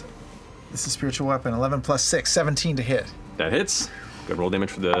is spiritual weapon. 11 plus 6, 17 to hit. That hits. Good roll damage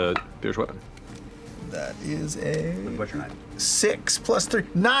for the spiritual weapon. That is a 6 plus 3,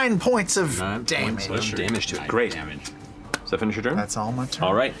 9 points of damage. Damage to it. Great. Does that finish your turn? That's all my turn.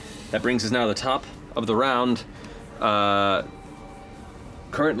 All right. That brings us now to the top of the round.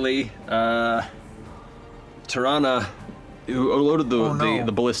 Currently, Tirana, who loaded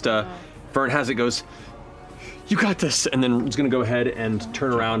the ballista, Vern has it, goes, "You got this," and then is going to go ahead and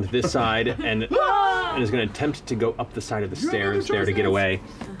turn around this side and is going to attempt to go up the side of the stairs there to get away.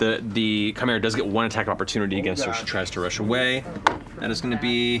 The Chimera does get one attack of opportunity against her. She tries to rush away. That is going to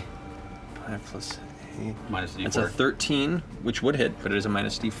be 5 plus 8. Minus D4. That's a 13, which would hit, but it is a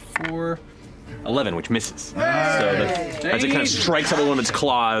minus D4. 11, which misses. So as it kind of strikes out with one of its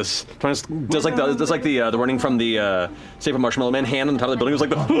claws, does like the running from the Save a Marshmallow Man hand on top of the building. It was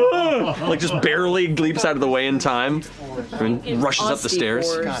like the like just barely leaps out of the way in time and rushes up the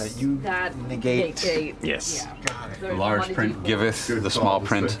stairs. Got it. You negate. Yes. The large print giveth, the small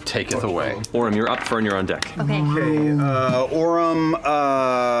print taketh away. Orem, you're up. Fern, you're on deck. Okay. Orem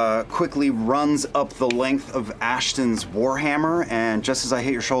quickly runs up the length of Ashton's warhammer, and just as I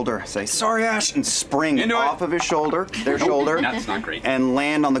hit your shoulder, say, "Sorry, Ash," and spring off of his shoulder, their shoulder, That's not great. and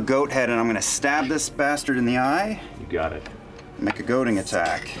land on the goat head, and I'm gonna stab this bastard in the eye. You got it. Make a goading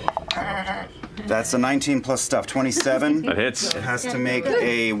attack. That's a 19 plus stuff, 27. That hits. It has to make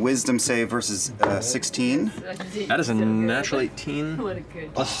a wisdom save versus 16. That is a natural 18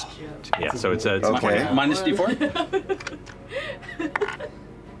 plus. Yeah, so it's a Okay. Minus D4?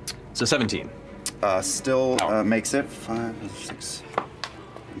 So 17. Still makes it 5, 6,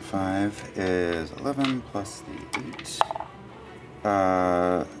 5 is 11 plus the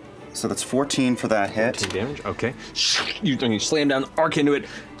 8. So that's 14 for that hit. 14 damage. Okay. You slam down, arc into it,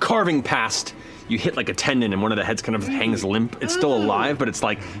 carving past. You hit like a tendon, and one of the heads kind of hangs limp. It's still alive, but it's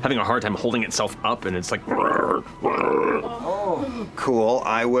like having a hard time holding itself up, and it's like. Cool.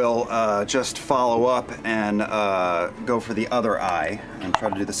 I will just follow up and go for the other eye and try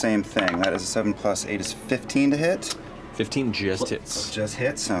to do the same thing. That is a 7 plus 8 is 15 to hit. 15 just hits. Just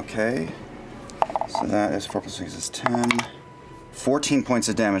hits, okay. So that is 4 plus 6 is 10. 14 points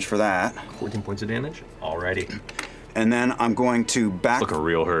of damage for that. 14 points of damage? Alrighty. And then I'm going to Look a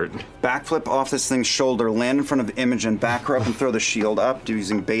real hurt. backflip off this thing's shoulder, land in front of Imogen, back her up and throw the shield up,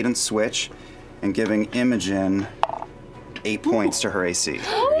 using bait and switch, and giving Imogen 8 points to her AC.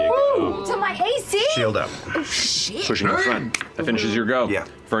 Ooh, to my AC? Shield up. Oh, shit. Pushing in front. That finishes your go. Yeah.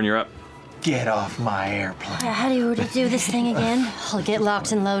 Fern, you're up. Get off my airplane. How do you do this thing again? I'll get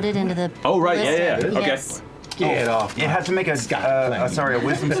locked and loaded into the. Oh, right. Yeah. blister. Okay. Yes. Get off. It had to make a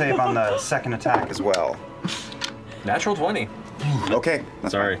wisdom save on the second attack as well. Natural 20. Okay.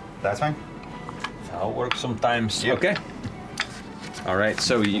 Sorry. That's fine. That's how it works sometimes. Yep. Okay. All right.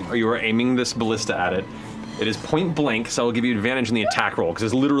 So you are aiming this ballista at it. It is point blank, so I'll give you advantage in the attack roll because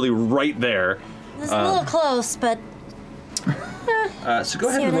it's literally right there. It's a little close, but. So go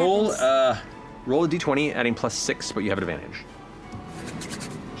ahead and roll. Roll a d20, adding plus 6, but you have an advantage.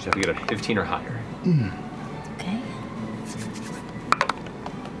 You have to get a 15 or higher. Okay.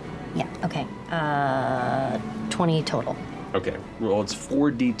 Yeah. Okay. 20 total. Okay. Roll. It's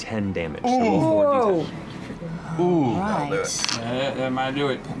 4d10 damage. So roll 4d10. Ooh. Right. That might do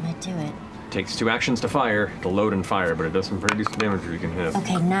it. That might do it. Takes 2 actions to fire, to load and fire, but it does some pretty decent damage if you can hit.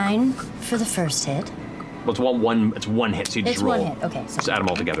 Okay, 9 for the first hit. Well, it's one hit, so you just It's roll. one hit, okay. So Just add them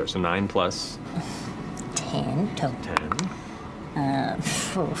all together. So 9 plus 10 total. 10.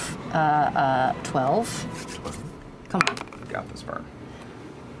 12. Come on. You got this far.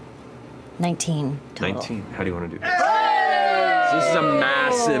 19 total. 19. How do you want to do this? So this is a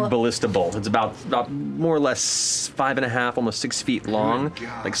massive ballista bolt. It's about more or less 5.5, almost 6 feet long,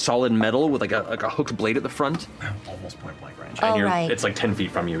 like solid metal with like a hooked blade at the front. Almost point blank range. And Right. it's like 10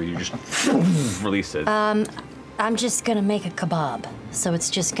 feet from you. You just release it. I'm just gonna make a kebab. So it's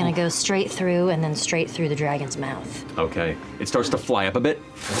just gonna go straight through and then straight through the dragon's mouth. Okay. It starts to fly up a bit,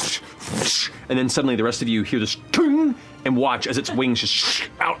 and then suddenly the rest of you hear this ting, and watch as its wings just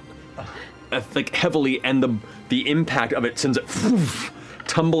out, like heavily, and the impact of it sends it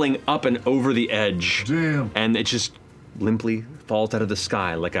tumbling up and over the edge. Damn. And it just limply falls out of the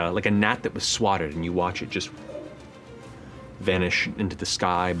sky like a gnat that was swatted, and you watch it just vanish into the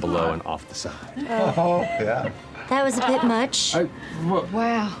sky below and off the side. Oh, yeah. That was a bit much.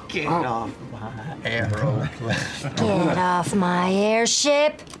 Wow. Get off my aeroplane. Get off my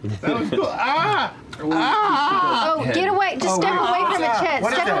airship. That was cool. Ah! Ah! Oh, get away. Just step away from it, Chet.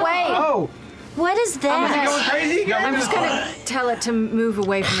 What is Step that? away. Oh. What is that? Going crazy? I'm just gonna tell it to move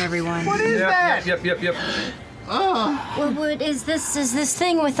away from everyone. What is that? Yep. Oh. What is this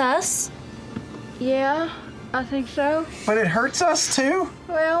thing with us? Yeah, I think so. But it hurts us too?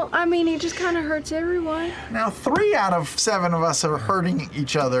 Well, I mean, he just kind of hurts everyone. Now 3 out of 7 of us are hurting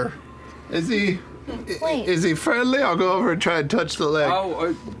each other. Is he? Wait. Is he friendly? I'll go over and try and touch the leg.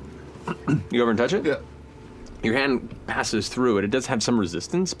 Oh, you go over and touch it? Yeah. Your hand passes through it. It does have some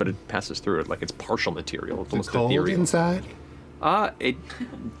resistance, but it passes through it like it's partial material. It's almost cold ethereal. inside? It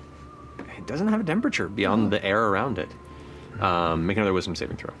doesn't have a temperature beyond the air around it. Make another wisdom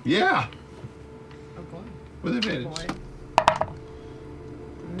saving throw. Yeah. With advantage.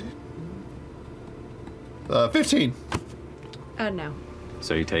 15. No.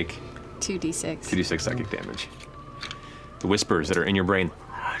 So you take 2d6. 2d6 psychic damage. The whispers that are in your brain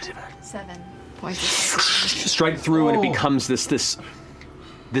 7 points. strike through, and it becomes this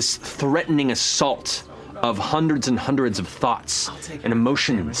threatening assault of hundreds and hundreds of thoughts and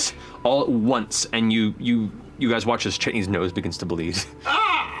emotions all at once, and you guys watch as Chetney's nose begins to bleed.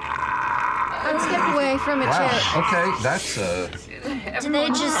 Step away from it, Chet. Okay, that's Do they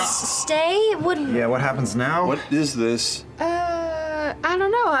just stay? Yeah, what happens now? What is this? I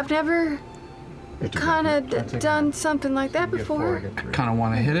don't know. I've never kind of done something like that before. I kind of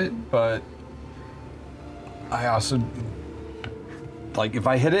want to hit it, but I also like if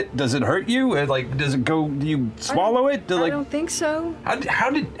I hit it, does it hurt you? Like, does it go? Do you swallow it? I don't think so. How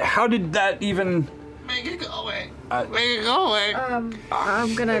did that even? Make it go away. Make it go away.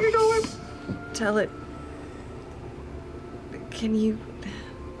 I'm gonna tell it. Can you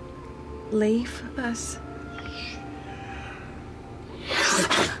leave us?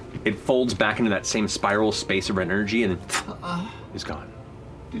 It folds back into that same spiral space of energy and is gone.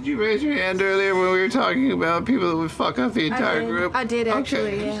 Did you raise your hand earlier when we were talking about people that would fuck up the entire group? I did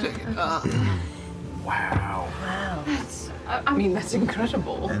actually. Okay. Yeah. Wow. I mean, that's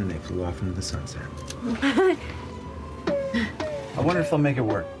incredible. And they flew off into the sunset. I wonder if they'll make it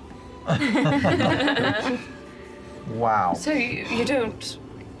work. Wow. So you don't.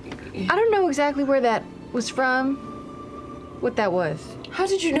 I don't know exactly where that was from. What that was. How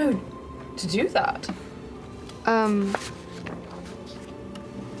did you know to do that?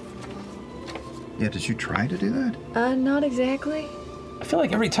 Yeah, did you try to do that? Not exactly. I feel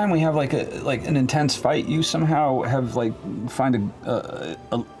like every time we have like an intense fight, you somehow have like find a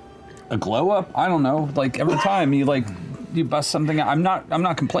glow up. I don't know. Like every time you bust something out. I'm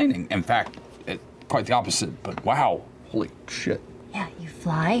not complaining. In fact, quite the opposite. But wow, holy shit. Yeah, you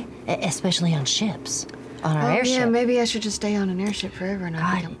fly, especially on ships. On our airship. Yeah, maybe I should just stay on an airship forever and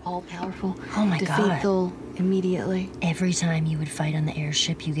I become all powerful. Oh my Defeat God. Thul immediately. Every time you would fight on the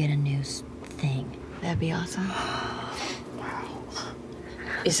airship, you get a new thing. That'd be awesome.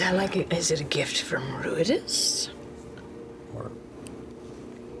 Is that is it a gift from Ruidus? Or,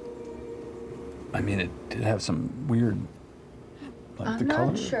 I mean, it did have some weird, like I'm the not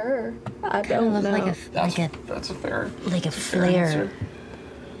color. sure. I Kinda don't looked know. like a That's a fair. like a fair flare. answer.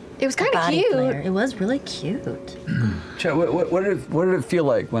 It was kind of Body cute. flare. It was really cute. Chet, what did it feel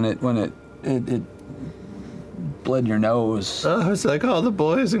like when it bled your nose? Oh, it's like all the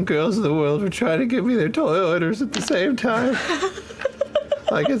boys and girls in the world were trying to give me their toy orders at the same time.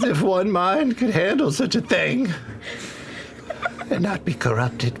 Like as if one mind could handle such a thing and not be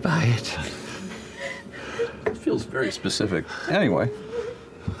corrupted by it. It feels very specific. Anyway.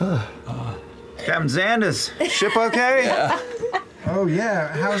 Captain Xandus, ship okay? Yeah. Oh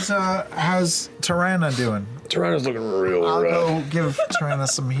yeah, how's Tirana doing? Tirana's looking real I'll rough. go give Tirana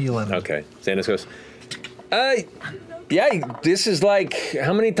some healing. Okay, Xandus goes, Yeah, this is like,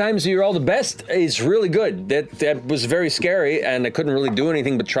 how many times you're all the best is really good. That was very scary, and I couldn't really do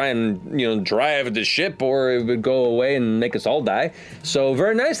anything but try and, drive the ship, or it would go away and make us all die. So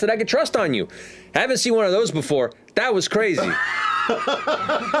very nice that I could trust on you. Haven't seen one of those before. That was crazy.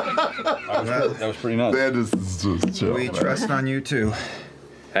 That was pretty nuts. That is just chill. We trust on you too.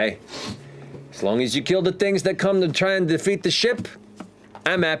 Hey, as long as you kill the things that come to try and defeat the ship,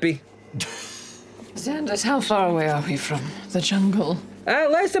 I'm happy. Xandus, how far away are we from the jungle?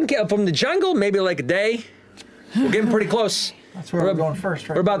 Last time from the jungle, maybe like a day. We're getting pretty close. That's where we're going first,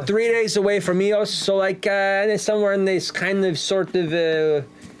 right? We're about 3 days away from Eos, so like somewhere in this kind of sort of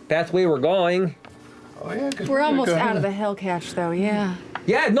pathway we're going. Oh yeah, 'cause We're almost out of the hell catch, though. Yeah.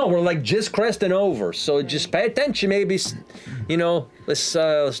 Yeah, no, we're like just cresting over. So just pay attention, maybe. Let's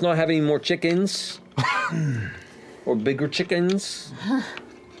not have any more chickens or bigger chickens.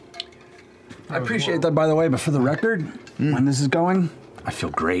 I appreciate that, by the way, but for the record, when this is going, I feel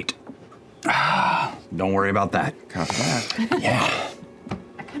great. Don't worry about that. Copy that. Yeah.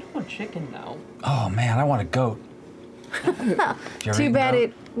 I kind of want chicken now. Oh, man, I want a goat. Too bad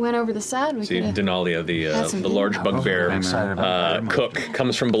it went over the side. We See, could've- Denalia, the large bugbear cook,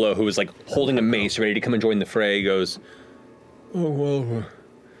 comes from below, who is like holding a mace, ready to come and join the fray. He goes, "Oh well,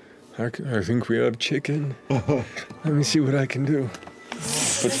 I think we have chicken. Let me see what I can do."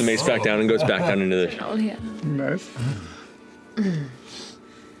 Puts the mace back down and goes back down into the. Denalia. Nice.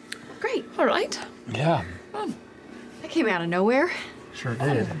 Great. All right. Yeah. That came out of nowhere. Sure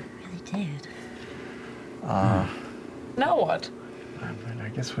did. Now what? I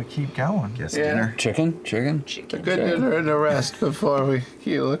guess we keep going. Guess Yeah. dinner. Chicken? A good dinner and a rest before we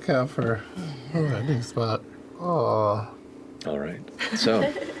look out for a landing spot. Oh. All right.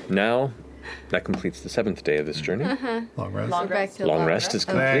 So now that completes the 7th day of this journey. Long rest. Long rest. Long rest is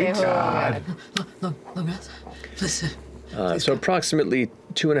complete. God. Long rest. Listen. So approximately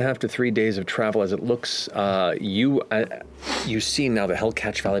 2.5 to 3 days of travel, as it looks. You see now the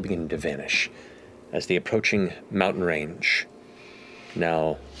Hellcatch Valley beginning to vanish as the approaching mountain range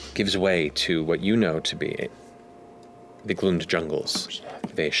now gives way to what you know to be the gloomed jungles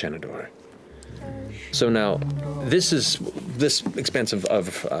of Aeshanador. So now, this expanse of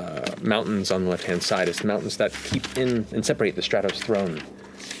mountains on the left-hand side is the mountains that keep in and separate the Stratos throne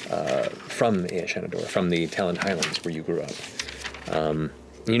from Aeshanador, from the Talent Highlands where you grew up.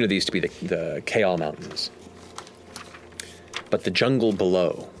 You know these to be the Kaal Mountains. But the jungle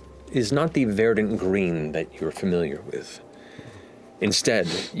below is not the verdant green that you're familiar with. Instead,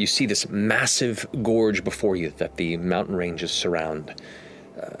 you see this massive gorge before you that the mountain ranges surround,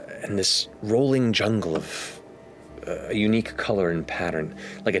 and this rolling jungle of a unique color and pattern,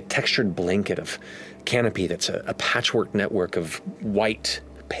 like a textured blanket of canopy that's a patchwork network of white,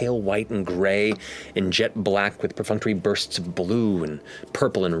 pale white and gray, and jet black with perfunctory bursts of blue and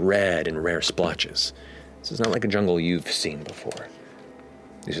purple and red and rare splotches. This is not like a jungle you've seen before.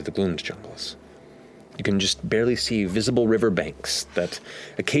 These are the gloomed jungles. You can just barely see visible river banks that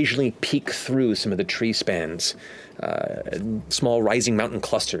occasionally peek through some of the tree spans, small rising mountain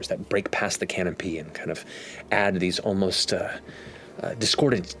clusters that break past the canopy and kind of add these almost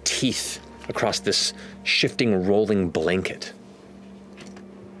discordant teeth across this shifting, rolling blanket.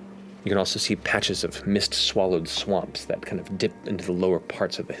 You can also see patches of mist-swallowed swamps that kind of dip into the lower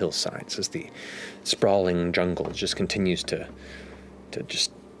parts of the hillsides as the sprawling jungle just continues to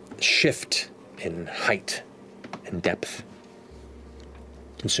just shift in height and depth,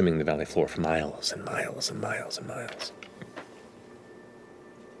 consuming the valley floor for miles and miles and miles and miles.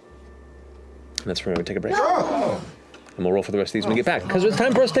 And that's where we take a break. Oh. And we'll roll for the rest of these when we get back, because it's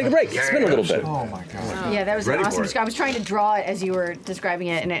time for us to take a break. It's been a little bit. Oh my god. Yeah, that was Ready an awesome. for it. I was trying to draw it as you were describing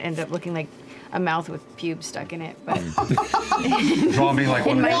it, and it ended up looking like a mouth with pubes stuck in it. But Draw me like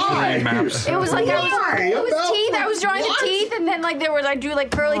one of In those my- terrain maps. it was like it was teeth. I was drawing the teeth, and then like I drew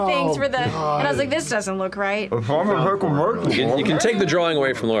like curly things for the, and I was like, this doesn't look right. You can take the drawing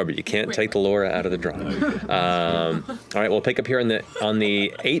away from Laura, but you can't take the Laura out of the drawing. All right, we'll pick up here on the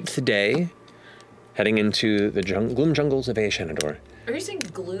 8th day, heading into the gloom jungles of Aeshanador. Are you saying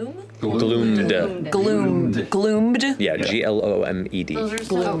gloom? Gloomed. Gloomed. Yeah, Gloomed.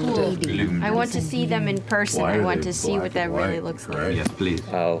 Gloomed. I want to see them in person. Why I are want they to see what that really looks like. Yes, please.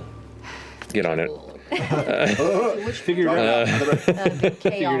 I'll get on it. Figure it out. The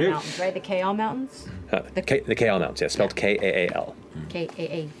Kaal Mountains, right? The Kaal Mountains? The Kaal Mountains, yeah, spelled Kaal.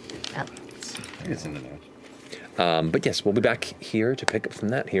 K-A-A-L. It's in the notes. But yes, we'll be back here to pick up from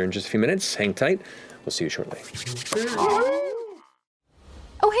that here in just a few minutes. Hang tight. We'll see you shortly.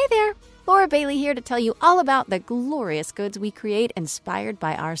 Oh, hey there! Laura Bailey here to tell you all about the glorious goods we create inspired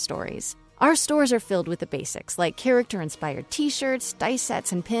by our stories. Our stores are filled with the basics, like character-inspired t-shirts, dice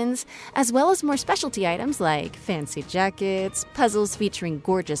sets, and pins, as well as more specialty items like fancy jackets, puzzles featuring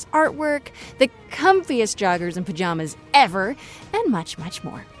gorgeous artwork, the comfiest joggers and pajamas ever, and much, much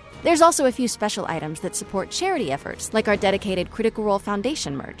more. There's also a few special items that support charity efforts, like our dedicated Critical Role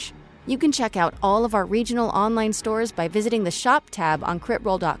Foundation merch. You can check out all of our regional online stores by visiting the Shop tab on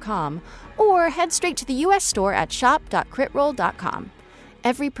critroll.com, or head straight to the U.S. store at shop.critroll.com.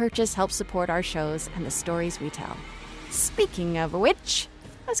 Every purchase helps support our shows and the stories we tell. Speaking of which,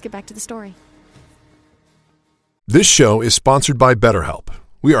 let's get back to the story. This show is sponsored by BetterHelp.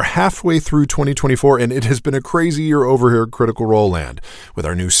 We are halfway through 2024, and it has been a crazy year over here at Critical Role Land. With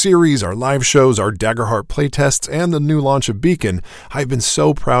our new series, our live shows, our Daggerheart playtests, and the new launch of Beacon, I've been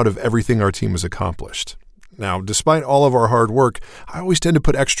so proud of everything our team has accomplished. Now, despite all of our hard work, I always tend to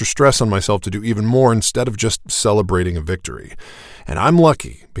put extra stress on myself to do even more instead of just celebrating a victory. And I'm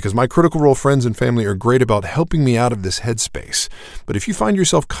lucky because my Critical Role friends and family are great about helping me out of this headspace. But if you find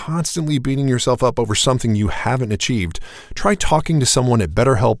yourself constantly beating yourself up over something you haven't achieved, try talking to someone at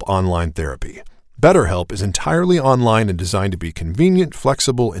BetterHelp Online Therapy. BetterHelp is entirely online and designed to be convenient,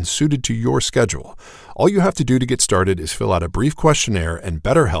 flexible, and suited to your schedule. All you have to do to get started is fill out a brief questionnaire, and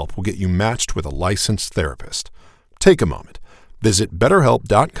BetterHelp will get you matched with a licensed therapist. Take a moment. Visit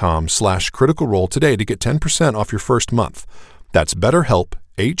BetterHelp.com/Critical Role today to get 10% off your first month. That's BetterHelp,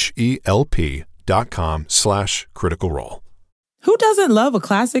 HELP.com/Critical Role. Who doesn't love a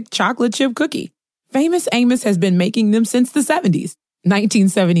classic chocolate chip cookie? Famous Amos has been making them since the 70s,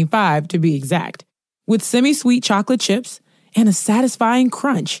 1975 to be exact. With semi-sweet chocolate chips and a satisfying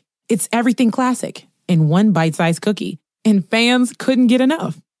crunch, it's everything classic in one bite-sized cookie, and fans couldn't get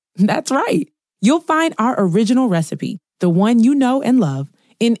enough. That's right. You'll find our original recipe, the one you know and love,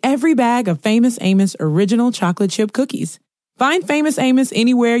 in every bag of Famous Amos original chocolate chip cookies. Find Famous Amos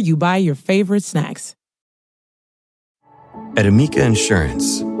anywhere you buy your favorite snacks. At Amica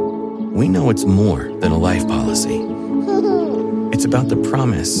Insurance, we know it's more than a life policy. It's about the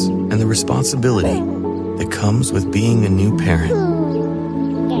promise and the responsibility that comes with being a new parent.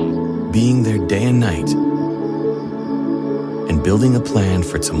 Being there day and night. And building a plan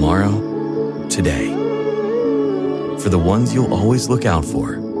for tomorrow, today. For the ones you'll always look out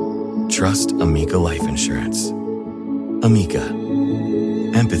for, trust Amica Life Insurance. Amica.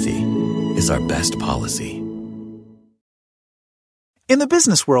 Empathy is our best policy. In the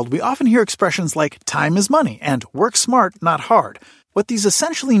business world, we often hear expressions like time is money and work smart, not hard. What these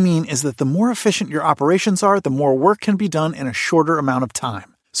essentially mean is that the more efficient your operations are, the more work can be done in a shorter amount of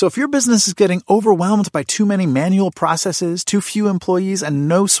time. So if your business is getting overwhelmed by too many manual processes, too few employees, and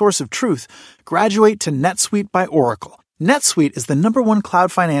no source of truth, graduate to NetSuite by Oracle. NetSuite is the #1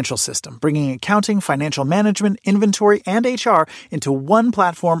 cloud financial system, bringing accounting, financial management, inventory, and HR into one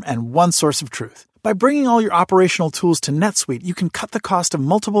platform and one source of truth. By bringing all your operational tools to NetSuite, you can cut the cost of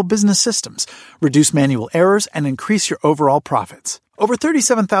multiple business systems, reduce manual errors, and increase your overall profits. Over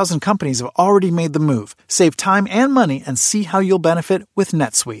 37,000 companies have already made the move. Save time and money and see how you'll benefit with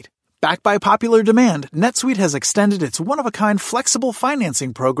NetSuite. Backed by popular demand, NetSuite has extended its one-of-a-kind flexible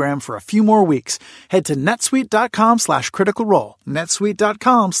financing program for a few more weeks. Head to netsuite.com/critical role.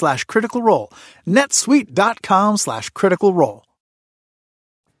 netsuite.com/critical role. netsuite.com/critical role.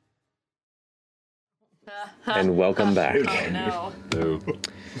 And welcome back. Oh, no.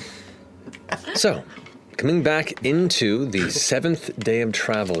 So, coming back into the 7th day of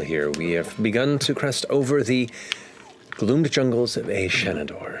travel here, we have begun to crest over the gloomed jungles of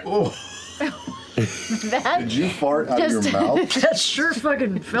Shenandoah. Oh. Did you fart out of your mouth? That sure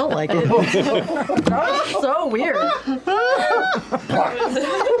fucking felt like it. That was so weird.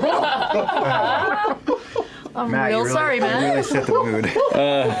 I'm Matt, real you really, sorry, you man. really set the mood.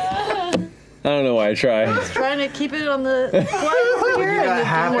 I don't know why I try. I was trying to keep it on the quiet here. You got and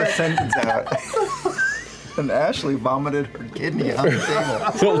half it a didn't sentence out. And Ashley vomited her kidney on the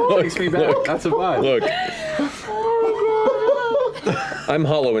table. Look, Takes me back. That's a vibe. Look. I'm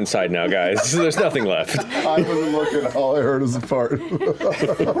hollow inside now, guys. There's nothing left. I wasn't looking. All I heard was a fart.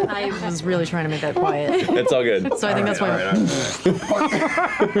 I was really trying to make that quiet. It's all good. So I think that's why.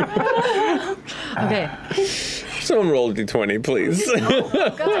 Okay. Someone roll a d20, please. Wait,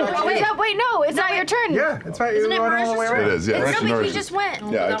 no, it's not your turn. Yeah, it's right. Isn't it Marisha's turn? It is, yeah. It's It's no, but he Marisha's. just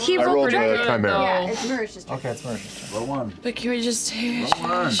went. Yeah, he I rolled pretty a good, chimera. though. Yeah, it's Marisha's turn. Okay, it's Marisha's turn. Roll one. But can we just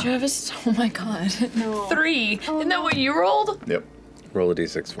one. Travis? Oh my god. No. 3. Isn't that what you rolled? Yep. Roll a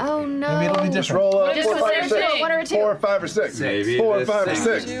d6 for me. Oh no. Maybe it'll be Just different. roll Just 4, the 5, same 6. thing. One or two. 4, 5, or 6. Maybe 4, this 5, or thing.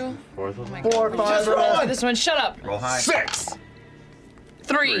 6. 4, 4, 5, or Oh, 6. this one. Shut up. Roll high. 6.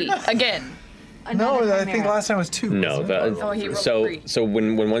 3 again. No, I think last time was 2. No, he rolled so 3. so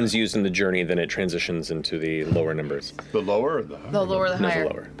when one's used in the journey, then it transitions into the lower numbers. The lower or the higher? The lower, the No, higher.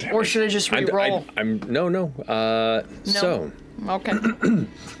 the lower. Or should I just re-roll? No. So Okay.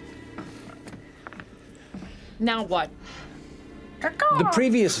 Now what? the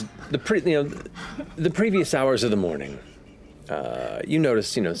previous hours of the morning, you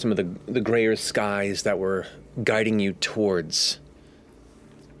noticed, some of the grayer skies that were guiding you towards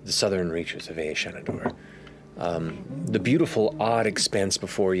the southern reaches of Aeshanador. The beautiful, odd expanse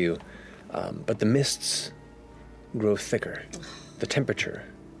before you, but the mists grow thicker, the temperature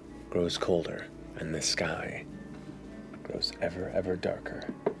grows colder, and the sky grows ever darker.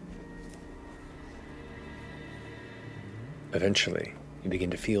 Eventually, you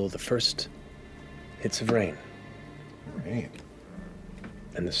begin to feel the first hits of rain.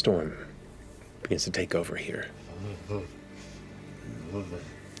 And the storm begins to take over here.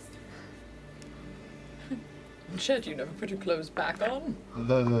 Shit, you never put your clothes back on?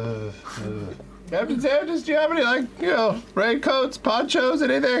 Captain Sanders, do you have any, raincoats, ponchos,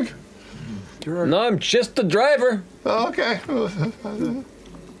 anything? No, I'm just the driver. Oh, okay. Can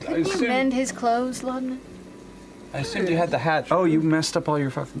you mend his clothes, Lodman? I assumed you had the hat. Oh, you messed up all your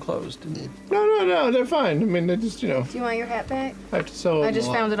fucking clothes, didn't you? No, they're fine. I mean, they just, Do you want your hat back? I have to sew I just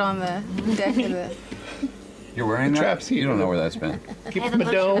found it on the deck of the... You're wearing that? Traps You don't know where that's been. Keep I have a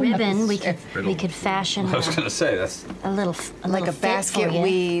little ribbon. We could fashion I was going to say, that's a little like a fit basket for you.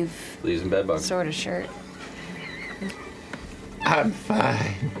 weave Lee's and bedbug. sort of shirt. I'm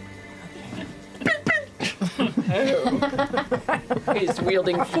fine. He's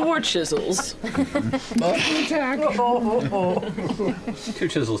wielding 4 chisels. Attack. 2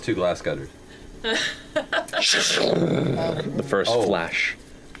 chisels, 2 glass cutters. The first flash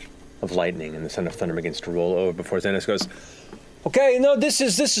of lightning and the sound of thunder begins to roll over before Xanis goes, okay, this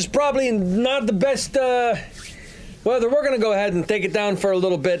is probably not the best weather. We're going to go ahead and take it down for a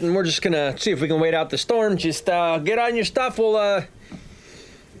little bit, and we're just going to see if we can wait out the storm. Just get on your stuff.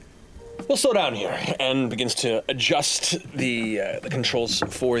 We'll slow down here, and begins to adjust the controls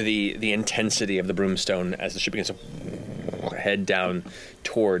for the intensity of the broomstone as the ship begins to head down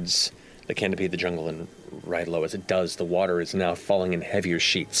towards the canopy of the jungle and ride low. As it does, the water is now falling in heavier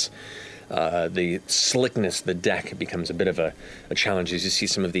sheets. The slickness of the deck becomes a bit of a challenge as you see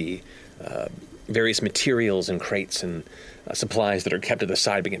some of the various materials and crates and supplies that are kept at the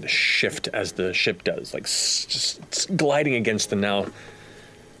side begin to shift as the ship does, like just gliding against the now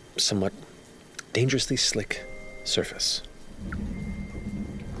somewhat dangerously slick surface.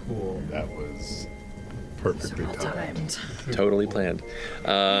 Cool. That was perfectly timed. Totally planned.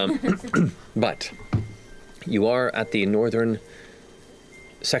 But you are at the northern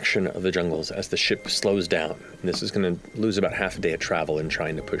section of the jungles as the ship slows down. And this is going to lose about half a day of travel in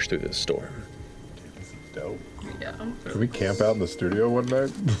trying to push through this storm. Dope. Yeah. Can we camp out in the studio one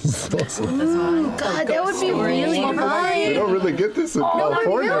night? Oh, God, that would be really fun. We don't really get this in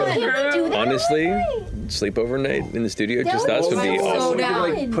California. Honestly, sleep overnight in the studio, just us would be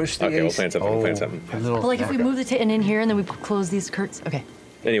awesome. Push the Okay, we'll plan something. We'll plan something. But like if we move the tin in here and then we close these curtains. Okay,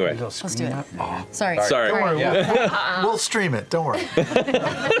 Anyway, let's do it. Sorry. Sorry. Don't worry, we'll stream it. Don't worry.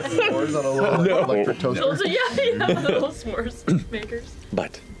 S'mores on a little electric toaster. Those are, yeah, little s'mores makers.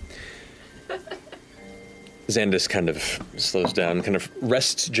 But Xandis kind of slows down, kind of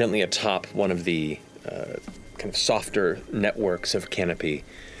rests gently atop one of the kind of softer networks of canopy,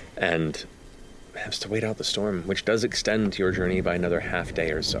 and has to wait out the storm, which does extend your journey by another half day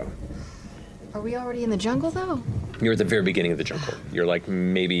or so. Are we already in the jungle though? You're at the very beginning of the jungle. You're like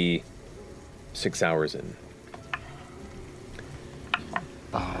maybe 6 hours in.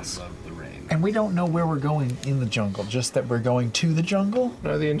 And we don't know where we're going in the jungle, just that we're going to the jungle?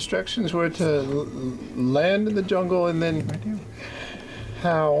 No, the instructions were to land in the jungle and then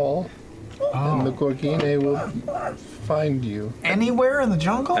howl, and the Gorgine will find you. Anywhere in the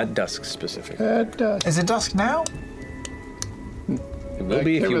jungle? At dusk, specifically. At dusk. Is it dusk now? It will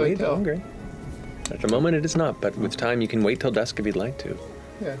be if you wait longer. At the moment, it is not, but with time, you can wait till dusk if you'd like to.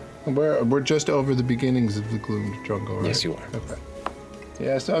 Yeah, we're just over the beginnings of the gloomed jungle, right? Yes, you are. Okay.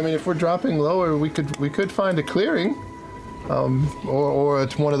 Yeah, so I mean, if we're dropping lower, we could find a clearing, or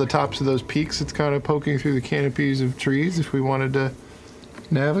it's one of the tops of those peaks that's kind of poking through the canopies of trees. If we wanted to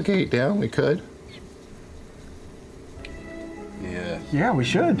navigate down, we could. Yeah. Yeah, we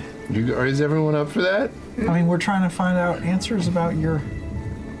should. Or is everyone up for that? I mean, we're trying to find out answers about your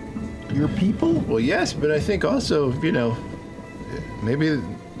people. Well, yes, but I think also, maybe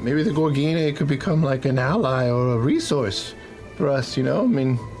the Gorgine could become like an ally or a resource for us, I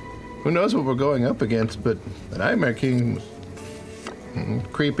mean, who knows what we're going up against, but the Nightmare King,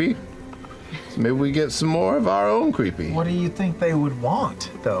 creepy. So maybe we get some more of our own creepy. What do you think they would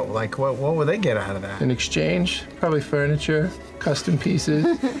want, though? Like, what would they get out of that? In exchange, probably furniture, custom pieces.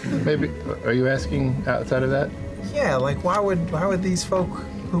 Maybe. Are you asking outside of that? Yeah, like why would these folk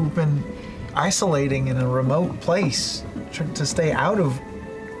who've been isolating in a remote place to stay out of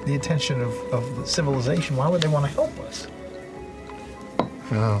the attention of the civilization, why would they want to help us?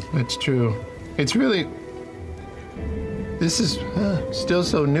 Oh, it's true. It's really... This is still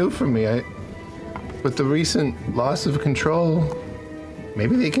so new for me. With the recent loss of control,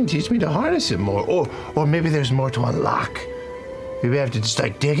 maybe they can teach me to harness it more. Or maybe there's more to unlock. Maybe I have to just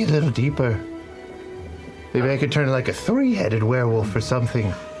like dig a little deeper. Maybe I could turn like a 3-headed werewolf or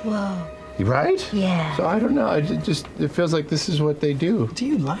something. Whoa. Right? Yeah. So I don't know. It feels like this is what they do. Do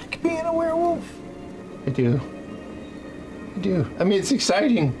you like being a werewolf? I do. I mean, it's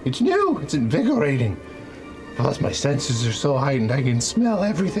exciting. It's new. It's invigorating. Plus, my senses are so heightened. I can smell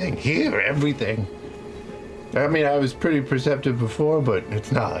everything, hear everything. I mean, I was pretty perceptive before, but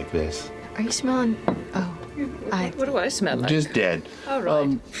it's not like this. Are you smelling? Oh, What do I smell like? Just dead. All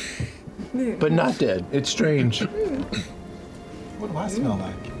right. But not dead. It's strange. What do I smell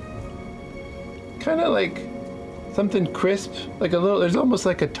like? Kind of like something crisp, like a little. There's almost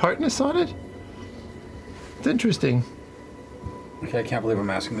like a tartness on it. It's interesting. Okay, I can't believe I'm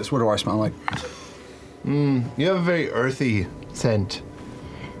asking this. What do I smell like? You have a very earthy scent.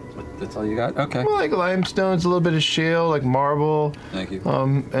 That's all you got? Okay. Well, like limestones, a little bit of shale, like marble. Thank you.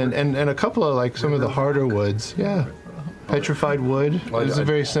 And a couple of like some of the harder woods. Yeah. Petrified wood. It's a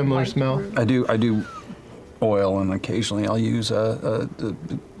very similar smell. I do oil, and occasionally I'll use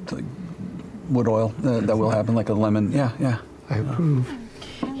like wood oil. That will happen, like a lemon. Yeah. I approve.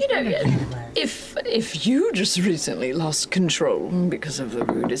 You know, if you just recently lost control because of the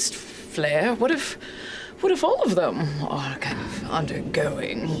rudest flare, what if all of them are kind of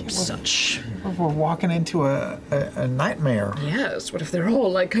undergoing such? We're walking into a nightmare. Yes, what if they're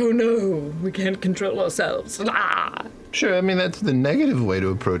all like, oh no, we can't control ourselves. Ah! Sure, I mean, that's the negative way to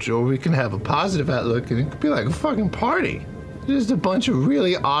approach it, or we can have a positive outlook and it could be like a fucking party. Just a bunch of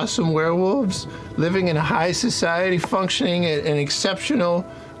really awesome werewolves living in high society, functioning at an exceptional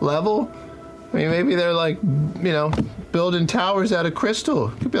level. I mean, maybe they're like, building towers out of crystal.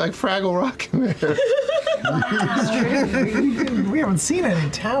 It could be like Fraggle Rock in there. We haven't seen any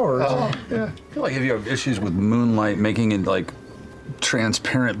towers. Oh, yeah. I feel like if you have issues with moonlight, making it like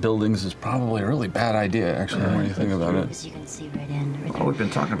transparent buildings is probably a really bad idea, actually, when you think about it. You can see right in. Well, we've been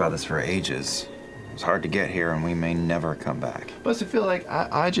talking about this for ages. It's hard to get here, and we may never come back. Plus, I feel like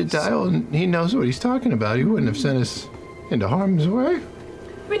Ajit he knows what he's talking about. He wouldn't have sent us into harm's way.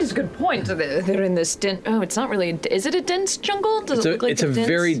 I mean, it's a good point. They're in this dense... Oh, it's not really... Is it a dense jungle? Does it look like it's a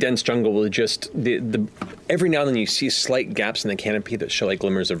very dense jungle with just... every now and then you see slight gaps in the canopy that show like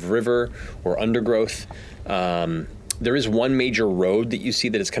glimmers of river or undergrowth. There is one major road that you see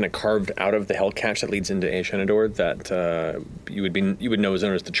that is kind of carved out of the Hellcatch that leads into Ashenador that you would know is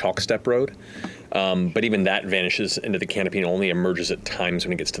known as the Chalk Step Road. But even that vanishes into the canopy and only emerges at times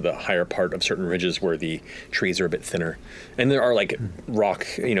when it gets to the higher part of certain ridges where the trees are a bit thinner. And there are like rock,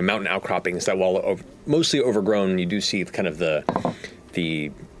 mountain outcroppings that, while mostly overgrown, you do see kind of the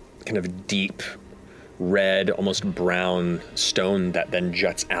kind of deep red, almost brown stone that then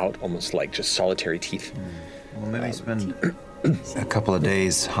juts out almost like just solitary teeth. Well, maybe spend a couple of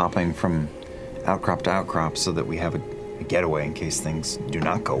days hopping from outcrop to outcrop so that we have a getaway in case things do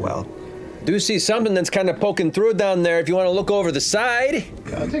not go well. Do see something that's kind of poking through down there if you want to look over the side.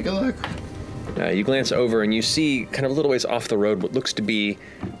 I'll take a look. You glance over and you see kind of a little ways off the road what looks to be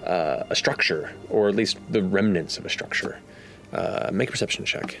a structure, or at least the remnants of a structure. Make a perception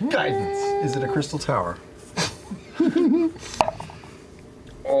check. Guidance. Is it a crystal tower?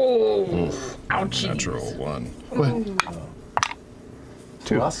 Oh, ouchie. Natural 1. What?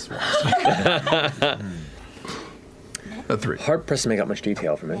 2. Plus 1. A 3. Hard pressed to make out much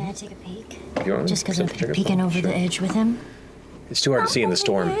detail from it. May I take a peek? You want Just because I'm peeking over the edge with him? It's too hard to see in the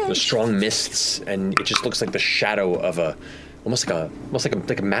storm. There's strong mists, and it just looks like the shadow of almost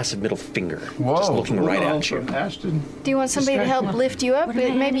like a massive middle finger, just looking right at you. Ashton. Do you want somebody to help lift you up?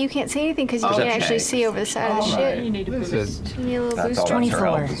 Maybe you can't see anything because you can't actually see over the side of the ship. You need a boost. You need a little That's boost. all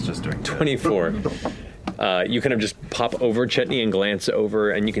 24. It's just doing 24. You kind of just pop over Chetney and glance over,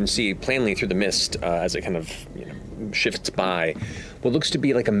 and you can see plainly through the mist as it kind of shifts by what looks to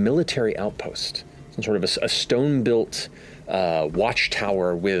be like a military outpost, some sort of a stone-built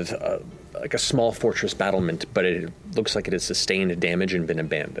watchtower with like a small fortress battlement, but it looks like it has sustained damage and been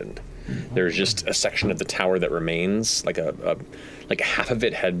abandoned. There's just a section of the tower that remains, like half of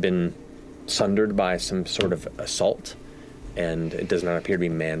it had been sundered by some sort of assault, and it does not appear to be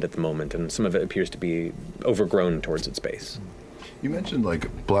manned at the moment, and some of it appears to be overgrown towards its base. You mentioned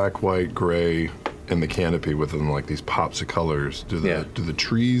like black, white, gray, and the canopy within like these pops of colors. Do the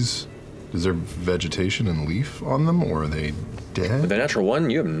trees, is there vegetation and leaf on them, or are they dead? With the natural one,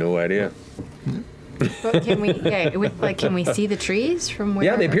 you have no idea. But can we? Can we see the trees from where?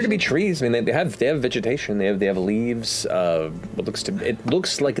 Yeah, they appear to be trees. I mean, they have vegetation. They have leaves. It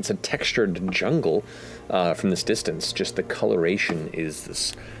looks like it's a textured jungle from this distance. Just the coloration is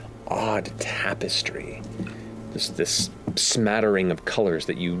this odd tapestry. This smattering of colors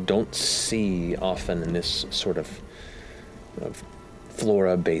that you don't see often in this sort of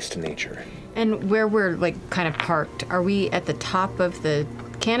flora-based nature. And where we're kind of parked, are we at the top of the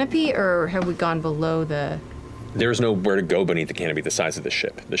canopy, or have we gone below the? There's nowhere to go beneath the canopy the size of the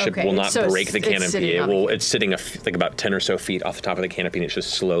ship. The ship Okay, will not so break the it's canopy. sitting It's sitting about 10 or so feet off the top of the canopy, and it's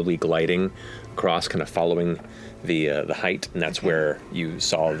just slowly gliding across, kind of following the height, and that's where you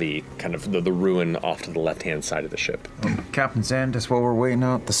saw the kind of the ruin off to the left-hand side of the ship. Captain Sandus, while we're waiting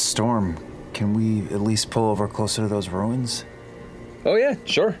out the storm, can we at least pull over closer to those ruins? Oh yeah,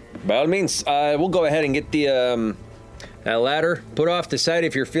 sure. By all means, we'll go ahead and get the ladder put off the side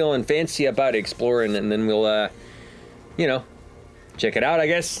if you're feeling fancy about exploring, and then we'll, check it out, I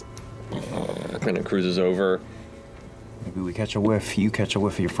guess. Kind of cruises over. Maybe we catch a whiff. You catch a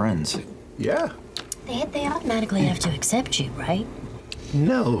whiff of your friends. Yeah. They automatically have to accept you, right?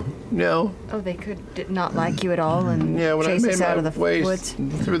 No. Oh, they could not like you at all and When chase I made us out my of the way woods.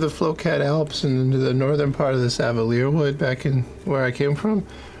 through the Flocat Alps and into the northern part of the Savalier Wood back in where I came from,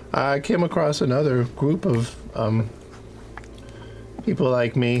 I came across another group of people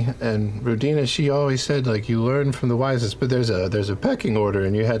like me, and Rodina, she always said, you learn from the wisest, but there's a pecking order,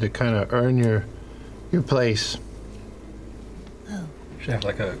 and you had to kind of earn your place. Should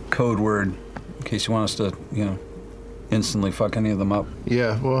have a code word in case you want us to, instantly fuck any of them up.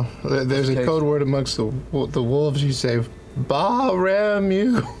 Yeah, well, there's a code word amongst the wolves. You say,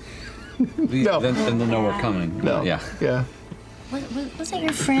 "Ba-ram-you." No. Then they'll know we're coming. No. Yeah. Wasn't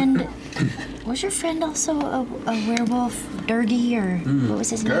your friend? Was your friend also a werewolf, Durgy, or what was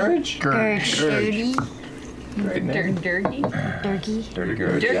his name? Gurge. Durgy. Great name. Durgy.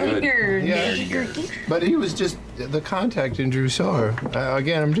 But he was just the contact in Drusar.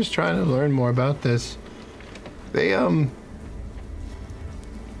 Again, I'm just trying to learn more about this. They it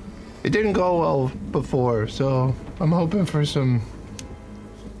didn't go well before, so I'm hoping for some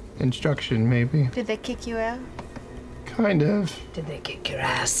instruction, maybe. Did they kick you out? Kind of. Did they kick your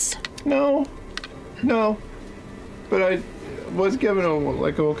ass? No. But I was given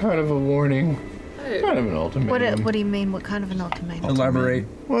a kind of a warning. Kind of an ultimatum. What do you mean? What kind of an ultimatum? Elaborate.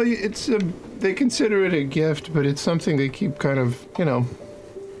 Well, it's they consider it a gift, but it's something they keep kind of,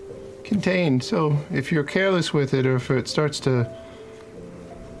 contained. So if you're careless with it, or if it starts to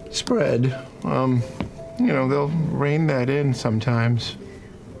spread, they'll rein that in sometimes.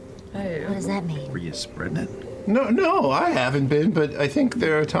 What does that mean? Were you spreading it? No, I haven't been, but I think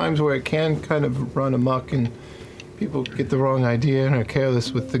there are times where it can kind of run amok and people get the wrong idea and are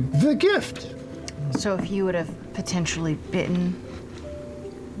careless with the gift. So if you would have potentially bitten.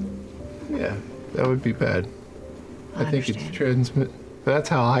 Yeah, that would be bad. I think it's transmit. That's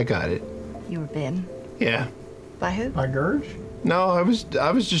how I got it. You were bitten? Yeah. By who? By Gurge? No, I was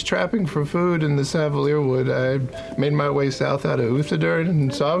just trapping for food in the Savalier Wood. I made my way south out of Uthadur,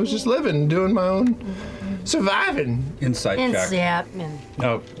 and so I was just living, doing my own surviving. Insight check. Yeah.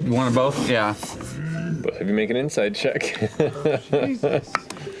 Oh, you want them both? Yeah. Both of you make an insight check. Jesus.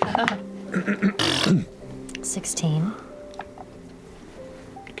 16.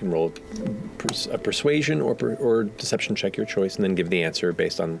 You can roll a persuasion or deception check, your choice, and then give the answer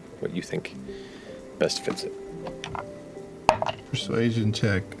based on what you think best fits it. Persuasion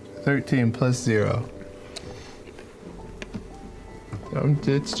check. 13 plus 0.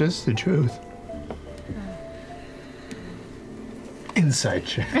 It's just the truth. Inside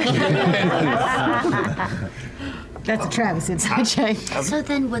check. That's a Travis inside check. So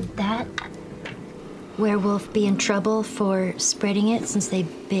then would that werewolf be in trouble for spreading it since they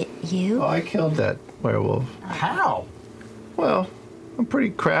bit you? Oh, I killed that werewolf. How? Well, I'm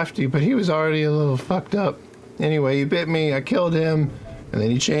pretty crafty, but he was already a little fucked up. Anyway, he bit me, I killed him, and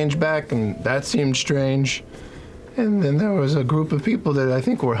then he changed back, and that seemed strange. And then there was a group of people that I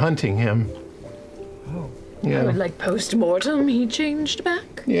think were hunting him. Oh. Yeah. I would post-mortem, he changed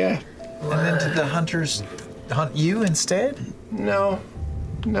back? Yeah. And then did the hunters hunt you instead? No,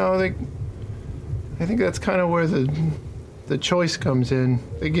 I think that's kind of where the choice comes in.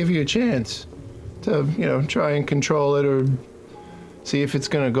 They give you a chance to, try and control it or see if it's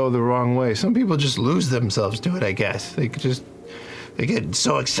going to go the wrong way. Some people just lose themselves to it, I guess. They get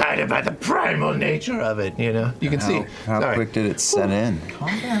so excited by the primal nature of it, you know? You can see. How quick did it set in?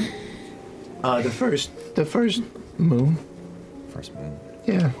 Calm down. The first moon. First moon.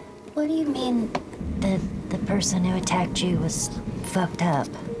 Yeah. What do you mean the person who attacked you was fucked up?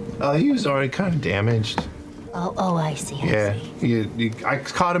 He was already kind of damaged. Oh, I see. I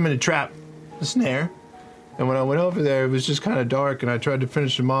caught him in a trap, a snare. And when I went over there, it was just kind of dark, and I tried to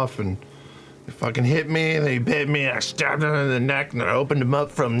finish him off, and he fucking hit me, and then he bit me, and I stabbed him in the neck, and I opened him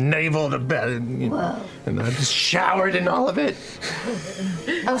up from navel to belly, and I just showered in all of it.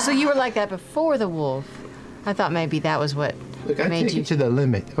 Oh, so you were like that before the wolf? I thought maybe that was what Look, I made take you. it to the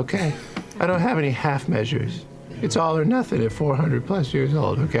limit, okay? I don't have any half measures. It's all or nothing at 400 plus years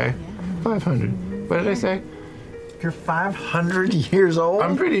old, okay? 500. What did I say? You're 500 years old?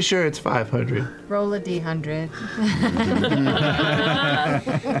 I'm pretty sure it's 500. Roll a D100.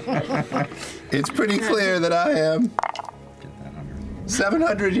 It's pretty clear that I am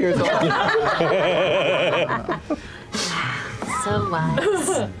 700 years old. So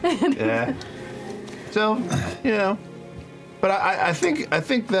wise. Yeah. So, you know, but I think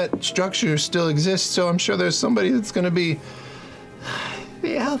that structure still exists. So I'm sure there's somebody that's going to be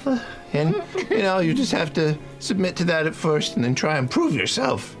the alpha, and you know, you just have to submit to that at first, and then try and prove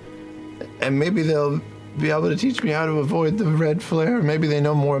yourself. And maybe they'll be able to teach me how to avoid the red flare. Maybe they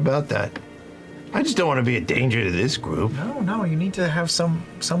know more about that. I just don't want to be a danger to this group. No, you need to have some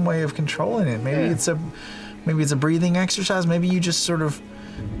way of controlling it. Maybe it's a breathing exercise. Maybe you just sort of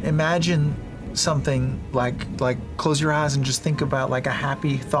imagine something like close your eyes and just think about like a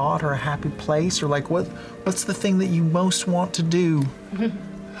happy thought or a happy place, or like what's the thing that you most want to do?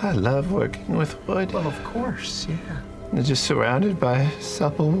 I love working with wood. Well, of course, yeah. They're just surrounded by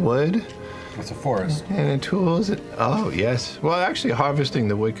supple wood. It's a forest. And tools. Oh, yes. Well, actually, harvesting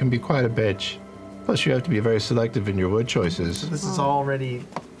the wood can be quite a bitch. Plus, you have to be very selective in your wood choices. So this is already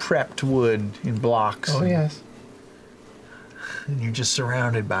prepped wood in blocks. Oh, yes. And you're just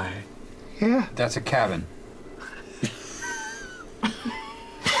surrounded by it. Yeah. That's a cabin.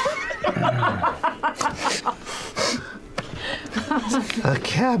 A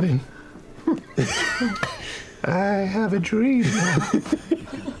cabin. I have a dream.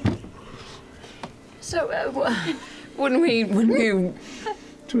 So, when we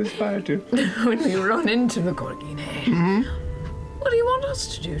to aspire to, when we run into the Gorgine, what do you want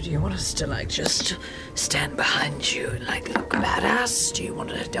us to do? Do you want us to like just stand behind you and like look badass? Do you want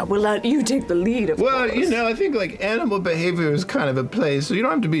to? We'll let you take the lead. Of course. You know, I think like animal behavior is kind of a play, so you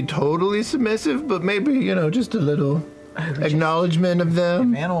don't have to be totally submissive, but maybe, you know, just a little acknowledgement of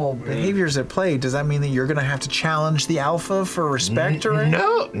them. If animal behavior's at play, does that mean that you're going to have to challenge the alpha for respect or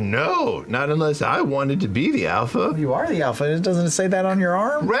anything? No, not unless I wanted to be the alpha. Well, you are the alpha. It doesn't say that on your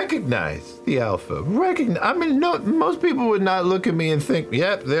arm. Recognize the alpha. I mean, no, most people would not look at me and think,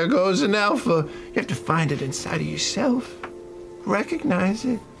 yep, there goes an alpha. You have to find it inside of yourself. Recognize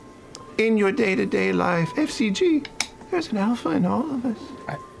it. In your day-to-day life. FCG, there's an alpha in all of us.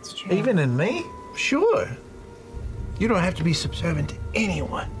 Even in me? Sure. You don't have to be subservient to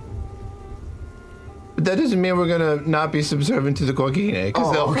anyone. But that doesn't mean we're gonna not be subservient to the Gorgine,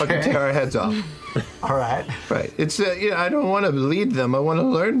 because they'll fucking tear our heads off. All right. Right. It's I don't want to lead them. I want to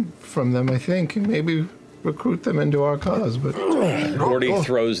learn from them. I think, and maybe recruit them into our cause. But Gordy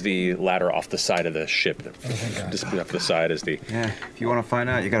throws the ladder off the side of the ship, just off the side as the. Yeah. If you want to find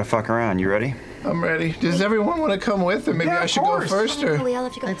out, you got to fuck around. You ready? I'm ready. Does everyone want to come with, or maybe I should go first? Or We all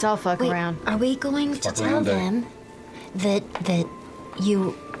have to go. Let's all fuck Wait, around. Are we going to Fuck tell around, them that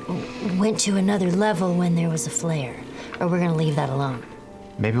you went to another level when there was a flare, or we're gonna leave that alone?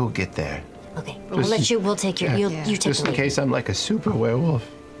 maybe we'll get there. Okay, we'll let you. We'll take your. You take just the in lead. case I'm like a super werewolf.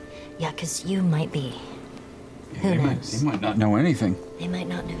 Yeah, because you might be. Who They knows? might not know anything. They might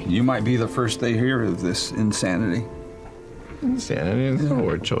not know anything. You might be the first they hear of this insanity. Insanity is a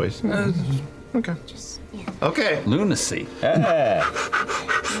word choice. Okay. Okay. Lunacy.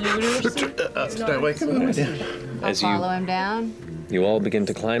 Start waking up. I'll follow him down. You all begin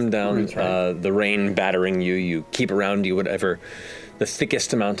to climb down, the rain battering you. You keep around you whatever the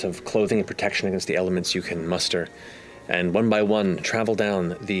thickest amount of clothing and protection against the elements you can muster. And one by one, travel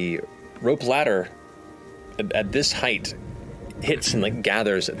down. The rope ladder at this height hits and like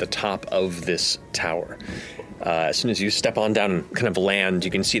gathers at the top of this tower. As soon as you step on down and kind of land,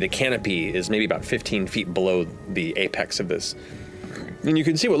 you can see the canopy is maybe about 15 feet below the apex of this. And you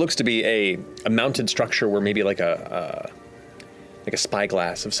can see what looks to be a mounted structure where maybe like a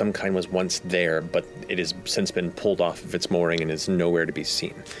spyglass of some kind was once there, but it has since been pulled off of its mooring and is nowhere to be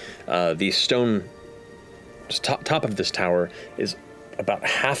seen. The stone top of this tower is about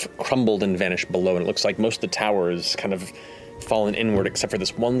half crumbled and vanished below, and it looks like most of the tower is kind of fallen inward except for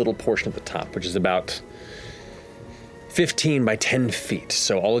this one little portion at the top, which is about 15 by 10 feet.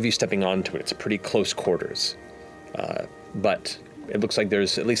 So all of you stepping onto it, it's pretty close quarters. But it looks like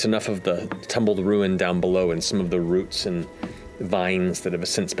there's at least enough of the tumbled ruin down below and some of the roots and vines that have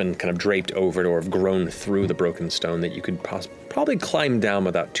since been kind of draped over it or have grown through the broken stone that you could probably climb down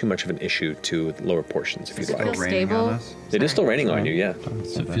without too much of an issue to the lower portions if you'd like. Is it still stable? It is still raining on you, yeah.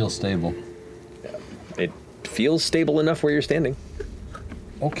 Does it feel stable? Yeah. It feels stable enough where you're standing.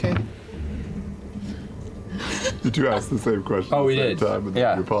 Okay. Did you ask the same question Oh, we at the did. same time? And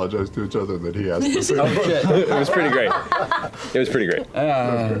then we apologized to each other, and then he asked the same Oh, shit. It was pretty great. It was pretty great.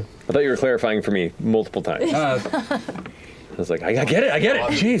 I thought you were clarifying for me multiple times. I was like, I get it. On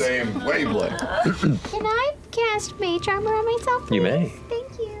the Jeez. same wavelength. Can I cast Mage Armor on myself, please? You may.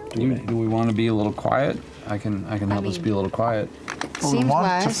 Thank you. Do we want to be a little quiet? I can help us be a little quiet. Well, we Seems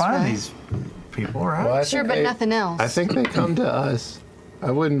want to wise, find right? these people, right? Well, I Sure, think but they- nothing else. I think they come to us.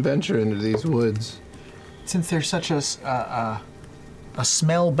 I wouldn't venture into these woods. Since they're such a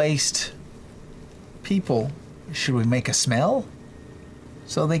smell-based people, should we make a smell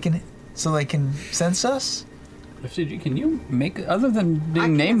so they can sense us? Can you make, other than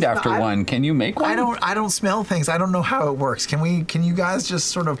being named after one, can you make one? I don't smell things. I don't know how it works. Can you guys just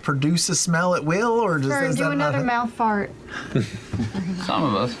sort of produce a smell at will, or does Fern, does do that not another mouth fart. Some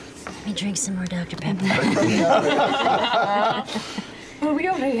of us. Let me drink some more Dr. Pepper. Well, we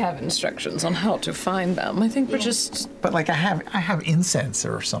already have instructions on how to find them. I think we're just... But like I have incense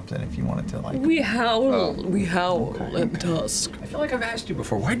or something if you wanted to like. We howl at dusk. I feel like I've asked you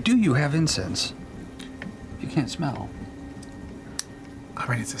before, why do you have incense? If you can't smell. I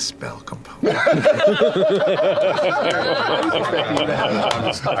mean, it's a spell component.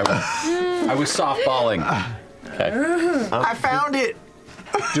 I was softballing. Okay. I found it.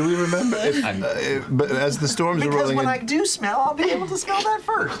 Do we remember? But as the storms are Because rolling when in, I do smell, I'll be able to smell that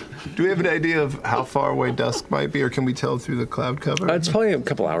first. do we have an idea of how far away dusk might be, or can we tell through the cloud cover? It's probably a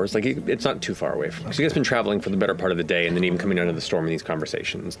couple hours. Like it's not too far away. So you guys have been traveling for the better part of the day, and then even coming under the storm in these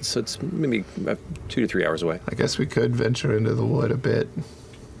conversations. So it's maybe 2 to 3 hours away. I guess we could venture into the wood a bit.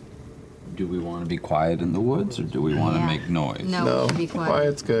 Do we want to be quiet in the woods, or do we want to make noise? No, be quiet.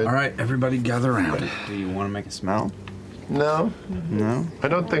 Quiet's good. All right, everybody gather around. Do you want to make a smell? No, No? I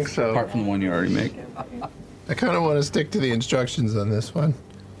don't think so. Apart from the one you already make. I kind of want to stick to the instructions on this one.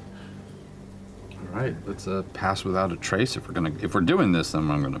 All right, let's pass without a trace. If we're doing this, then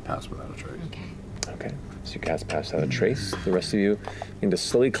I'm going to pass without a trace. Okay. So you guys pass without a trace. The rest of you begin to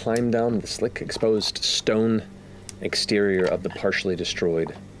slowly climb down the slick, exposed stone exterior of the partially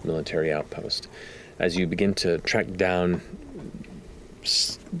destroyed military outpost. As you begin to track down,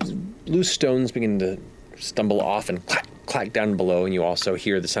 loose stones begin to stumble off and clack, clack down below, and you also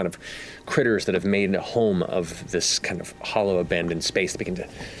hear the sound of critters that have made a home of this kind of hollow, abandoned space that begin to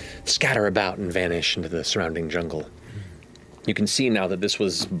scatter about and vanish into the surrounding jungle. You can see now that this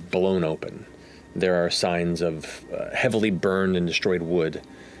was blown open. There are signs of heavily burned and destroyed wood.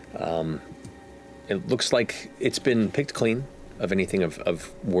 It looks like it's been picked clean of anything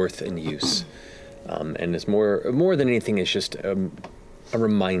of worth and use. And it's more than anything, it's just a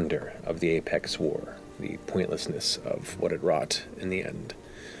reminder of the Apex War, the pointlessness of what it wrought in the end.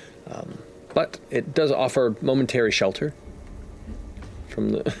 But it does offer momentary shelter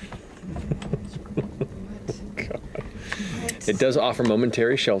from the... God. It does offer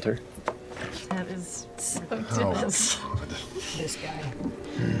momentary shelter. That is so dense. This guy.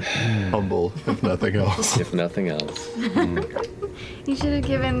 Humble, if nothing else. If nothing else. You should have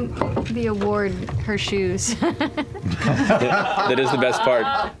given the award her shoes. That is the best part.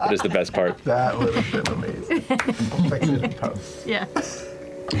 That is the best part. That would have been amazing. I'll fix it in post. Yeah.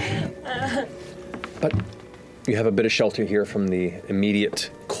 But you have a bit of shelter here from the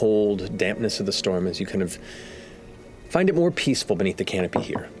immediate cold dampness of the storm as you kind of find it more peaceful beneath the canopy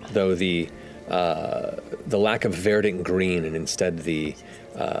here, though the lack of verdant green and instead the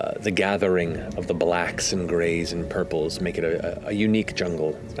gathering of the blacks and grays and purples make it a unique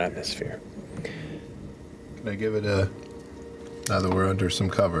jungle atmosphere. Can I give it now that we're under some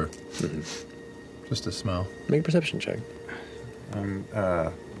cover, just a smell? Make a perception check.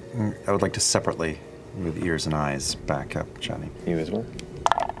 I would like to separately move ears and eyes back up, Johnny. You as well.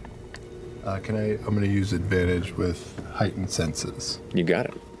 I'm going to use advantage with heightened senses. You got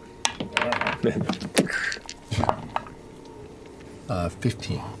it.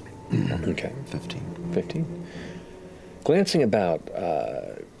 15. Okay. 15. Glancing about,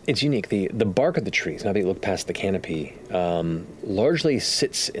 it's unique. The bark of the trees, now that you look past the canopy, largely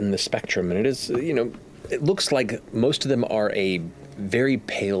sits in the spectrum, and it is, it looks like most of them are a very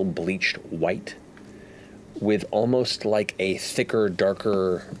pale bleached white with almost like a thicker,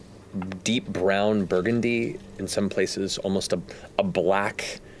 darker, deep brown burgundy, in some places almost a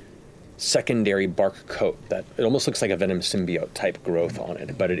black secondary bark coat that it almost looks like a venom symbiote type growth on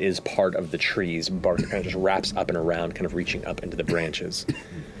it, but it is part of the tree's bark that kind of just wraps up and around, kind of reaching up into the branches.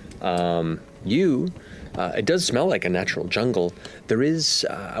 It does smell like a natural jungle. There is,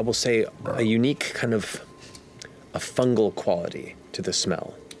 I will say, a unique kind of a fungal quality to the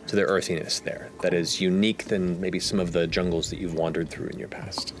smell, to the earthiness there, that is unique than maybe some of the jungles that you've wandered through in your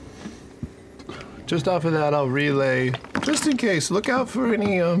past. Just off of that, I'll relay, just in case, look out for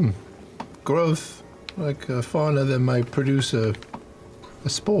any growth, like fauna that might produce a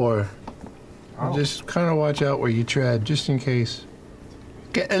spore. Oh. Just kind of watch out where you tread, just in case.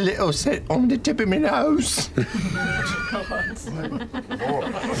 Get a little set on the tip of my nose.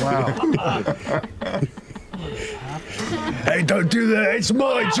 Wow. Hey, don't do that. It's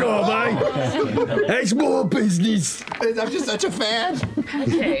my job, eh? It's more business. I'm just such a fan.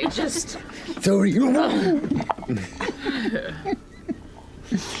 Okay, just. Sorry. I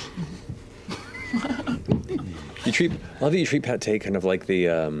love that you treat Pate kind of like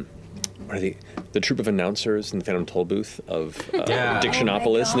the troop of announcers in the Phantom Toll booth of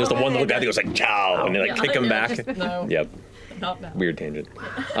Dictionopolis, and there's the one little guy that goes like "Ciao," and they like kick him back. No. Yep. Not now. Weird tangent.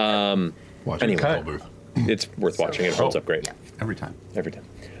 Watch Anyway, the Toll booth. It's worth watching. It holds up great. Every time. Every time.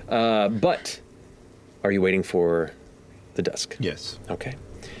 But are you waiting for the dusk? Yes. Okay.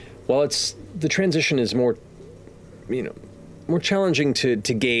 Well, the transition is more challenging to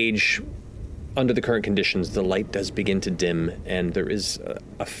gauge under the current conditions. The light does begin to dim, and there is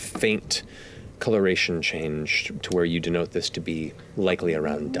a faint coloration change to where you denote this to be likely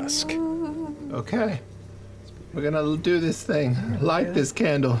around dusk. Okay. We're gonna do this thing. Light this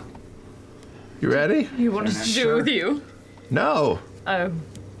candle. You ready? You want us to do it with you? No. Oh.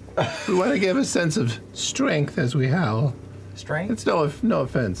 We want to give a sense of strength as we howl. Strength? It's no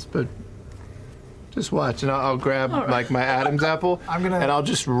offense, but just watch, and I'll grab like my Adam's apple, and I'll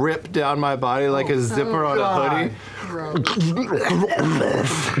just rip down my body like a zipper on a hoodie.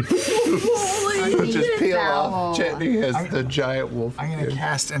 I'll just peel off gently as the giant wolf. I'm going to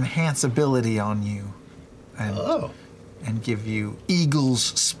cast Enhance Ability on you. And give you Eagle's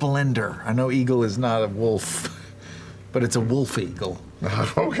Splendor. I know eagle is not a wolf, but it's a wolf eagle.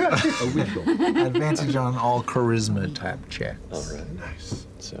 Okay. A eagle. Advantage on all charisma type checks. All right. Nice.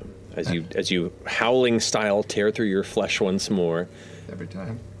 So as you howling style tear through your flesh once more. Every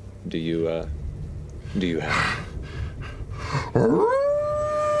time. Do you have?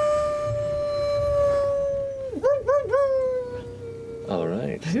 All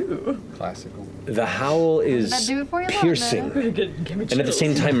right. Classical. The howl is That do it for you, piercing and at the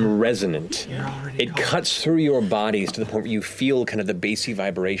same time resonant. It cuts through your bodies to the point where you feel kind of the bassy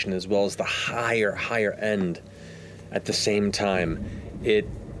vibration as well as the higher end at the same time. It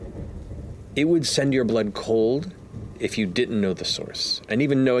would send your blood cold if you didn't know the source. And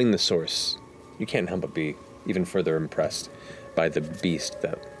even knowing the source, you can't help but be even further impressed by the beast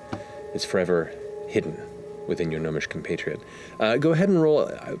that is forever hidden within your gnomish compatriot. Go ahead and roll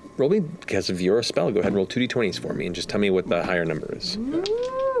me, because of your spell, go ahead and roll 2d20s for me and just tell me what the higher number is.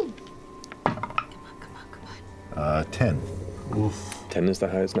 10. Oof. 10 is the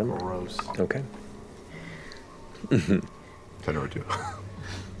highest number? Gross. Okay. 10 over 2.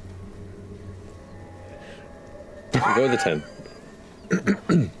 Go with the 10.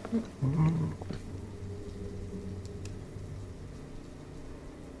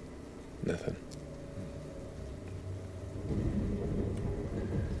 Nothing.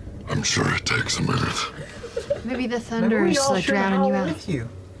 I'm sure it takes a minute. Maybe the thunder is like drowning you out. With you.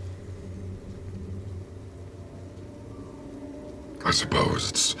 I suppose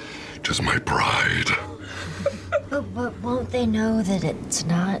it's just my pride. But won't they know that it's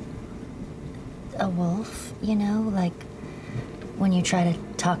not a wolf? You know, like when you try to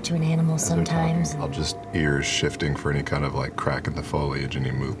talk to an animal sometimes. I'll just ears shifting for any kind of like crack in the foliage,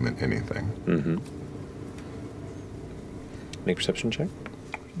 any movement, anything. Mm-hmm. Make perception check.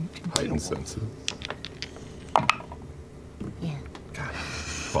 Heightened senses. Yeah.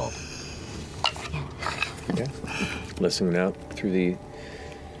 12. Okay. Listening out through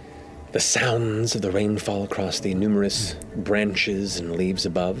the sounds of the rainfall across the numerous branches and leaves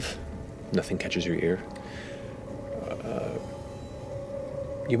above. Nothing catches your ear.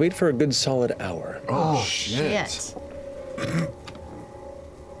 You wait for a good solid hour. Oh, shit.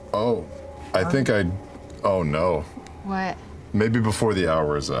 Oh, I think oh no. What? Maybe before the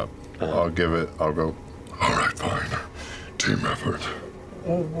hour is up. I'll go, all right, fine. Team effort.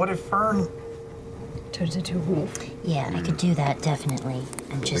 Well, what if Fern turns into a wolf? Yeah, I could do that, definitely.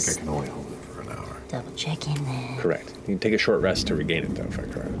 I'm I just think I can only hold it for an hour. double checking that. Correct. You can take a short rest to regain it, though, if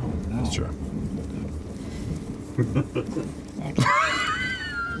I'm correct. That's true.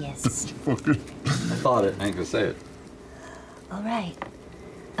 Yes. I thought it. I ain't gonna say it. All right.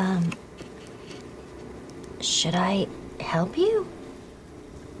 Should I help you?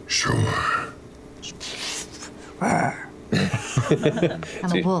 Sure. I'm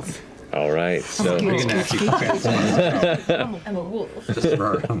a wolf. All right. So I'm a wolf. Just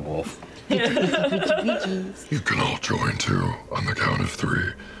remember, I'm a wolf. You can all join too on the count of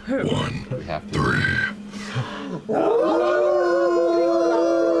 3. 1, 3.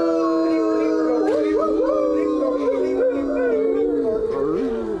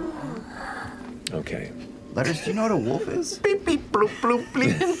 Okay. Letters, do you know what a wolf is? Beep, beep, bloop, bloop,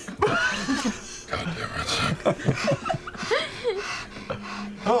 bleep.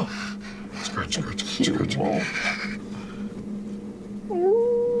 Oh. Scratch, scratch, scratch.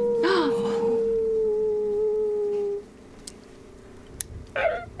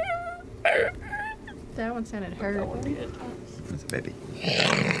 That one sounded hurt. It's a baby.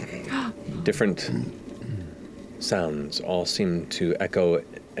 Different sounds all seem to echo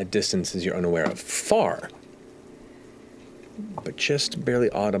at distances you're unaware of. Far, but just barely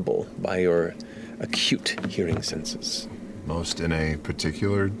audible by your acute hearing senses. Most in a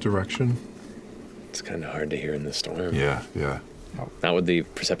particular direction? It's kind of hard to hear in the storm. Yeah. Not with the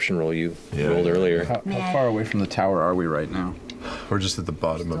perception roll you rolled earlier. How far away from the tower are we right now? We're just at the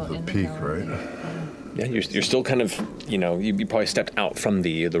bottom of the peak, right? Yeah, you're still kind of, you probably stepped out from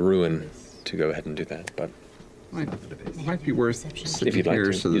the ruin to go ahead and do that, but Might be worth if you'd like here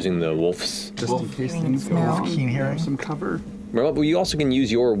to, so that- using the wolf's. Just in case things go Wolf off. keen hearing. Some cover. Well, you also can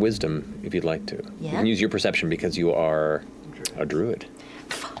use your wisdom if you'd like to. You Yeah? can use your perception because you are a druid.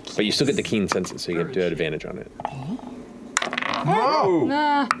 But you still get the keen senses, so you get advantage on it. Whoa!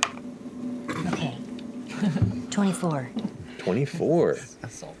 Nah. Okay. 24. 24.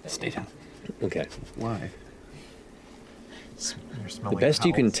 Stay down. Okay. Why? The best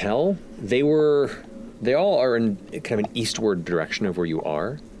you can tell, they all are in kind of an eastward direction of where you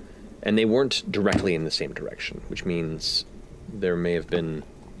are, and they weren't directly in the same direction, which means there may have been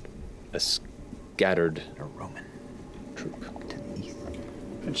a scattered Roman troop.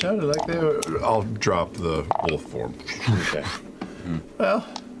 It sounded like they were. I'll drop the wolf form. Okay. Well,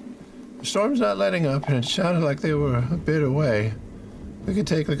 the storm's not letting up, and it sounded like they were a bit away. We could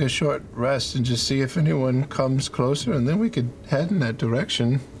take like a short rest and just see if anyone comes closer, and then we could head in that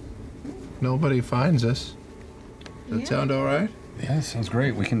direction. Nobody finds us. Does that sound all right? Yeah, sounds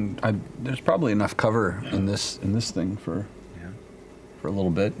great. We can. There's probably enough cover in this thing for a little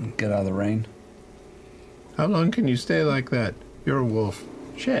bit and get out of the rain. How long can you stay like that? You're a wolf.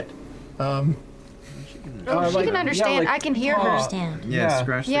 Shit. Oh, she can understand. I can hear her. Understand. Yeah,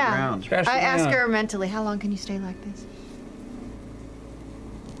 scratch the ground. I ask her mentally, how long can you stay like this?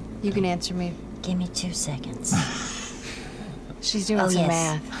 You can answer me. Give me 2 seconds. She's doing Oh, some yes.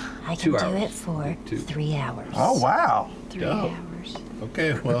 math. I 2 can do hours. it for 3 hours. Oh, wow. 3 Dope. hours.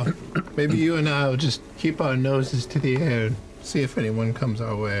 Okay, well, maybe you and I will just keep our noses to the air and see if anyone comes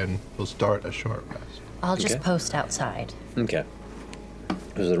our way, and we'll start a short rest. I'll just Okay. post outside. Okay.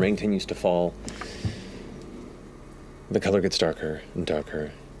 As the rain continues to fall, the color gets darker and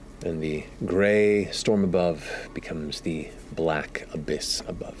darker, and the gray storm above becomes the black abyss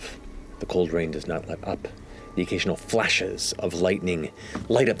above. The cold rain does not let up. The occasional flashes of lightning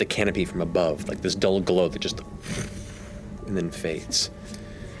light up the canopy from above, like this dull glow that just and then fades.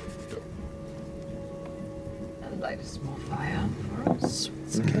 I'd light a small fire for us.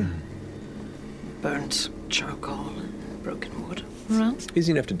 Okay. Burnt charcoal and broken wood around.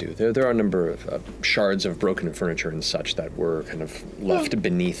 Easy enough to do. There are a number of shards of broken furniture and such that were kind of left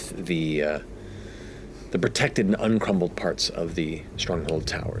beneath the protected and uncrumbled parts of the stronghold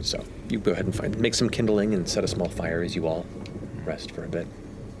tower. So you go ahead and make some kindling and set a small fire as you all rest for a bit.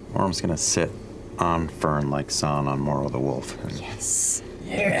 Orm's gonna sit on Fern like Son on Moro the Wolf. Yes.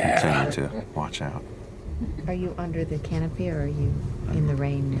 Continue to watch out. Are you under the canopy or are you in the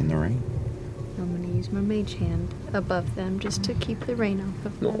rain? In the rain. I'm going to use my mage hand above them just to keep the rain off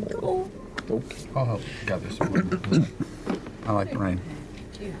of them. Okay. I'll help gather some wood. I like rain.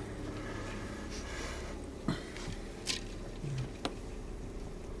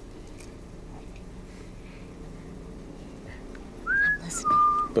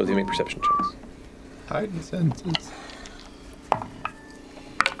 Both of you make perception checks. Heightened senses.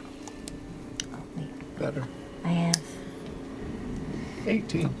 Better. I have.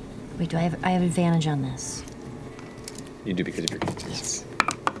 18. Wait, do I have advantage on this? You do because of your consensus.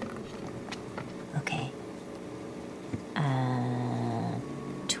 Okay.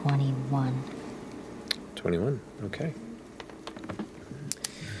 21. 21, okay.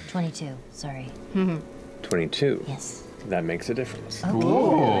 22, sorry. 22. Yes. That makes a difference.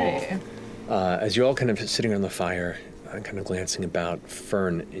 Okay. As you're all kind of sitting around the fire, kind of glancing about,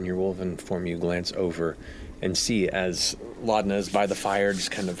 Fern, in your wolven form, you glance over and see as Laudna is by the fire, just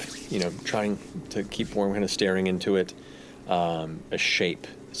kind of, trying to keep warm, kind of staring into it, a shape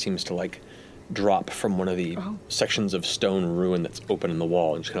seems to, drop from one of the sections of stone ruin that's open in the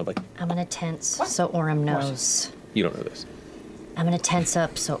wall, and just kind of I'm gonna tense so Orem knows. You don't know this. I'm gonna tense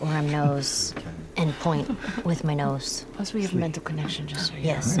up so Orem knows and point with my nose. Plus we have mental connection, just so you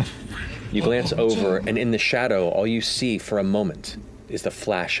Yes. know. You glance over, and in the shadow, all you see for a moment is the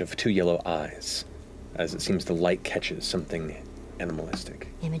flash of 2 yellow eyes, as it seems the light catches something animalistic.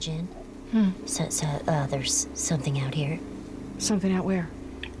 Imogen? So, there's something out here. Something out where?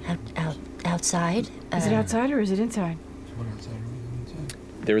 Outside. Is it outside or is it inside?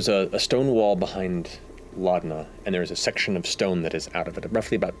 There's a stone wall behind Laudna, and there's a section of stone that is out of it,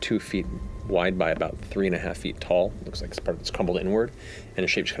 roughly about 2 feet wide by about 3.5 feet tall. Looks like part of it's crumbled inward, and a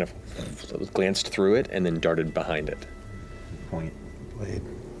shape just kind of glanced through it and then darted behind it. Point blade.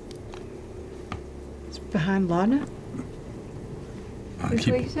 It's behind Laudna? Is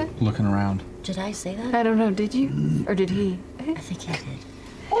keep what you said? looking around. Did I say that? I don't know, did you? Or did he? I think he did.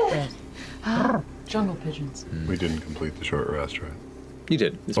 Jungle pigeons. We didn't complete the short rest, right? You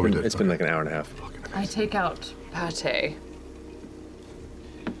did. It's we been, did. It's been like an hour and a half. I take out pate.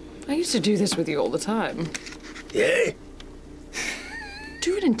 I used to do this with you all the time. Yeah?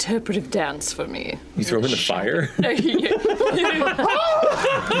 Do an interpretive dance for me. You throw him in the fire?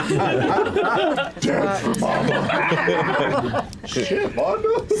 Shit,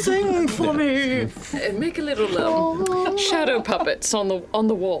 Mama. Sing for me. Make a little shadow puppets on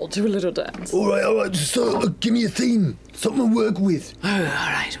the wall. Do a little dance. All right. Just give me a theme. Something to work with. Oh, all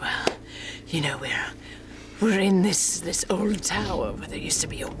right. Well, we're in this old tower where there used to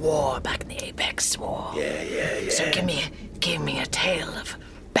be a war back in the Apex War. Yeah. So give me a tale of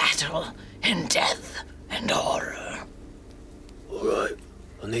battle and death and horror. All right.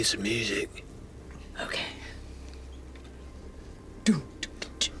 I need some music. Okay.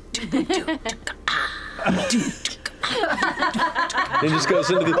 It just goes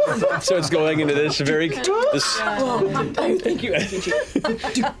into starts going into this thank you.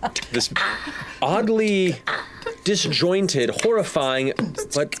 this oddly disjointed, horrifying,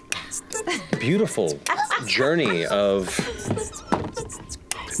 but beautiful journey of.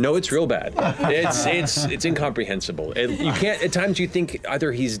 No, it's real bad. It's incomprehensible. You can't. At times, you think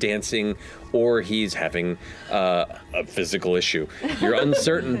either he's dancing or he's having a physical issue. You're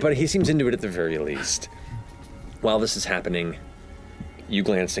uncertain, but he seems into it at the very least. While this is happening, you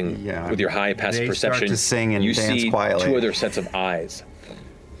glancing with your high passive perception, start to sing and you dance see quietly. 2 other sets of eyes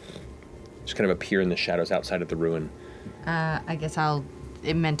just kind of appear in the shadows outside of the ruin. I guess I'll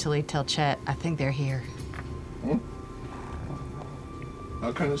mentally tell Chet, I think they're here.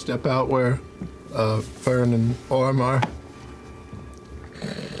 I'll kind of step out where Fern and Orm are.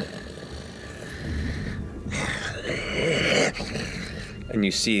 And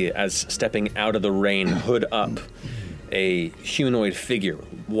you see, as stepping out of the rain, hood up, a humanoid figure,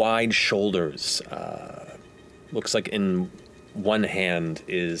 wide shoulders. Looks like in one hand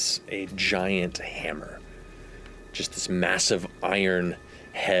is a giant hammer. Just this massive iron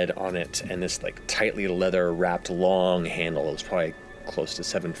head on it, and this tightly leather-wrapped long handle. It's probably close to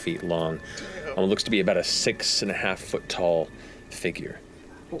 7 feet long. It looks to be about a 6.5 foot tall figure.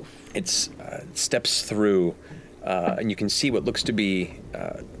 It steps through, and you can see what looks to be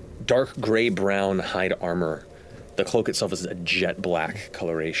dark gray-brown hide armor. The cloak itself is a jet black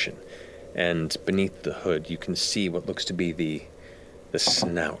coloration, and beneath the hood you can see what looks to be the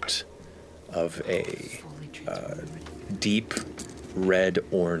snout of a deep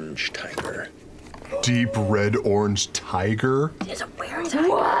red-orange tiger. Deep red-orange tiger? It's a weird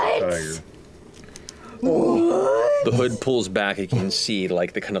Tiger. The hood pulls back. You can see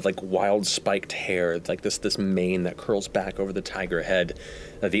the kind of wild spiked hair, this mane that curls back over the tiger head.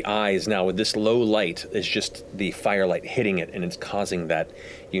 The eyes now with this low light is just the firelight hitting it, and it's causing that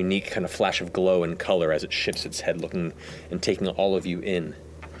unique kind of flash of glow and color as it shifts its head, looking and taking all of you in.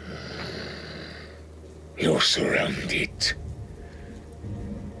 You're surrounded.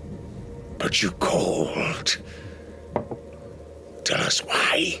 But you called. Tell us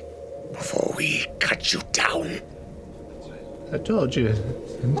why before we cut you down. I told you,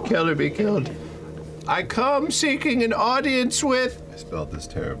 kill or be killed. I come seeking an audience with... I spelled this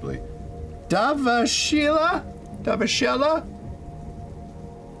terribly. Davashila?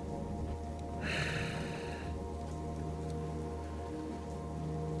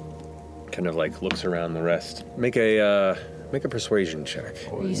 kind of like looks around the rest. Make a persuasion check.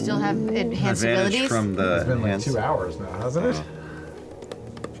 You still have enhanced abilities? from the It's been like 2 hours now, hasn't it?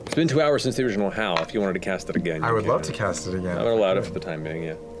 It's been 2 hours since the original HAL. If you wanted to cast it again, I would love to cast it again. I would allow it for the time being,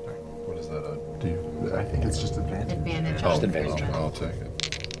 yeah. What is that? I think it's just advantage. Advantage. Just advantage. I'll take it.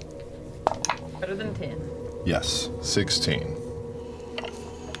 Better than 10. Yes, 16.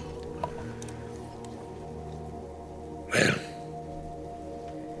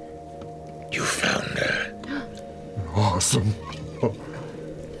 You found her. Awesome.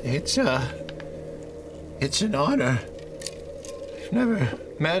 It's an honor. I've never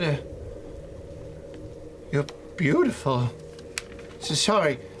met her. You're beautiful. So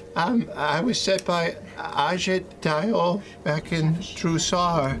sorry, I was set by Ajit Dial back in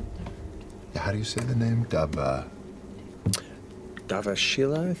Drusar. How do you say the name?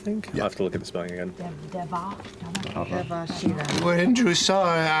 Davashila, I think? I'll have to look at the spelling again. We're in Drusar.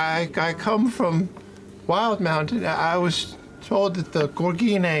 I come from Wild Mountain. I was told that the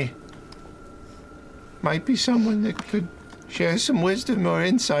Gorgine might be someone that could share some wisdom or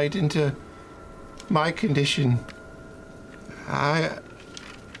insight into my condition. I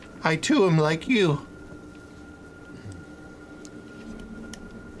too am like you.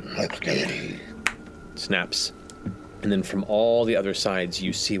 Snaps. And then from all the other sides,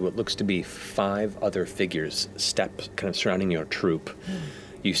 you see what looks to be 5 other figures kind of surrounding your troop.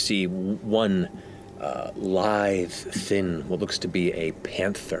 You see one lithe, thin, what looks to be a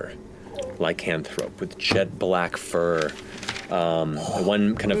panther lycanthrope with jet black fur,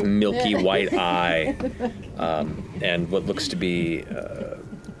 one kind of milky white eye, and what looks to be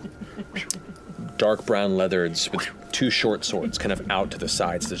dark brown leathers with 2 short swords kind of out to the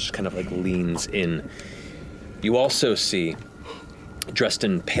sides that just kind of like leans in. You also see, dressed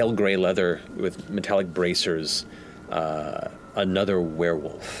in pale gray leather with metallic bracers, another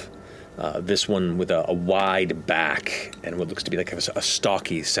werewolf. This one with a wide back and what looks to be like a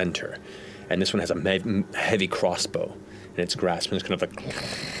stocky center. And this one has a heavy crossbow in its grasp and it's kind of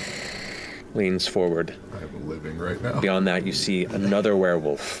like leans forward. I am living right now. Beyond that, you see another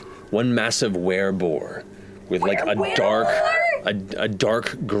werewolf, one massive werebore with like a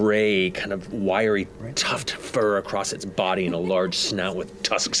dark gray kind of wiry tuft fur across its body and a large snout with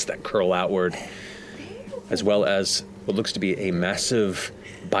tusks that curl outward, as well as what looks to be a massive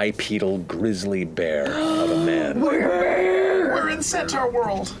bipedal grizzly bear of a man. We're in Centaur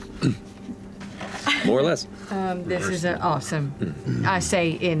world. More or less. This is awesome. I say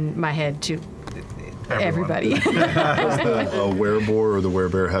in my head to everybody. Does the werebore or the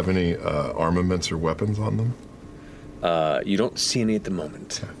werebear have any armaments or weapons on them? You don't see any at the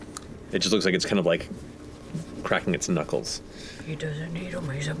moment. It just looks like it's kind of like cracking its knuckles. He doesn't need them,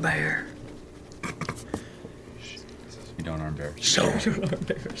 he's a bear. You don't arm bears. So,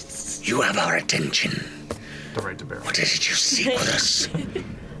 you have our attention. The right to bear. What is it you seek with us?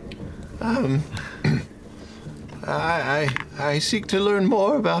 I seek to learn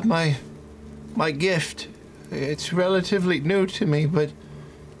more about my gift. It's relatively new to me, but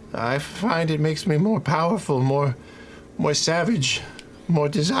I find it makes me more powerful, more savage, more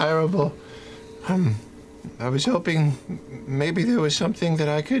desirable. I was hoping maybe there was something that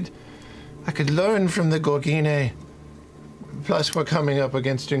I could learn from the Gorgine. Plus, we're coming up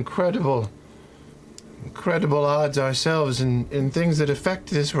against incredible odds ourselves in things that affect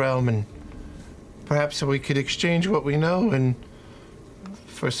this realm, and perhaps we could exchange what we know and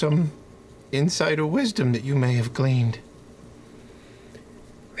for some insight or wisdom that you may have gleaned.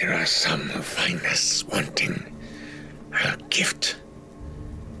 There are some who find us wanting our gift.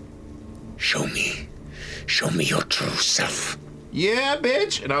 Show me your true self. Yeah,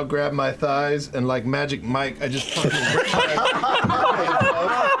 bitch! And I'll grab my thighs and like Magic Mike, I just fucking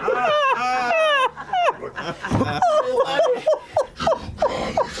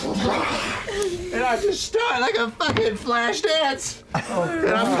and I just start like a fucking flash dance. And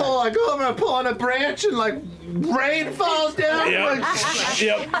I go over and pull on a branch and like rain falls down. Yep. Like,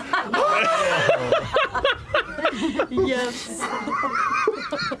 Yep. Yes.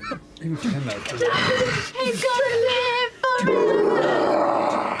 He's gonna live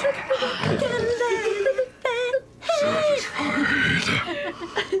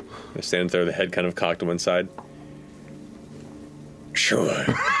They stand there, the head kind of cocked to one side. Sure.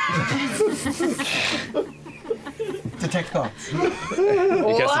 Detect thoughts. You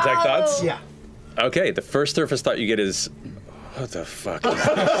cast detect thoughts? Yeah. Okay, the first surface thought you get is, what the fuck is this?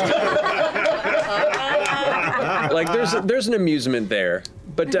 Like, there's an amusement there,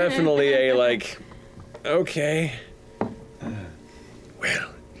 but definitely a, like, okay.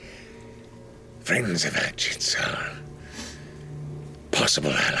 Well, friends of Ajit's are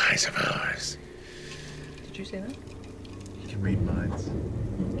possible allies of ours. Did you say that? You can read minds.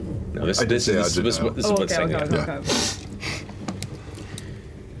 No, this is what's saying.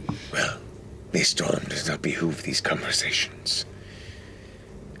 Well, this storm does not behoove these conversations.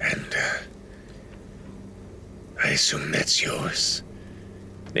 And, I assume that's yours.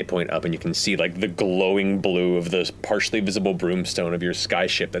 They point up and you can see like the glowing blue of the partially visible broomstone of your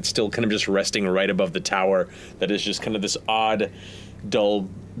skyship that's still kind of just resting right above the tower that is just kind of this odd, dull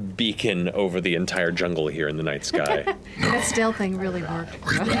beacon over the entire jungle here in the night sky. That stealth thing really worked.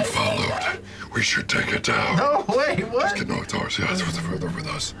 We've been followed. We should take it down. No, wait, what? Just no, it's ours. Yeah, it's further with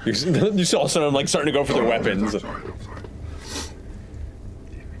us. You see all of a sudden like starting to go for their weapons. I'm sorry.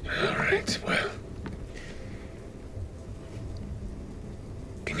 All right, well.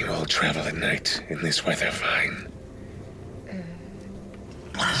 Can you all travel at night in this weather fine?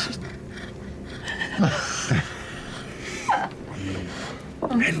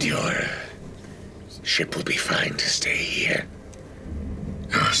 And your ship will be fine to stay here?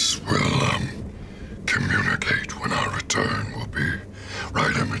 Yes, we'll, communicate when our return will be.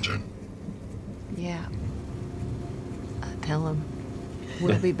 Right, Imogen? Yeah. Tell him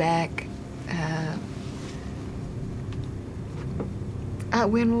we'll be back.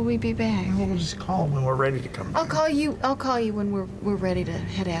 When will we be back? We'll just call him when we're ready to come. I'll call you when we're ready to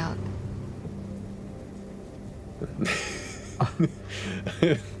head out.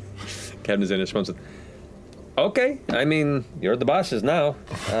 Captain Zen responds with, okay, I mean, you're the bosses now.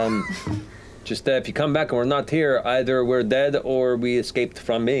 Just if you come back and we're not here, either we're dead or we escaped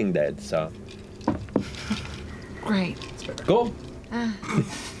from being dead, so. Great. Cool.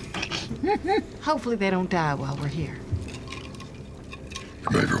 Hopefully they don't die while we're here.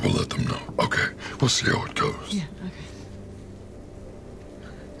 Maybe we'll let them know. Okay, we'll see how it goes. Yeah, okay.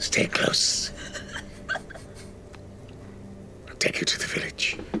 Stay close. I'll take you to the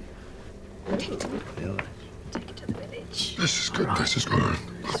village. This is good. This is good.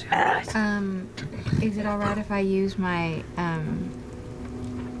 Is it all right if I use my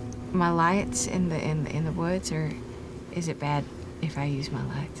my lights in the woods, or is it bad if I use my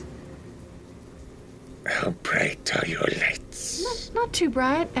lights? How bright are your lights? Not too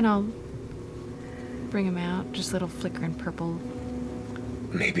bright, and I'll bring them out, just little flickering purple.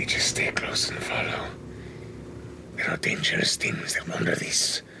 Maybe just stay close and follow. There are dangerous things that wander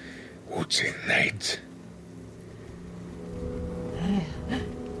these woods at night.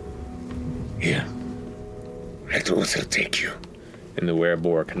 Here. Let Uther take you. And the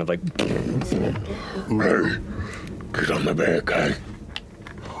werebore kind of like... Hey, get on the back, guy.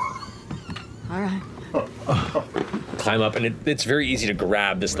 All right. Climb up, and it's very easy to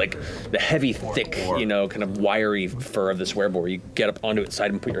grab this, like, the heavy, thick, kind of wiry fur of this werebore. You get up onto its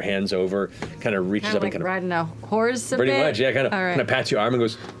side and put your hands over, kind of reaches up Like and kind of... riding a horse a Pretty bit? much, yeah, kind of, All right. kind of pats your arm and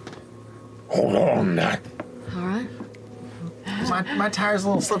goes, hold on, All right. My tire's a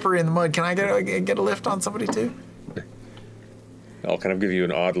little slippery in the mud. Can I get a lift on somebody too? I'll kind of give you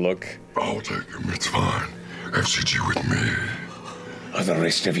an odd look. I'll take him. It's fine. FCG with me. Are the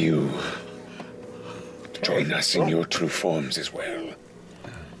rest of you join us in your true forms as well?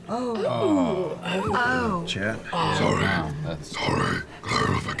 Oh. Chat. Sorry.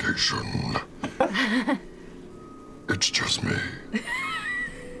 Clarification. It's just me.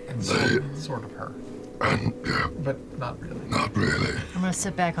 And sort of her. And, yeah. But not really. Not really. I'm gonna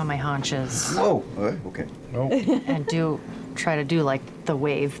sit back on my haunches. Whoa. Okay. And try to do like the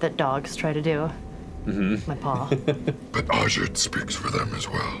wave that dogs try to do. Mm-hmm. My paw. But Ajit speaks for them as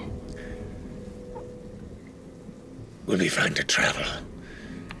well. We'll be fine to travel.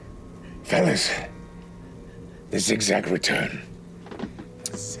 Fellas, the zigzag return.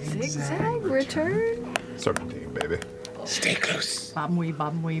 Zigzag return? Serpentine, baby. Stay close. Bob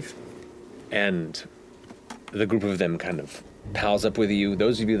and weave. And the group of them kind of pals up with you.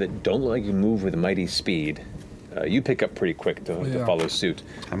 Those of you that don't look like you move with mighty speed, you pick up pretty quick to follow suit.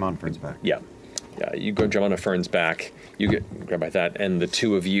 I'm on Fern's back. Yeah. You go jump on a Fern's back. You get grabbed by that, and the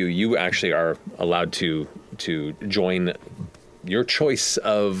two of you actually are allowed to join your choice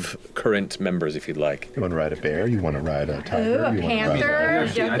of current members, if you'd like. You want to ride a bear? You want to ride a tiger? A panther?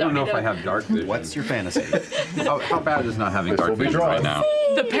 I don't know if I have dark vision. What's your fantasy? How bad is not having dark vision right now?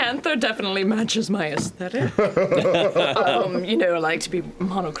 The panther definitely matches my aesthetic. I like to be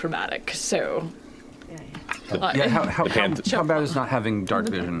monochromatic, so. How bad is not having dark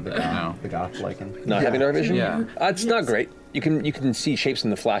vision now? The goth lichen. Not having dark vision? Yeah. It's not great. You can see shapes in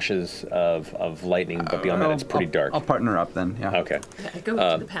the flashes of lightning, but beyond that, it's pretty dark. I'll partner up then. Yeah. Okay. I go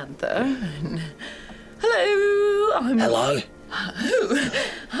to the panther. And, hello.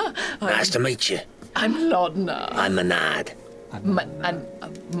 Hello. Nice to meet you. I'm Lodna. I'm Manad. Manad.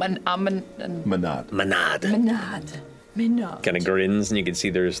 Kind of grins, and you can see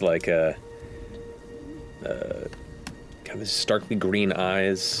there's like a kind of starkly green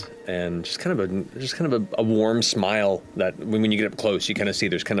eyes, and just kind of a warm smile that when you get up close, you kind of see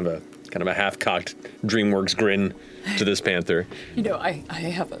there's kind of a half-cocked DreamWorks grin to this panther. You know, I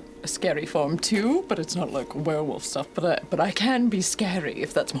have a scary form too, but it's not like werewolf stuff. But I can be scary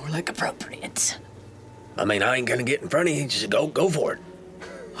if that's more like appropriate. I mean, I ain't gonna get in front of you. Just go for it.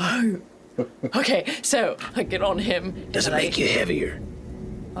 Oh. Okay, so I get on him. Does it make you heavier?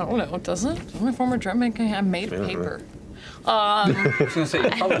 I don't know. Does it? I'm a former drum maker. I'm made of paper. I was gonna say you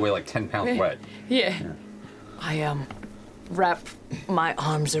probably weigh like 10 pounds wet. Yeah. I wrap my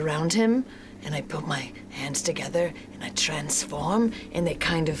arms around him, and I put my hands together, and I transform, and they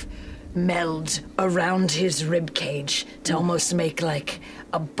kind of meld around his rib cage to almost make like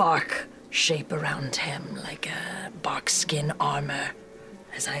a bark shape around him, like a bark skin armor,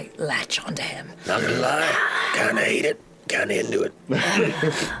 as I latch onto him. Not gonna lie, kinda hate it, kinda into it.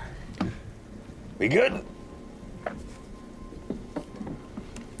 We good?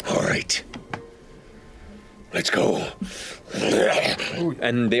 All right. Let's go.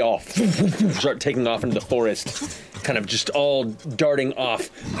 And they all start taking off into the forest, kind of just all darting off.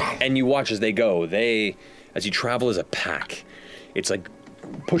 And you watch as they go. As you travel as a pack, it's like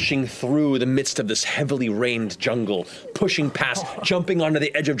pushing through the midst of this heavily rained jungle, pushing past, jumping onto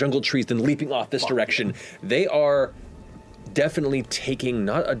the edge of jungle trees, then leaping off this direction. They are definitely taking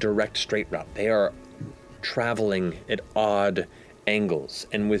not a direct straight route. They are traveling at odd angles.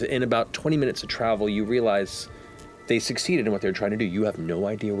 And within about 20 minutes of travel, you realize they succeeded in what they're trying to do. You have no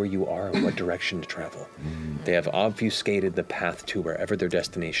idea where you are or what direction to travel. They have obfuscated the path to wherever their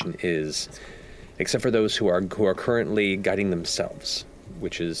destination is, except for those who are currently guiding themselves,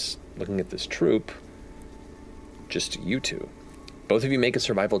 which is, looking at this troop, just you two. Both of you make a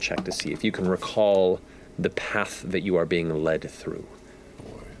survival check to see if you can recall the path that you are being led through.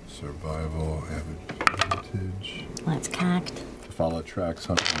 Survival, advantage. Let's cacked. To follow tracks,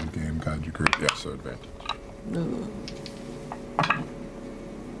 hunt one game, guide your group. Yeah, so advantage.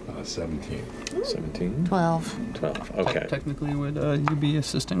 17. 17? 12. 12, okay. Technically, would you be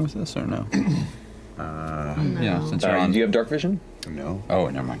assisting with this or no? Yeah, since you're on. Do you have dark vision? No. Oh,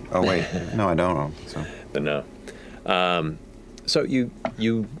 never mind. Oh, wait. No, I don't. So. But no. So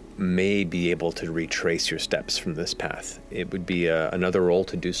you may be able to retrace your steps from this path. It would be another roll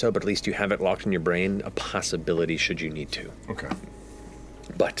to do so, but at least you have it locked in your brain, a possibility should you need to. Okay.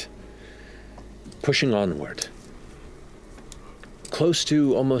 But pushing onward, close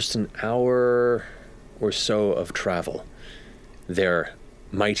to almost an hour or so of travel, their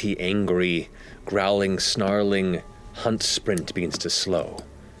mighty, angry, growling, snarling hunt sprint begins to slow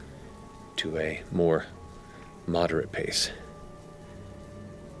to a more moderate pace.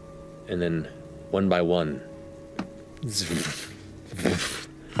 And then, one by one,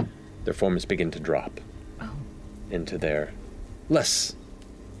 their forms begin to drop into their less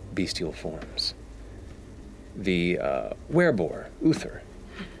bestial forms. The werebore, Uther,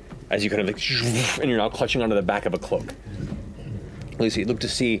 as you kind of and you're now clutching onto the back of a cloak. You look to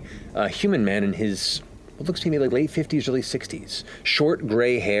see a human man in his, what looks to me like late 50s, early 60s. Short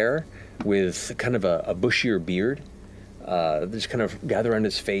gray hair with kind of a bushier beard. Just kind of gather around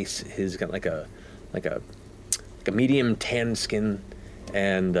his face. He's got like a medium tan skin,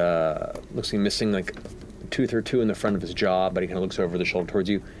 and looks to be missing like a tooth or two in the front of his jaw, but he kind of looks over the shoulder towards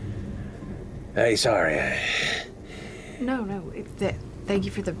you. Hey, sorry. No. Thank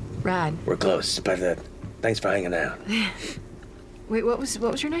you for the ride. We're close, but thanks for hanging out. Wait, what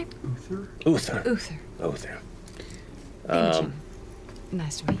was your name? Uther. Uther. Thank you.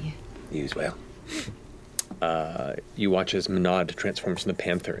 Nice to meet you. You as well. You watch as Manad transforms from the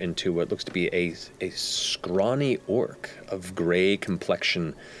panther into what looks to be a scrawny orc of gray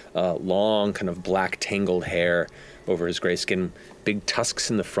complexion, long kind of black tangled hair over his gray skin, big tusks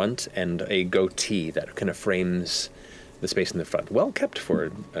in the front, and a goatee that kind of frames the space in the front. Well kept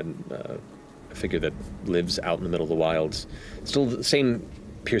for a figure that lives out in the middle of the wilds. Still the same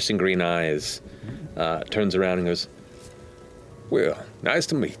piercing green eyes. Turns around and goes, "Well, nice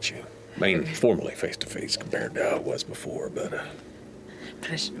to meet you. I mean, formally face-to-face compared to how it was before, but...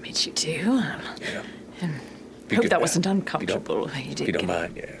 Pleasure to meet you too. Yeah. Hope that wasn't uncomfortable. You did if you don't get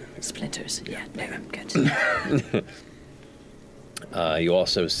mind, yeah. splinters. Yeah, no, good. You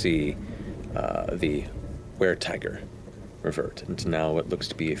also see the were-tiger revert into now what looks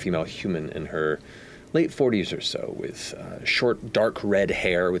to be a female human in her late 40s or so, with short, dark red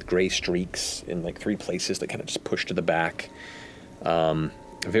hair with gray streaks in like 3 places that kind of just push to the back. A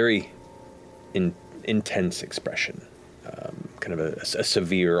very intense expression kind of a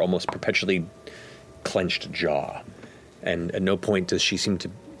severe, almost perpetually clenched jaw. And at no point does she seem to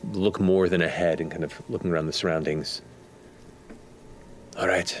look more than ahead and kind of looking around the surroundings. All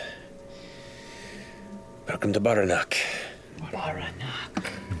right. Welcome to Baranak.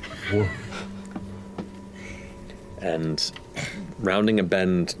 And rounding a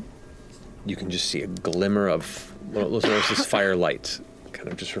bend, you can just see a glimmer of this firelight, kind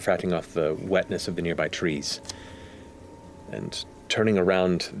of just refracting off the wetness of the nearby trees. And turning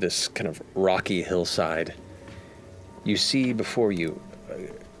around this kind of rocky hillside, you see before you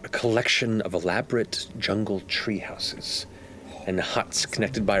a collection of elaborate jungle tree houses and huts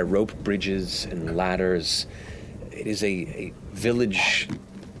connected by rope bridges and ladders. It is a village,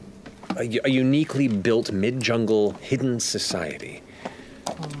 a uniquely built mid-jungle hidden society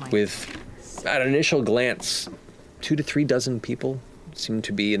with, at an initial glance, 2 to 3 dozen people seem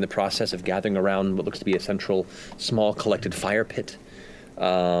to be in the process of gathering around what looks to be a central, small, collected fire pit.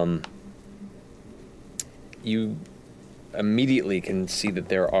 You immediately can see that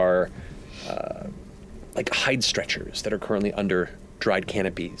there are like hide stretchers that are currently under dried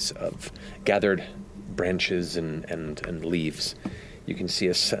canopies of gathered branches and leaves. You can see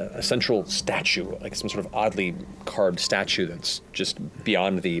a central statue, like some sort of oddly carved statue that's just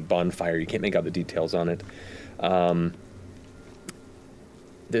beyond the bonfire. You can't make out the details on it.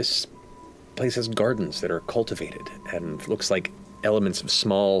 This place has gardens that are cultivated and looks like elements of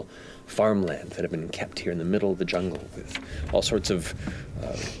small farmland that have been kept here in the middle of the jungle with all sorts of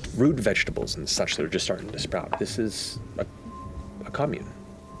root vegetables and such that are just starting to sprout. This is a commune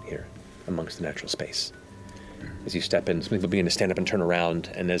here amongst the natural space. As you step in, some people begin to stand up and turn around,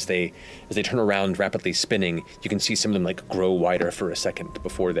 and as they turn around, rapidly spinning, you can see some of them like grow wider for a second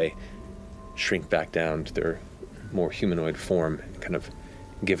before they shrink back down to their more humanoid form and kind of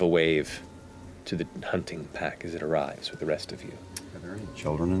give a wave to the hunting pack as it arrives with the rest of you. Are there any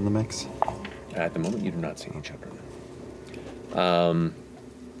children in the mix? At the moment, you do not see any children.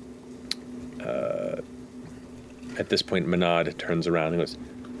 At this point, Manad turns around and goes,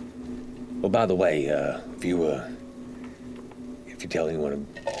 "Well, by the way, if you tell anyone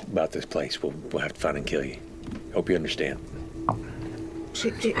about this place, we'll have to find and kill you. Hope you understand."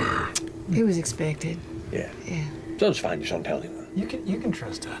 It was expected. Yeah. So it's fine. Just don't tell anyone. You can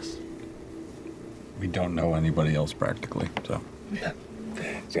trust us. We don't know anybody else practically, so.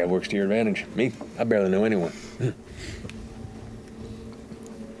 See, that works to your advantage. Me, I barely know anyone.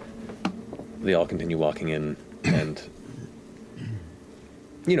 They all continue walking in, and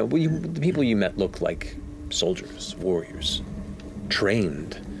the people you met look like soldiers, warriors,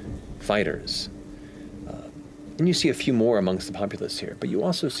 trained fighters. And you see a few more amongst the populace here, but you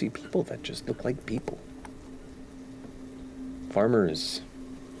also see people that just look like people. Farmers,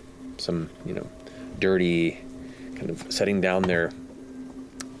 some, dirty, kind of setting down their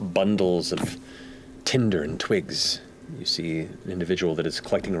bundles of tinder and twigs. You see an individual that is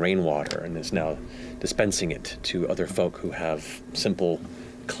collecting rainwater and is now dispensing it to other folk who have simple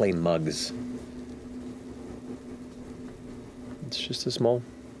clay mugs. It's just a small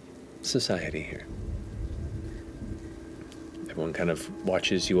society here. Everyone kind of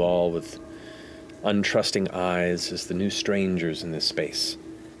watches you all with untrusting eyes as the new strangers in this space.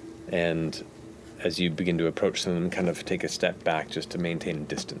 And as you begin to approach them, kind of take a step back just to maintain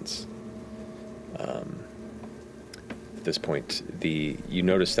distance. At this point, you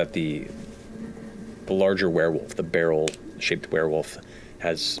notice that the larger werewolf, the barrel-shaped werewolf,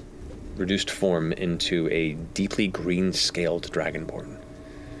 has reduced form into a deeply green-scaled dragonborn.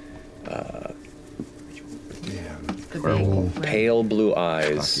 Pale blue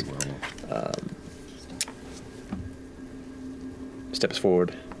eyes. Steps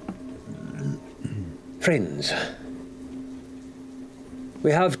forward. Friends,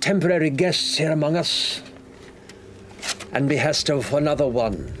 we have temporary guests here among us, and behest of another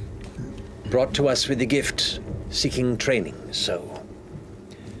one, brought to us with a gift seeking training, so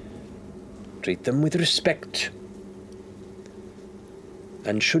treat them with respect.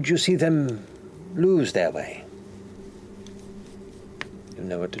 And should you see them lose their way, you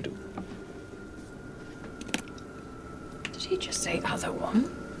know what to do. Did he just say other one?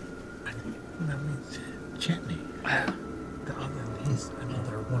 No, it's Chetney. The other, he's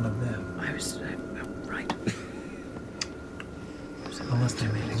another one of them. I was right. Unless they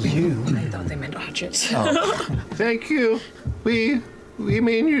meant you. I thought they meant Hodges. Thank you. We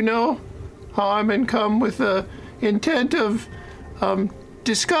mean harm and come with the intent of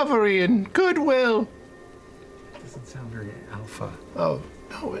discovery and goodwill. Doesn't sound very alpha. Oh,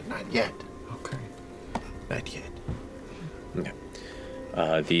 no, not yet. Okay. Not yet. Okay.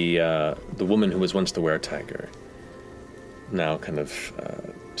 The woman who was once the weretiger now kind of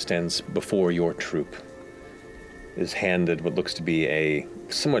stands before your troop, is handed what looks to be a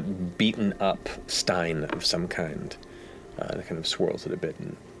somewhat beaten up stein of some kind. And kind of swirls it a bit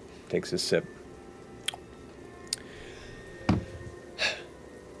and takes a sip.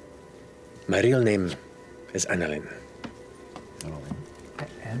 My real name is Annalyn.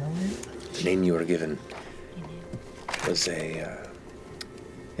 Annalyn? The name you were given was a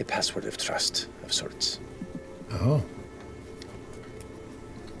password of trust of sorts. Oh.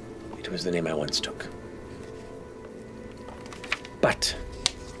 It was the name I once took. But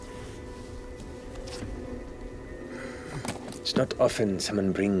it's not often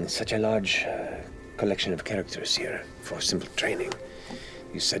someone brings such a large collection of characters here for simple training.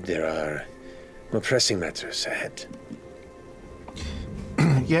 You said there are more pressing matters ahead.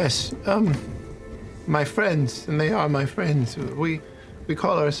 Yes, my friends, and they are my friends. We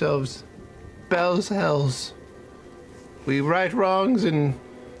call ourselves Bell's Hells. We right wrongs and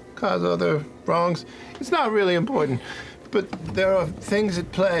cause other wrongs. It's not really important, but there are things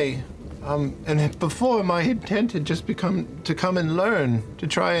at play. And before, my intent had just become to come and learn, to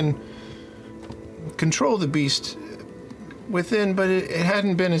try and control the beast within, but it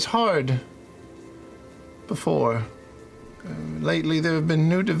hadn't been as hard before. Lately, there have been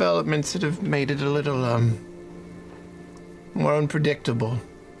new developments that have made it a little, more unpredictable.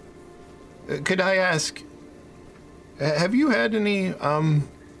 Could I ask, have you had any,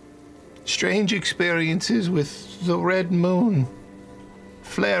 strange experiences with the red moon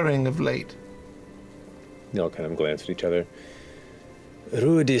flaring of late? They all kind of glance at each other.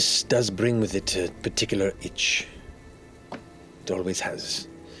 Ruidus does bring with it a particular itch. It always has.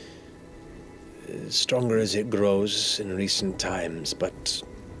 Stronger as it grows in recent times, but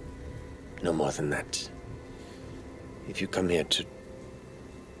no more than that. If you come here to...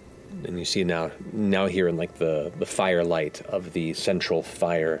 And you see now here in like the firelight of the central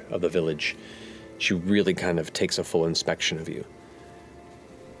fire of the village, she really kind of takes a full inspection of you.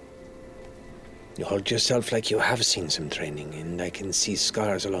 You hold yourself like you have seen some training, and I can see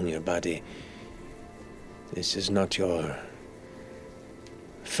scars along your body. This is not your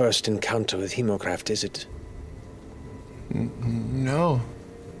first encounter with Hemocraft, is it? No.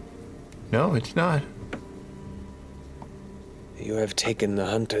 No, it's not. You have taken the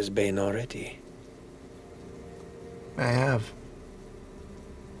Hunter's Bane already. I have.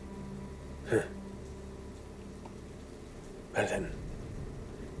 Huh. Well then.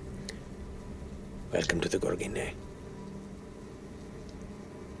 Welcome to the Gorgine.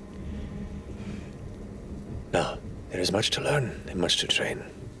 Now, there is much to learn and much to train.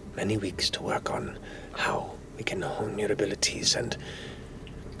 Many weeks to work on how we can hone your abilities and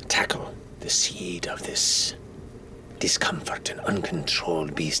tackle the seed of this discomfort and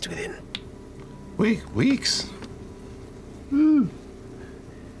uncontrolled beast within. Weeks? You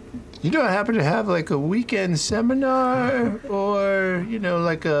don't happen to have like a weekend seminar or,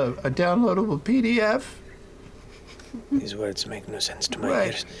 like a downloadable PDF? These words make no sense to my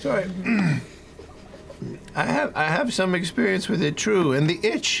ears. Sorry. I have some experience with it, true, and the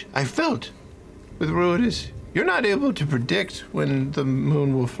itch I felt with Ruidus. You're not able to predict when the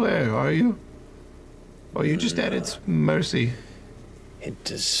moon will flare, are you? Or are you just at its mercy? It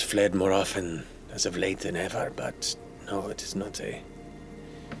has flared more often as of late than ever, but no, it is not a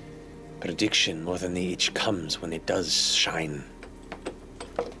prediction more than the itch comes when it does shine.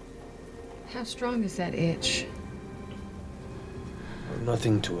 How strong is that itch?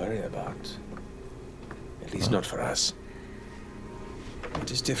 Nothing to worry about. At least not for us.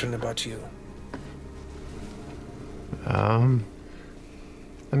 What is different about you? I'm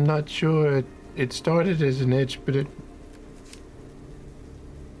not sure. It started as an itch, but it...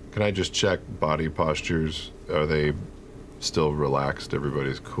 Can I just check body postures? Are they still relaxed?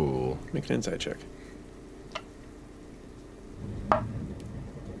 Everybody's cool. Make an insight check.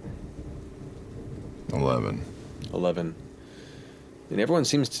 11. And everyone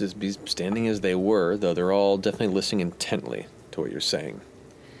seems to be standing as they were, though they're all definitely listening intently to what you're saying.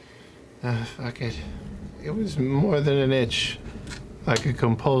 Fuck it. It was more than an itch. Like a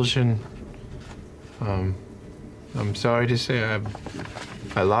compulsion. I'm sorry to say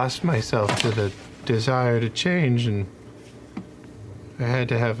I lost myself to the desire to change, and I had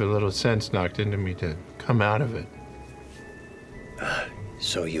to have a little sense knocked into me to come out of it.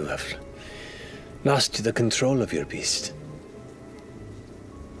 So you have lost the control of your beast.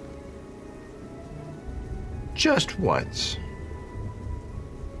 Just once.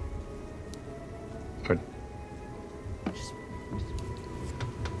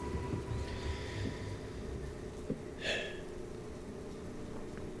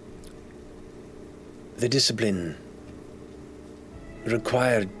 The discipline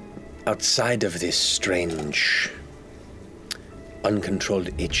required outside of this strange, uncontrolled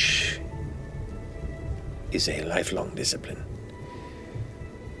itch is a lifelong discipline.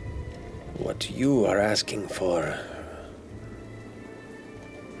 What you are asking for,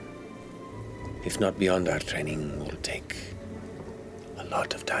 if not beyond our training, will take a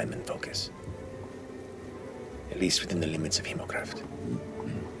lot of time and focus. At least within the limits of Hemocraft.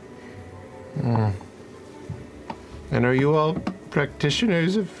 And are you all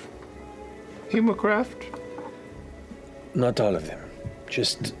practitioners of Hemocraft? Not all of them.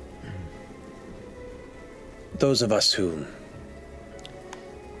 Just those of us who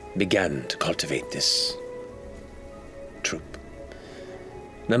began to cultivate this troop.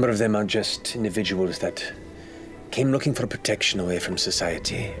 A number of them are just individuals that came looking for protection away from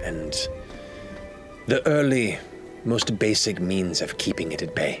society and the early, most basic means of keeping it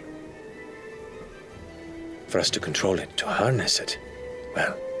at bay. For us to control it, to harness it,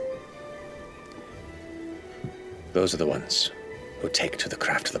 well, those are the ones who take to the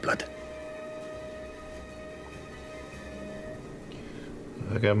craft of the blood.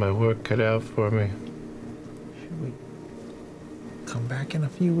 I got my work cut out for me. Should we come back in a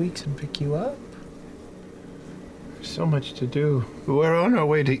few weeks and pick you up? There's so much to do. We're on our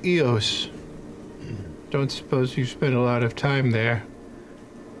way to Eos. Don't suppose you spent a lot of time there?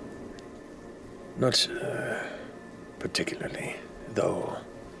 Not particularly, though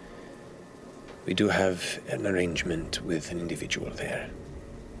we do have an arrangement with an individual there.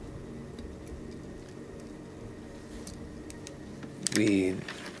 The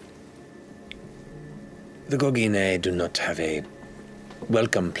Gogine do not have a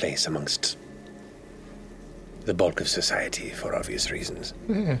welcome place amongst the bulk of society for obvious reasons.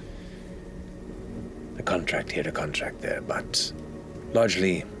 Yeah. A contract here, a contract there, but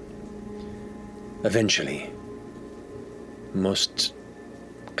largely, eventually, most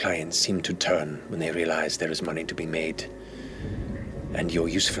clients seem to turn when they realize there is money to be made and your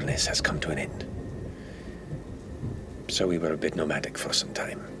usefulness has come to an end. So we were a bit nomadic for some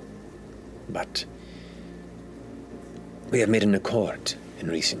time. But we have made an accord in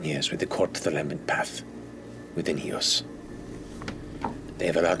recent years with the Court of the Lambent Path within Eos. They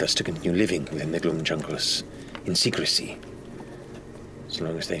have allowed us to continue living within the Gloom Jungles in secrecy, so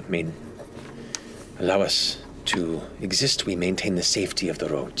long as they allow us to exist. We maintain the safety of the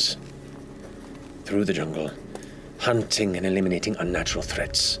roads through the jungle, hunting and eliminating unnatural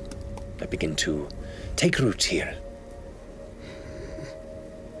threats that begin to take root here.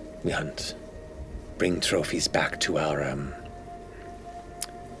 We hunt, bring trophies back to our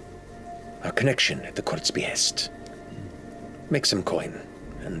connection at the court's behest, make some coin,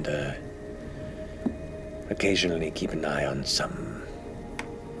 and occasionally keep an eye on some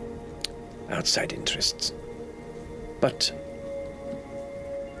outside interests. But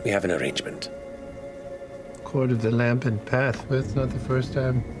we have an arrangement. Court of the Lambent Path. That's not the first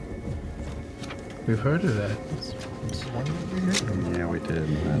time we've heard of that. Yeah, we did.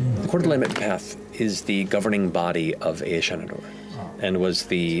 The Court of the Lambent Path is the governing body of Aeshanador, and was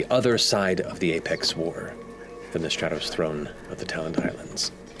the other side of the Apex War than the Stratos Throne of the Talent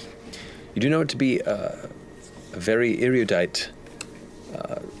Islands. You do know it to be a very erudite,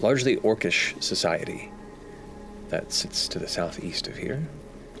 largely orcish society that sits to the southeast of here.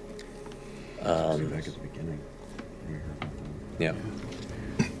 Back at the beginning. Yeah.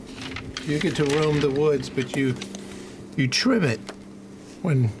 You get to roam the woods, but you trim it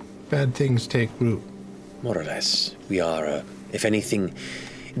when bad things take root. More or less. We are, if anything,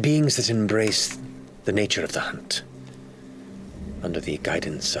 beings that embrace the nature of the hunt, under the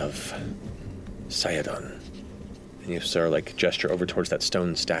guidance of Sayadon. And you sort of gesture over towards that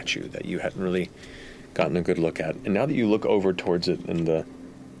stone statue that you hadn't really gotten a good look at. And now that you look over towards it and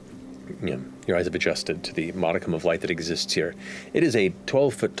your eyes have adjusted to the modicum of light that exists here, it is a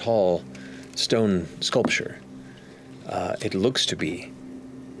 12-foot tall stone sculpture. It looks to be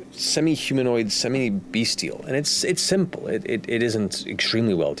semi-humanoid, semi-bestial, and it's simple. It isn't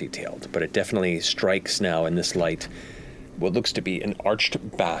extremely well detailed, but it definitely strikes now in this light what looks to be an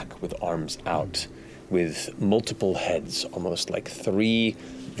arched back with arms out, with multiple heads, almost like 3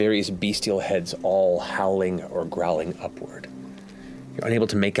 various bestial heads, all howling or growling upward. You're unable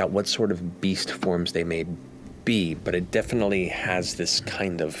to make out what sort of beast forms they may be, but it definitely has this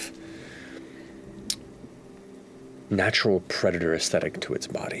kind of natural predator aesthetic to its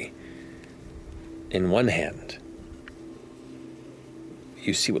body. In one hand,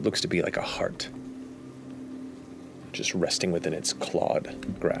 you see what looks to be like a heart, just resting within its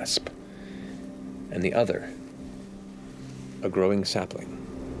clawed grasp. And the other, a growing sapling.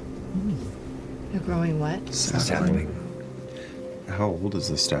 A growing what? Sapling. How old does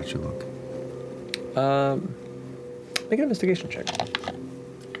this statue look? Make an investigation check. That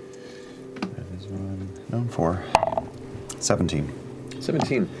is what I'm known for. 17.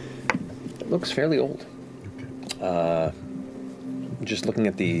 17. It looks fairly old. Just looking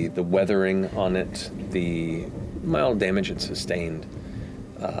at the weathering on it, the mild damage it sustained,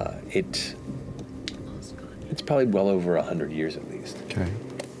 it's probably well over 100 years at least. Okay.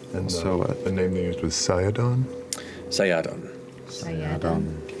 And so the name they used was Sayadon? Sayadon.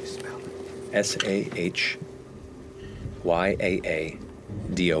 Sayadon. Sahyaadon.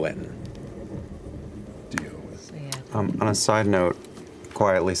 On a side note,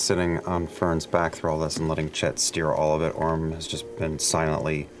 quietly sitting on Fern's back through all this and letting Chet steer all of it, Orm has just been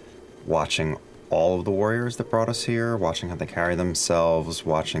silently watching all of the warriors that brought us here, watching how they carry themselves,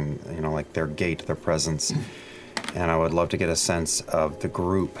 watching, like their gait, their presence. And I would love to get a sense of the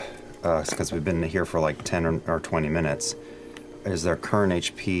group, because we've been here for like 10 or 20 minutes. Is their current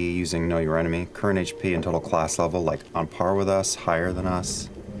HP, using Know Your Enemy, current HP and total class level, like on par with us, higher than us?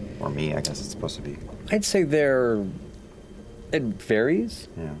 Or me, I guess it's supposed to be. I'd say it varies.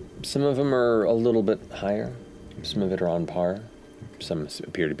 Yeah. Some of them are a little bit higher. Some of it are on par. Some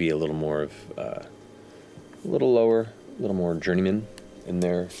appear to be a little more of, a little lower, a little more journeyman in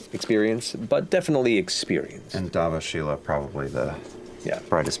their experience, but definitely experience. And Davashila, probably the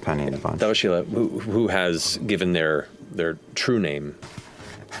brightest penny in the bunch. Davashila, who has given their true name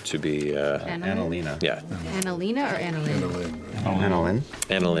to be... Annalena. Yeah. Annalena or Annalyn? Annalyn.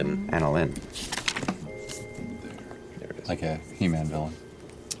 Annalyn. Annalyn. Like a He-Man villain.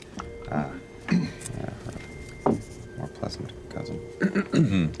 More pleasant cousin.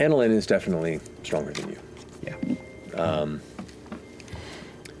 Annalyn is definitely stronger than you. Yeah.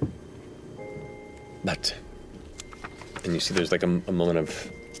 But, and you see there's like a moment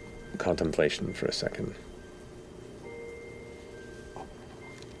of contemplation for a second.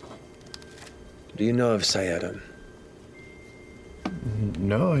 Do you know of Sayadon?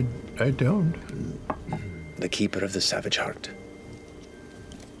 No, I don't. The keeper of the savage heart.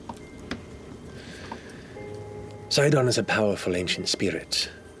 Sayadon is a powerful ancient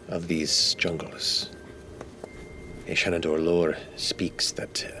spirit of these jungles. A Shanador lore speaks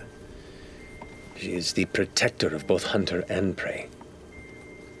that she is the protector of both hunter and prey,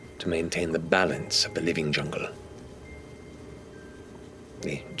 to maintain the balance of the living jungle.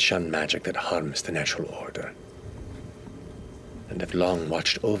 They shun magic that harms the natural order, and have long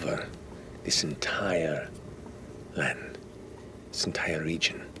watched over this entire land, this entire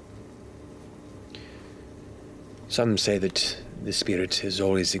region. Some say that the spirit has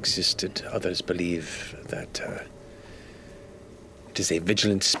always existed. Others believe that it is a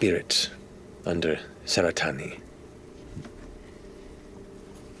vigilant spirit under Saratani.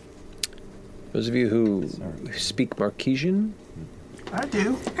 Those of you who speak Marquesian? I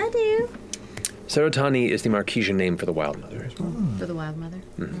do. I do. Saratani is the Marquesian name for the Wild Mother. For the Wild Mother.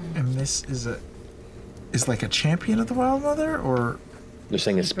 Mm-hmm. And this is like a champion of the Wild Mother, or they're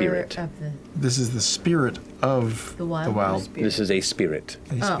saying a spirit. This is the spirit of the wild. This is a spirit.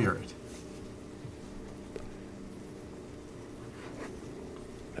 A spirit.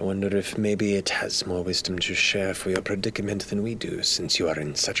 I wonder if maybe it has more wisdom to share for your predicament than we do, since you are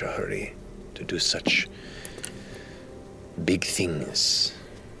in such a hurry to do such big things.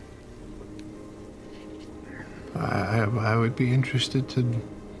 I would be interested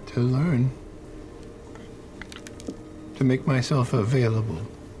to learn, to make myself available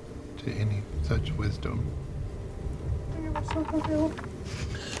to any such wisdom.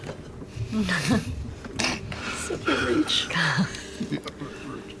 Such a reach.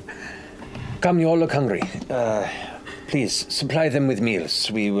 Come, you all look hungry. Please, supply them with meals.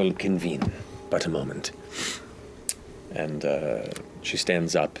 We will convene. But a moment. And she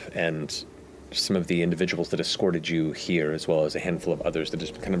stands up, and some of the individuals that escorted you here, as well as a handful of others that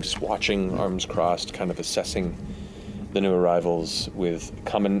is kind of just watching, arms crossed, kind of assessing the new arrivals with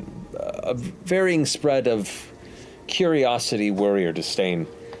a varying spread of curiosity, worry, or disdain,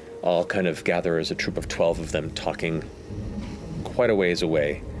 all kind of gather as a troop of 12 of them talking quite a ways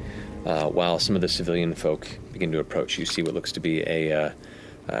away. While some of the civilian folk begin to approach, you see what looks to be a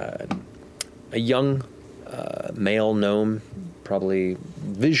young male gnome, probably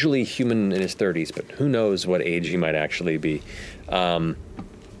visually human in his 30s, but who knows what age he might actually be.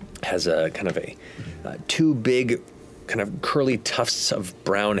 Has a kind of a two big kind of curly tufts of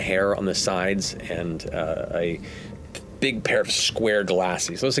brown hair on the sides and a big pair of square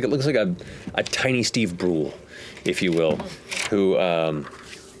glasses. It looks like a tiny Steve Brule, if you will, who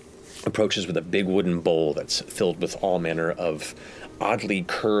approaches with a big wooden bowl that's filled with all manner of oddly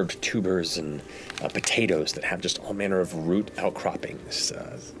curved tubers and potatoes that have just all manner of root outcroppings.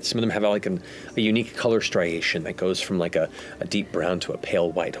 Some of them have like a unique color striation that goes from like a deep brown to a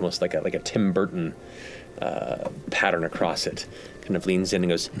pale white, almost like a Tim Burton pattern across it. Kind of leans in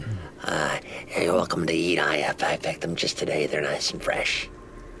and goes, You're welcome to eat. I picked them just today. They're nice and fresh.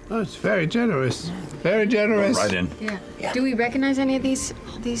 Oh, it's very generous. Very generous. Right in. Yeah. Do we recognize any of these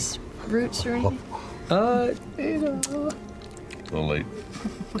roots or anything? A little late.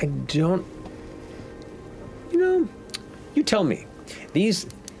 I don't. You tell me. These,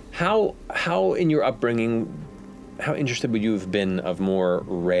 how in your upbringing, how interested would you have been of more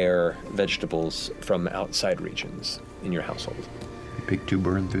rare vegetables from outside regions in your household? Big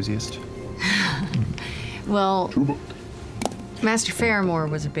tuber enthusiast? Well, Master Faramore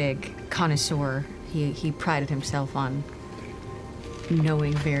was a big connoisseur. He prided himself on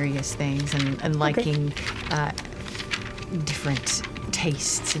knowing various things and liking different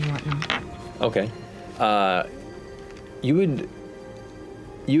tastes and whatnot. Okay. You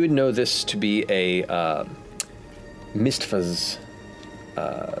would know this to be a Mistfaz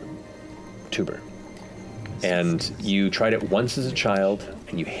tuber. And you tried it once as a child,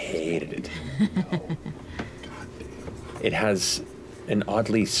 and you hated it. It has an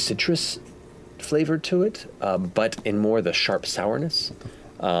oddly citrus flavor to it, but in more the sharp sourness.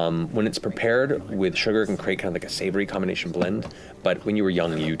 When it's prepared with sugar, it can create kind of like a savory combination blend. But when you were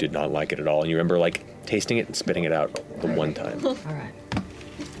young, you did not like it at all. And you remember like tasting it and spitting it out the one time. All right.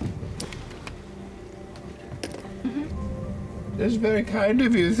 That's very kind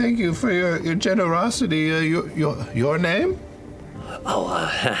of you. Thank you for your generosity. Your name? Oh,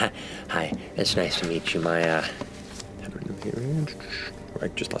 hi. It's nice to meet you. My, I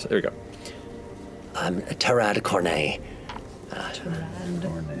just lost it. There we go. I'm Tarad Cornet.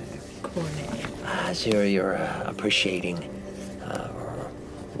 So you're appreciating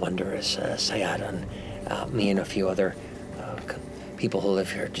wondrous Sayadon. Me and a few other people who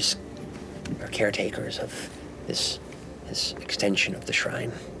live here just are caretakers of this extension of the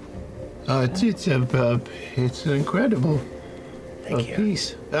shrine. It's incredible. Thank you.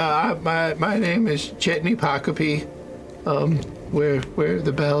 Piece. My name is Chetney Pakapi. Where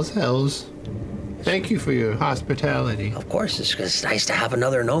the bells hells. Thank you for your hospitality. Of course, it's nice to have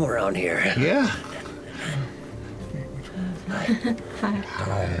another gnome around here. Yeah.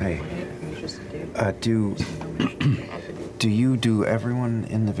 Hi. Do everyone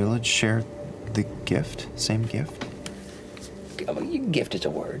in the village share the gift? Same gift? Gift is a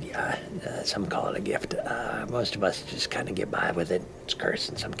word, yeah. Some call it a gift. Most of us just kind of get by with it. It's cursed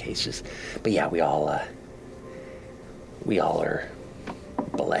in some cases. But yeah, we all are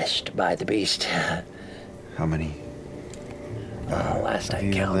blessed by the beast. How many? Last I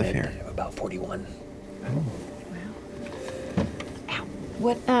counted, live here? about 41.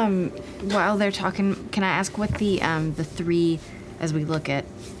 What while they're talking, can I ask what the three, as we look at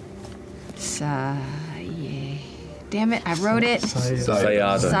damn it, I wrote it.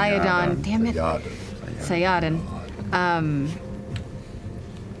 Sayadon. Damn it. Sayadon.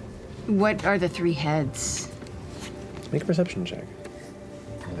 What are the three heads? Make a perception check.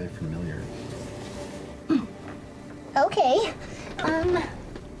 Are they familiar? Okay.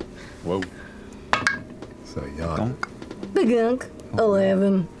 Whoa. Sayadon. The gunk.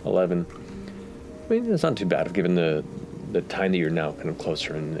 11. 11. I mean, it's not too bad given the time that you're now kind of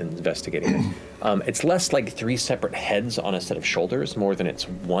closer and investigating it. It's less like three separate heads on a set of shoulders, more than it's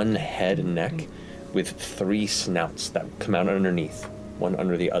one head and neck with three snouts that come out underneath, one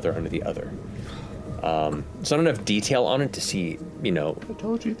under the other, under the other. There's not enough detail on it to see, I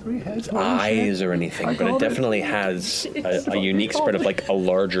told you 3 heads. eyes or anything, but it definitely has a unique spread of like a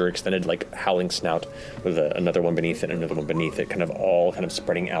larger extended like howling snout with another one beneath it and another one beneath it, kind of all kind of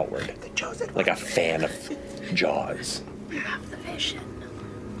spreading outward, like a fan of jaws. You have the vision.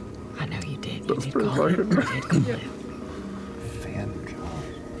 I know you did. That's pretty fucking Fan of jaws.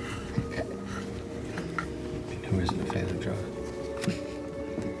 Who isn't a fan of jaws?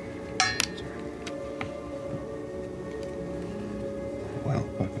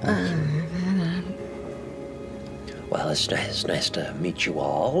 Well, it's nice to meet you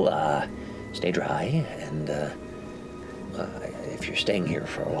all. Stay dry, and if you're staying here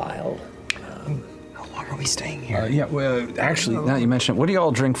for a while. How long are we staying here? Yeah, well, actually, now that you mention it, what do you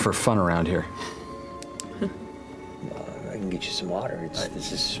all drink for fun around here? I can get you some water.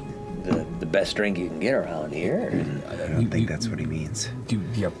 This is the best drink you can get around here. I don't think that's what he means.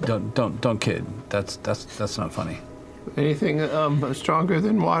 Don't kid. That's not funny. Anything stronger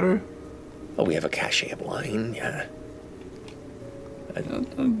than water? Oh, we have a cachet of wine, yeah.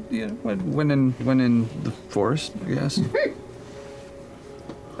 Yeah, when in the forest, I guess.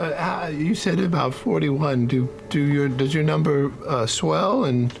 You said about 41. Does your number swell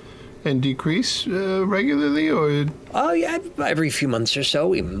and decrease regularly, or? Oh yeah, every few months or so,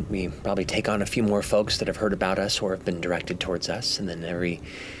 we probably take on a few more folks that have heard about us or have been directed towards us, and then every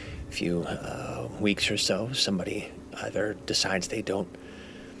few weeks or so, somebody either decides they don't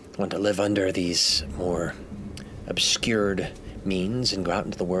want to live under these more obscured means and go out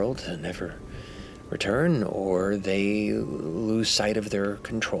into the world and never return, or they lose sight of their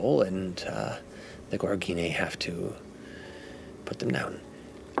control and the Gorgine have to put them down.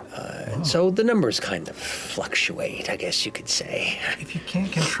 So the numbers kind of fluctuate, I guess you could say. If you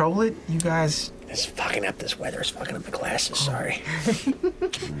can't control it, you guys... It's fucking up this weather. It's fucking up the glasses, sorry.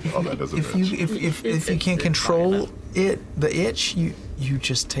 If you can't control the itch, you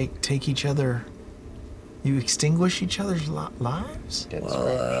just take each other... You extinguish each other's lives?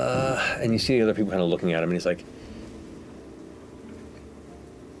 And you see the other people kind of looking at him, and he's like,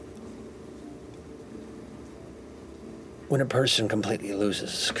 when a person completely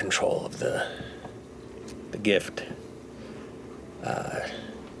loses control of the gift,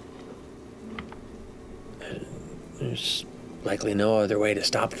 there's likely no other way to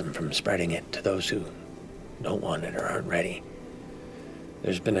stop them from spreading it to those who don't want it or aren't ready.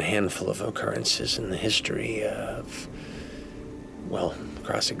 There's been a handful of occurrences in the history of, well,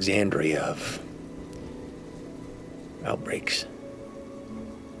 across Exandria of outbreaks.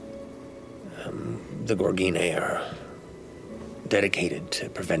 The Gorgine are dedicated to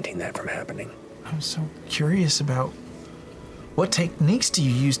preventing that from happening. I'm so curious about what techniques do you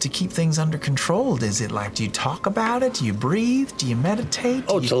use to keep things under control? Is it like, do you talk about it? Do you breathe? Do you meditate?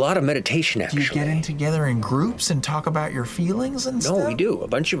 It's a lot of meditation, actually. Do you get in together in groups and talk about your feelings and stuff? No, we do. A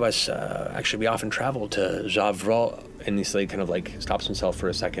bunch of us, actually, we often travel to Javral, and he's like, kind of like stops himself for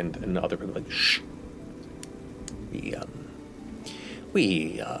a second, and the other people are like, shh.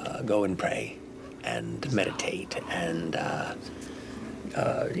 We go and pray and meditate and,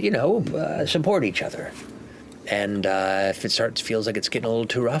 support each other. And if it feels like it's getting a little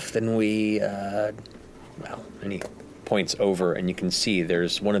too rough, then we, and he points over, and you can see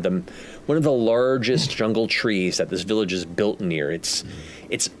there's one of the largest jungle trees that this village is built near. Its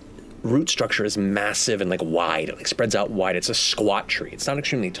root structure is massive and like wide. It like spreads out wide. It's a squat tree. It's not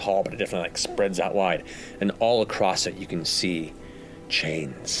extremely tall, but it definitely like spreads out wide. And all across it, you can see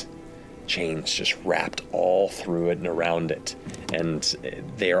chains just wrapped all through it and around it. And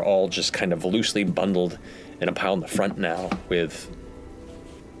they are all just kind of loosely bundled in a pile in the front now with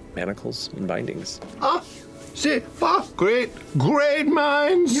manacles and bindings. Great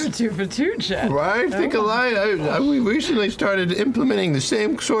minds. You're 2 for 2, Chad. Right? Think alike. We recently started implementing the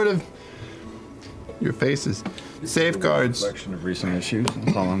same sort of your faces safeguards. Collection of recent issues.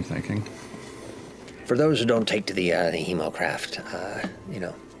 That's all I'm thinking. For those who don't take to the hemocraft,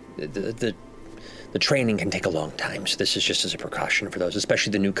 the training can take a long time. So this is just as a precaution for those,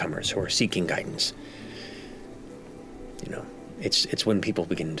 especially the newcomers who are seeking guidance. It's when people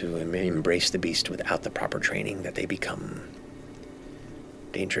begin to embrace the beast without the proper training that they become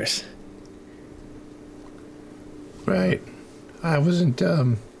dangerous. Right. I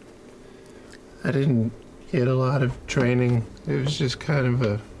didn't get a lot of training. It was just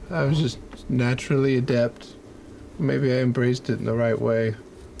I was just naturally adept. Maybe I embraced it in the right way.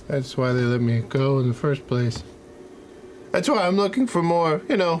 That's why they let me go in the first place. That's why I'm looking for more,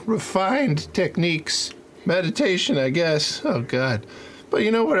 refined techniques. Meditation, I guess. Oh, God. But,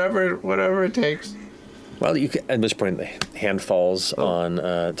 whatever it takes. Well, at this point, the hand falls on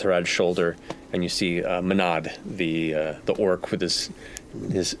Tarad's shoulder, and you see Manad, the orc, with his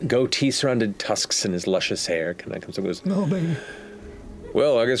goatee-surrounded tusks and his luscious hair, kind of comes and goes, "No, baby.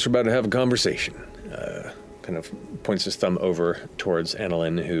 Well, I guess we're about to have a conversation." Kind of points his thumb over towards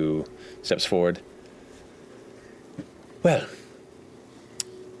Annalyn, who steps forward. Well,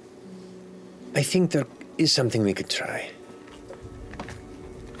 I think there is something we could try.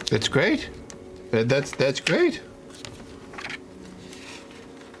 That's great. That's great.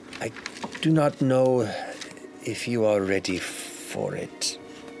 I do not know if you are ready for it,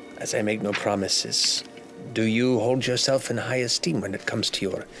 as I make no promises. Do you hold yourself in high esteem when it comes to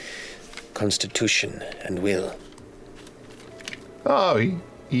your constitution and will? Oh,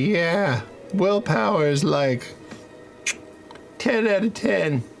 yeah. Willpower is like 10 out of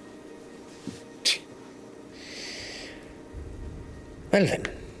 10. Well then,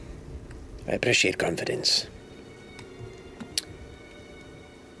 I appreciate confidence.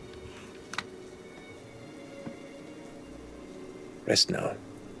 Rest now.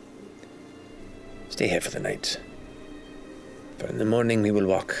 Stay here for the night. For in the morning we will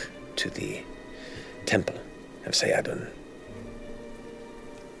walk to the temple of Sayadun.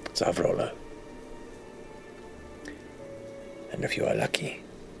 Zavrola. And if you are lucky,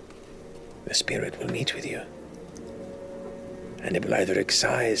 the spirit will meet with you. And it will either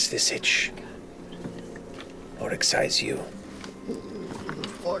excise this itch or excise you.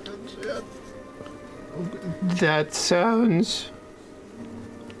 That sounds...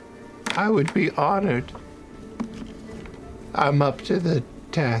 I would be honored. I'm up to the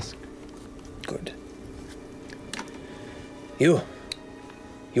task. Good. You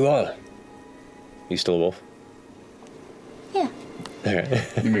all. You still a wolf? Yeah. All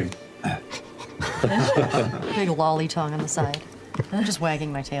right. You mean? Big lolly tongue on the side. I'm just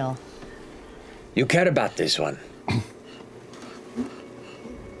wagging my tail. You care about this one.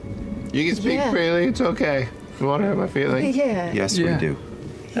 You can speak freely, it's okay. You won't hurt my feelings. Yeah. Yes, we do.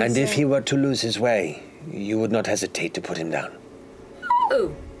 And if he were to lose his way, you would not hesitate to put him down.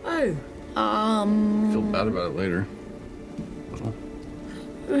 Oh. Feel bad about it later.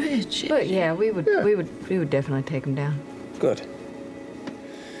 Richard. But yeah, we would definitely take him down. Good.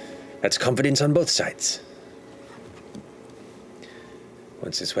 That's confidence on both sides.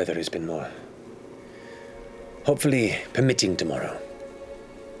 Once this weather has been more, hopefully permitting tomorrow.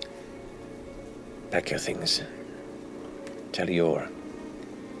 Pack your things. Tell your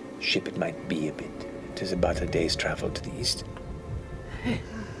ship it might be a bit. It is about a day's travel to the east.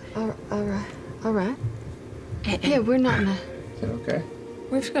 All right. Yeah, we're not in a... Okay.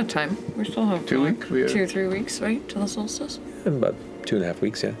 We've got time. We still have 2 weeks. 2 or 3 weeks, right, till the solstice? About 2.5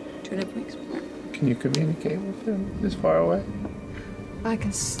 weeks, yeah. 2.5 weeks. Can you communicate with him this far away? I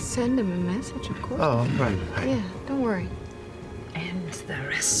can send him a message, of course. Oh, right. Yeah, don't worry. And the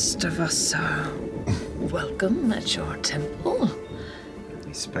rest of us are welcome at your temple.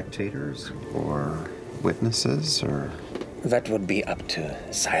 Spectators or witnesses or... That would be up to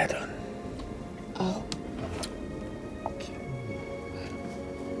Sayadon. Oh.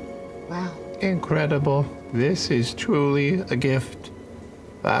 Wow. Incredible. This is truly a gift.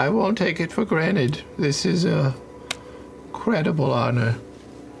 I won't take it for granted. This is a incredible honor.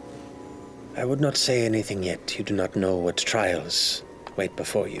 I would not say anything yet. You do not know what trials wait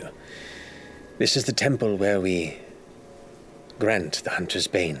before you. This is the temple where we grant the Hunter's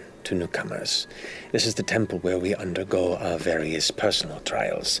Bane to newcomers. This is the temple where we undergo our various personal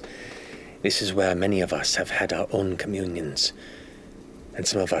trials. This is where many of us have had our own communions, and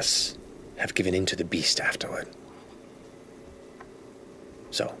some of us have given in to the beast afterward.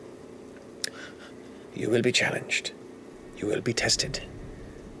 So, you will be challenged, you will be tested,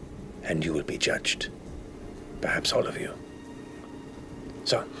 and you will be judged. Perhaps all of you.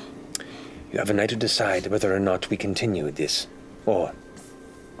 So, you have a night to decide whether or not we continue with this, or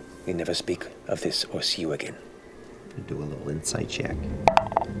we never speak of this or see you again. Do a little insight check.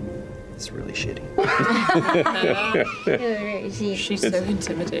 It's really shitty. She's so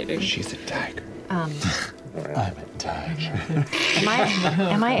intimidating. She's a tiger. I'm a tiger.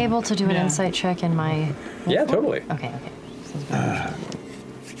 Am I able to do an insight check in my... Yeah, totally. Okay. Sounds good.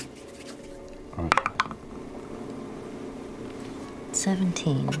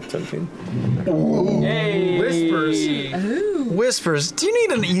 17. 17. Hey. Whispers, do you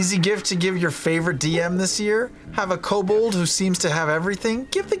need an easy gift to give your favorite DM this year? Have a kobold who seems to have everything?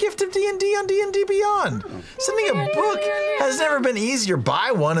 Give the gift of D&D on D&D Beyond. Sending a book has never been easier.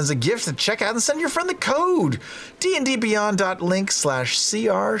 Buy one as a gift to check out and send your friend the code.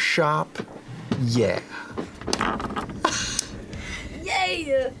 dndbeyond.link/CR shop. Yeah.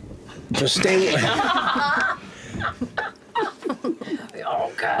 Yay! Just stay...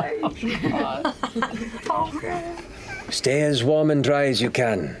 Okay. Okay. Stay as warm and dry as you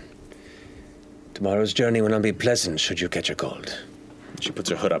can. Tomorrow's journey will not be pleasant should you catch a cold. She puts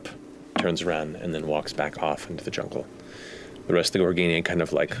her hood up, turns around, and then walks back off into the jungle. The rest of the Gorganian kind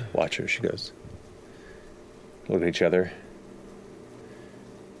of like watch her. She goes, look at each other,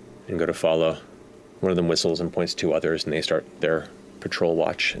 and go to follow. One of them whistles and points to others, and they start their patrol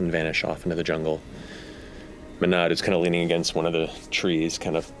watch and vanish off into the jungle. Manad is kind of leaning against one of the trees,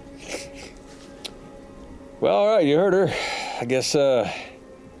 kind of. Well, all right, you heard her. I guess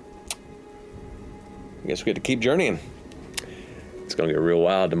we get to keep journeying. It's gonna get real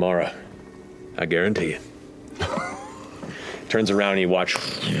wild tomorrow. I guarantee you. Turns around and you watch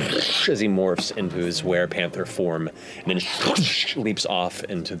as he morphs into his were-panther form, and then leaps off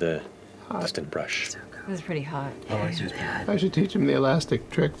into the distant brush. It was pretty hot. I should teach him the elastic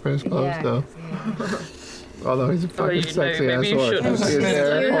trick for his clothes, though. Although he's a fucking sexy ass horse.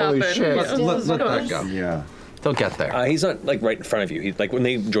 Holy shit. Let that go. Yeah. They'll get there. He's not like right in front of you. He like when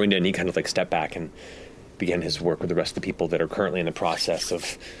they joined in, he kind of like stepped back and began his work with the rest of the people that are currently in the process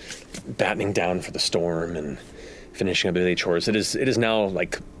of battening down for the storm and finishing up daily chores. It is now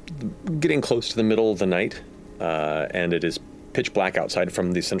like getting close to the middle of the night, and it is pitch black outside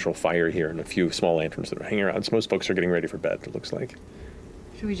from the central fire here, and a few small lanterns that are hanging around. So most folks are getting ready for bed, it looks like.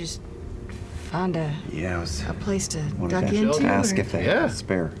 Should we just find a place to Wanted duck to into? ask or- if they had a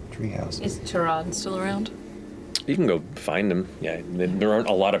spare treehouse. Is Tarad still around? You can go find him. Yeah, there aren't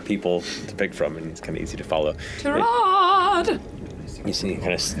a lot of people to pick from, and it's kind of easy to follow. Tarad! You see, he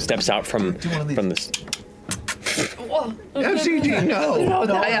kind of steps out from this. FCG,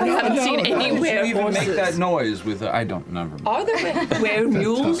 no. I haven't seen anywhere You even make horses. that noise with I don't remember. Are there were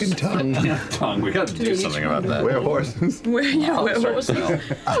mules? Tongue. We got to do something about that. Where horses? Where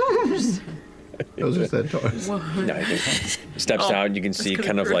horses? Those are said toys. No, he steps out. You can see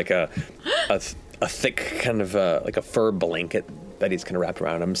kind of like a thick kind of like a fur blanket that he's kind of wrapped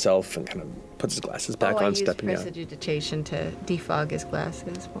around himself, and kind of puts his glasses back I on, used stepping out. prestidigitation to defog his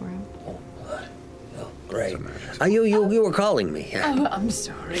glasses for him. Great. You were calling me. Oh, I'm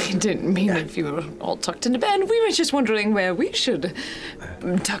sorry. Didn't mean if you were all tucked into bed. We were just wondering where we should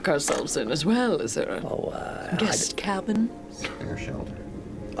tuck ourselves in as well. Is there a guest cabin? Spare shelter.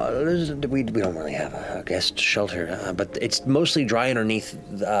 We don't really have a guest shelter, but it's mostly dry underneath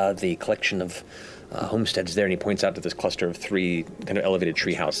the collection of homesteads there, and he points out to this cluster of 3 kind of elevated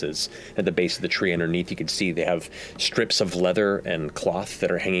tree houses. At the base of the tree underneath, you can see they have strips of leather and cloth that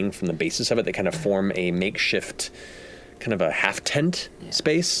are hanging from the bases of it. They kind of form a makeshift, kind of a half tent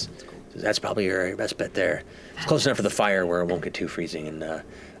space. That's probably your best bet there. It's close enough for the fire where it won't get too freezing. And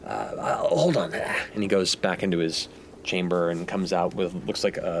hold on, and he goes back into his chamber and comes out with looks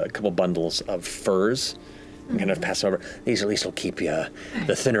like a couple bundles of furs. And kind of pass over. These at least will keep you,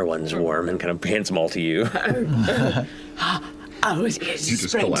 the thinner ones, warm, and kind of hands them all to you. Oh, it's You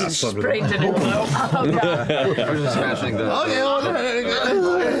just collapse under sprayed the- it in I was just imagining the.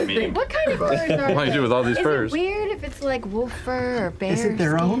 What kind of furs are What do you do with all these Is furs? it weird if it's like wolf fur or bear Is it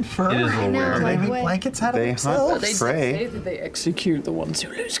their own fur? It is a little I know, weird. They like make what? blankets out of They themselves. hunt, They spray. say that they execute the ones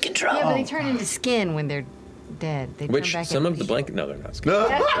who lose control. Yeah, but they turn into skin when they're dead. They turn Which back some into of the blanket? No, they're not.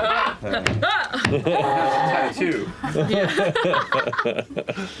 Tattoo.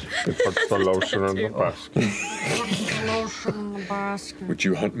 He puts the lotion in the basket. Would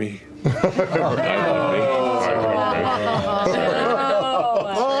you hunt me?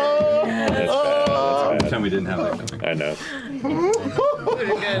 Pretend we didn't have that coming. I know.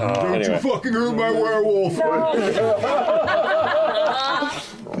 Don't you fucking hurt my werewolf.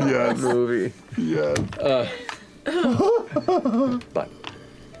 Yes. Movie. Yes. But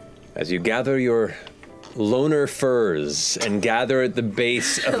as you gather your loner furs and gather at the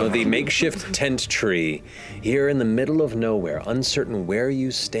base of the makeshift tent tree, here in the middle of nowhere, uncertain where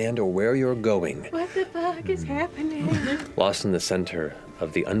you stand or where you're going, What the fuck is happening? lost in the center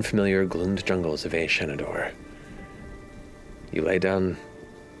of the unfamiliar gloomed jungles of Shenador, you lay down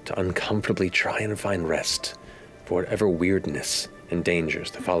to uncomfortably try and find rest for whatever weirdness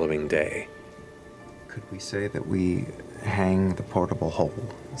endangers the following day. Could we say that we hang the portable hole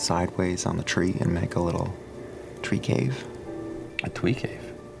sideways on the tree and make a little tree cave? A twee cave.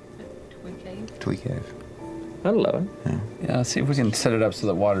 Tree cave. I love it. Yeah, let's see if we can set it up so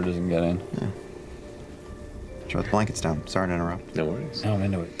that water doesn't get in. Throw the blankets down. Sorry to interrupt. No worries. No, I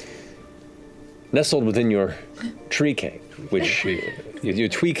know it. Nestled within your tree cave, which your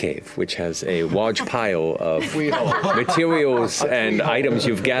twee cave, which has a large pile of materials and items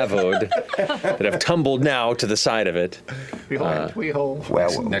you've gathered that have tumbled now to the side of it. Next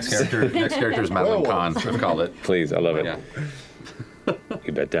character is Madeline Kahn. We've called it. Please, I love it. Yeah.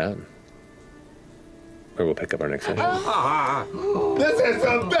 You bet down. Where we'll pick up our next session. This is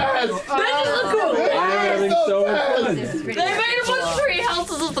the best! This is cool! This is so fun! They made a bunch of tree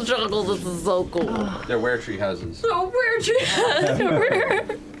houses of the jungle. This is so cool. They're were tree houses. So where tree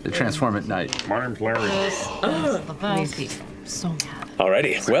houses? They transform at night. My name's Larry. These people. So mad.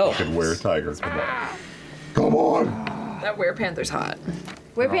 Alrighty, well. Fucking were-tiger. Come on! That werepanther's hot.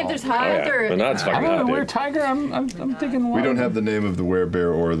 Werepanther's hot yeah. or Well, now it's fucking hot, dude. Tiger. I'm thinking. We don't have the name of the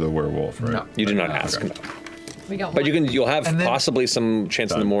werebear or the werewolf, right? No, you do not ask. Okay. We got But you'll have And then- possibly some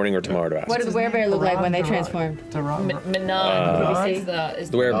chance in the morning or tomorrow to ask. What does the werebear look like when they transformed? Minaj is the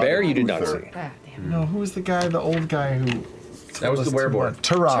The werebear you do not see. No, who was the guy, the old guy who... That was the werebear.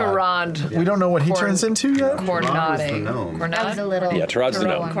 Tarad. We don't know what he turns into yet? Cornade. That was a little. Yeah, Tarad's the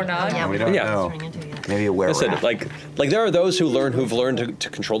gnome. Cornade. Yeah, We don't Yeah. know. Maybe a Listen, were-rat. like there are those who've learned to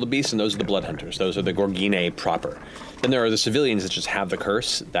control the beast, and those are the blood hunters. Those are the Gorgine proper. Then there are the civilians that just have the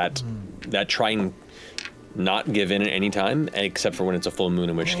curse that try and not give in at any time, except for when it's a full moon,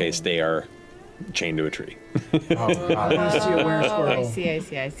 in which case they are chained to a tree. I see.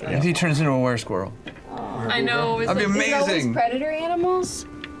 If he turns into a were-squirrel. I know. That'd be amazing. Predator animals?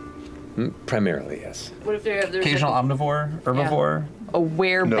 Primarily, yes. What if there's Occasional omnivore, herbivore. A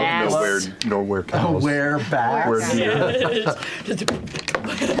were-bass? No were-cows. A were-bass. Were-deer.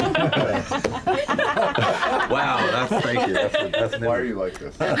 Wow, thank you. That's Why are you like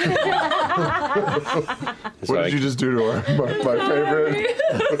this? What did you just do to my favorite?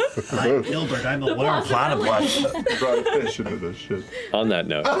 I'm Gilbert. I'm a platypus. Brought a fish into this shit. On that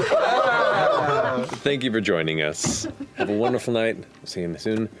note, thank you for joining us. Have a wonderful night. We'll see you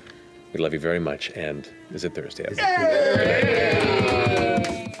soon. We love you very much. And is it Thursday?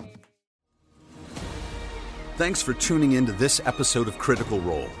 Thanks for tuning in to this episode of Critical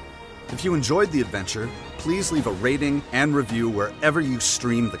Role. If you enjoyed the adventure, please leave a rating and review wherever you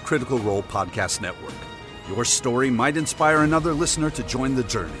stream the Critical Role Podcast Network. Your story might inspire another listener to join the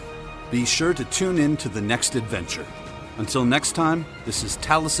journey. Be sure to tune in to the next adventure. Until next time, this is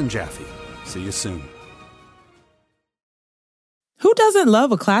Taliesin Jaffe. See you soon. Who doesn't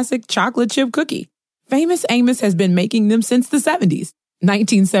love a classic chocolate chip cookie? Famous Amos has been making them since the 70s,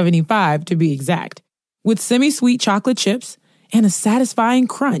 1975 to be exact. With semi-sweet chocolate chips and a satisfying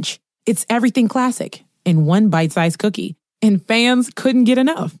crunch, it's everything classic in one bite-sized cookie, and fans couldn't get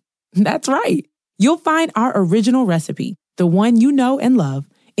enough. That's right. You'll find our original recipe, the one you know and love,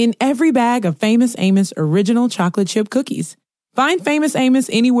 in every bag of Famous Amos original chocolate chip cookies. Find Famous Amos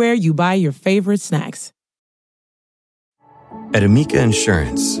anywhere you buy your favorite snacks. At Amica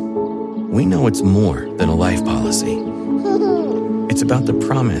Insurance, we know it's more than a life policy. It's about the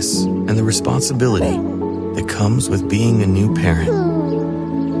promise and the responsibility that comes with being a new parent.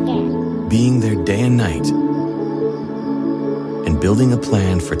 Being there day and night, and building a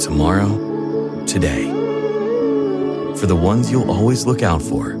plan for tomorrow, today. For the ones you'll always look out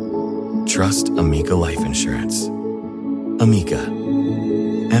for, trust Amica Life Insurance. Amica,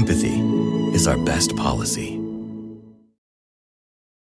 empathy is our best policy.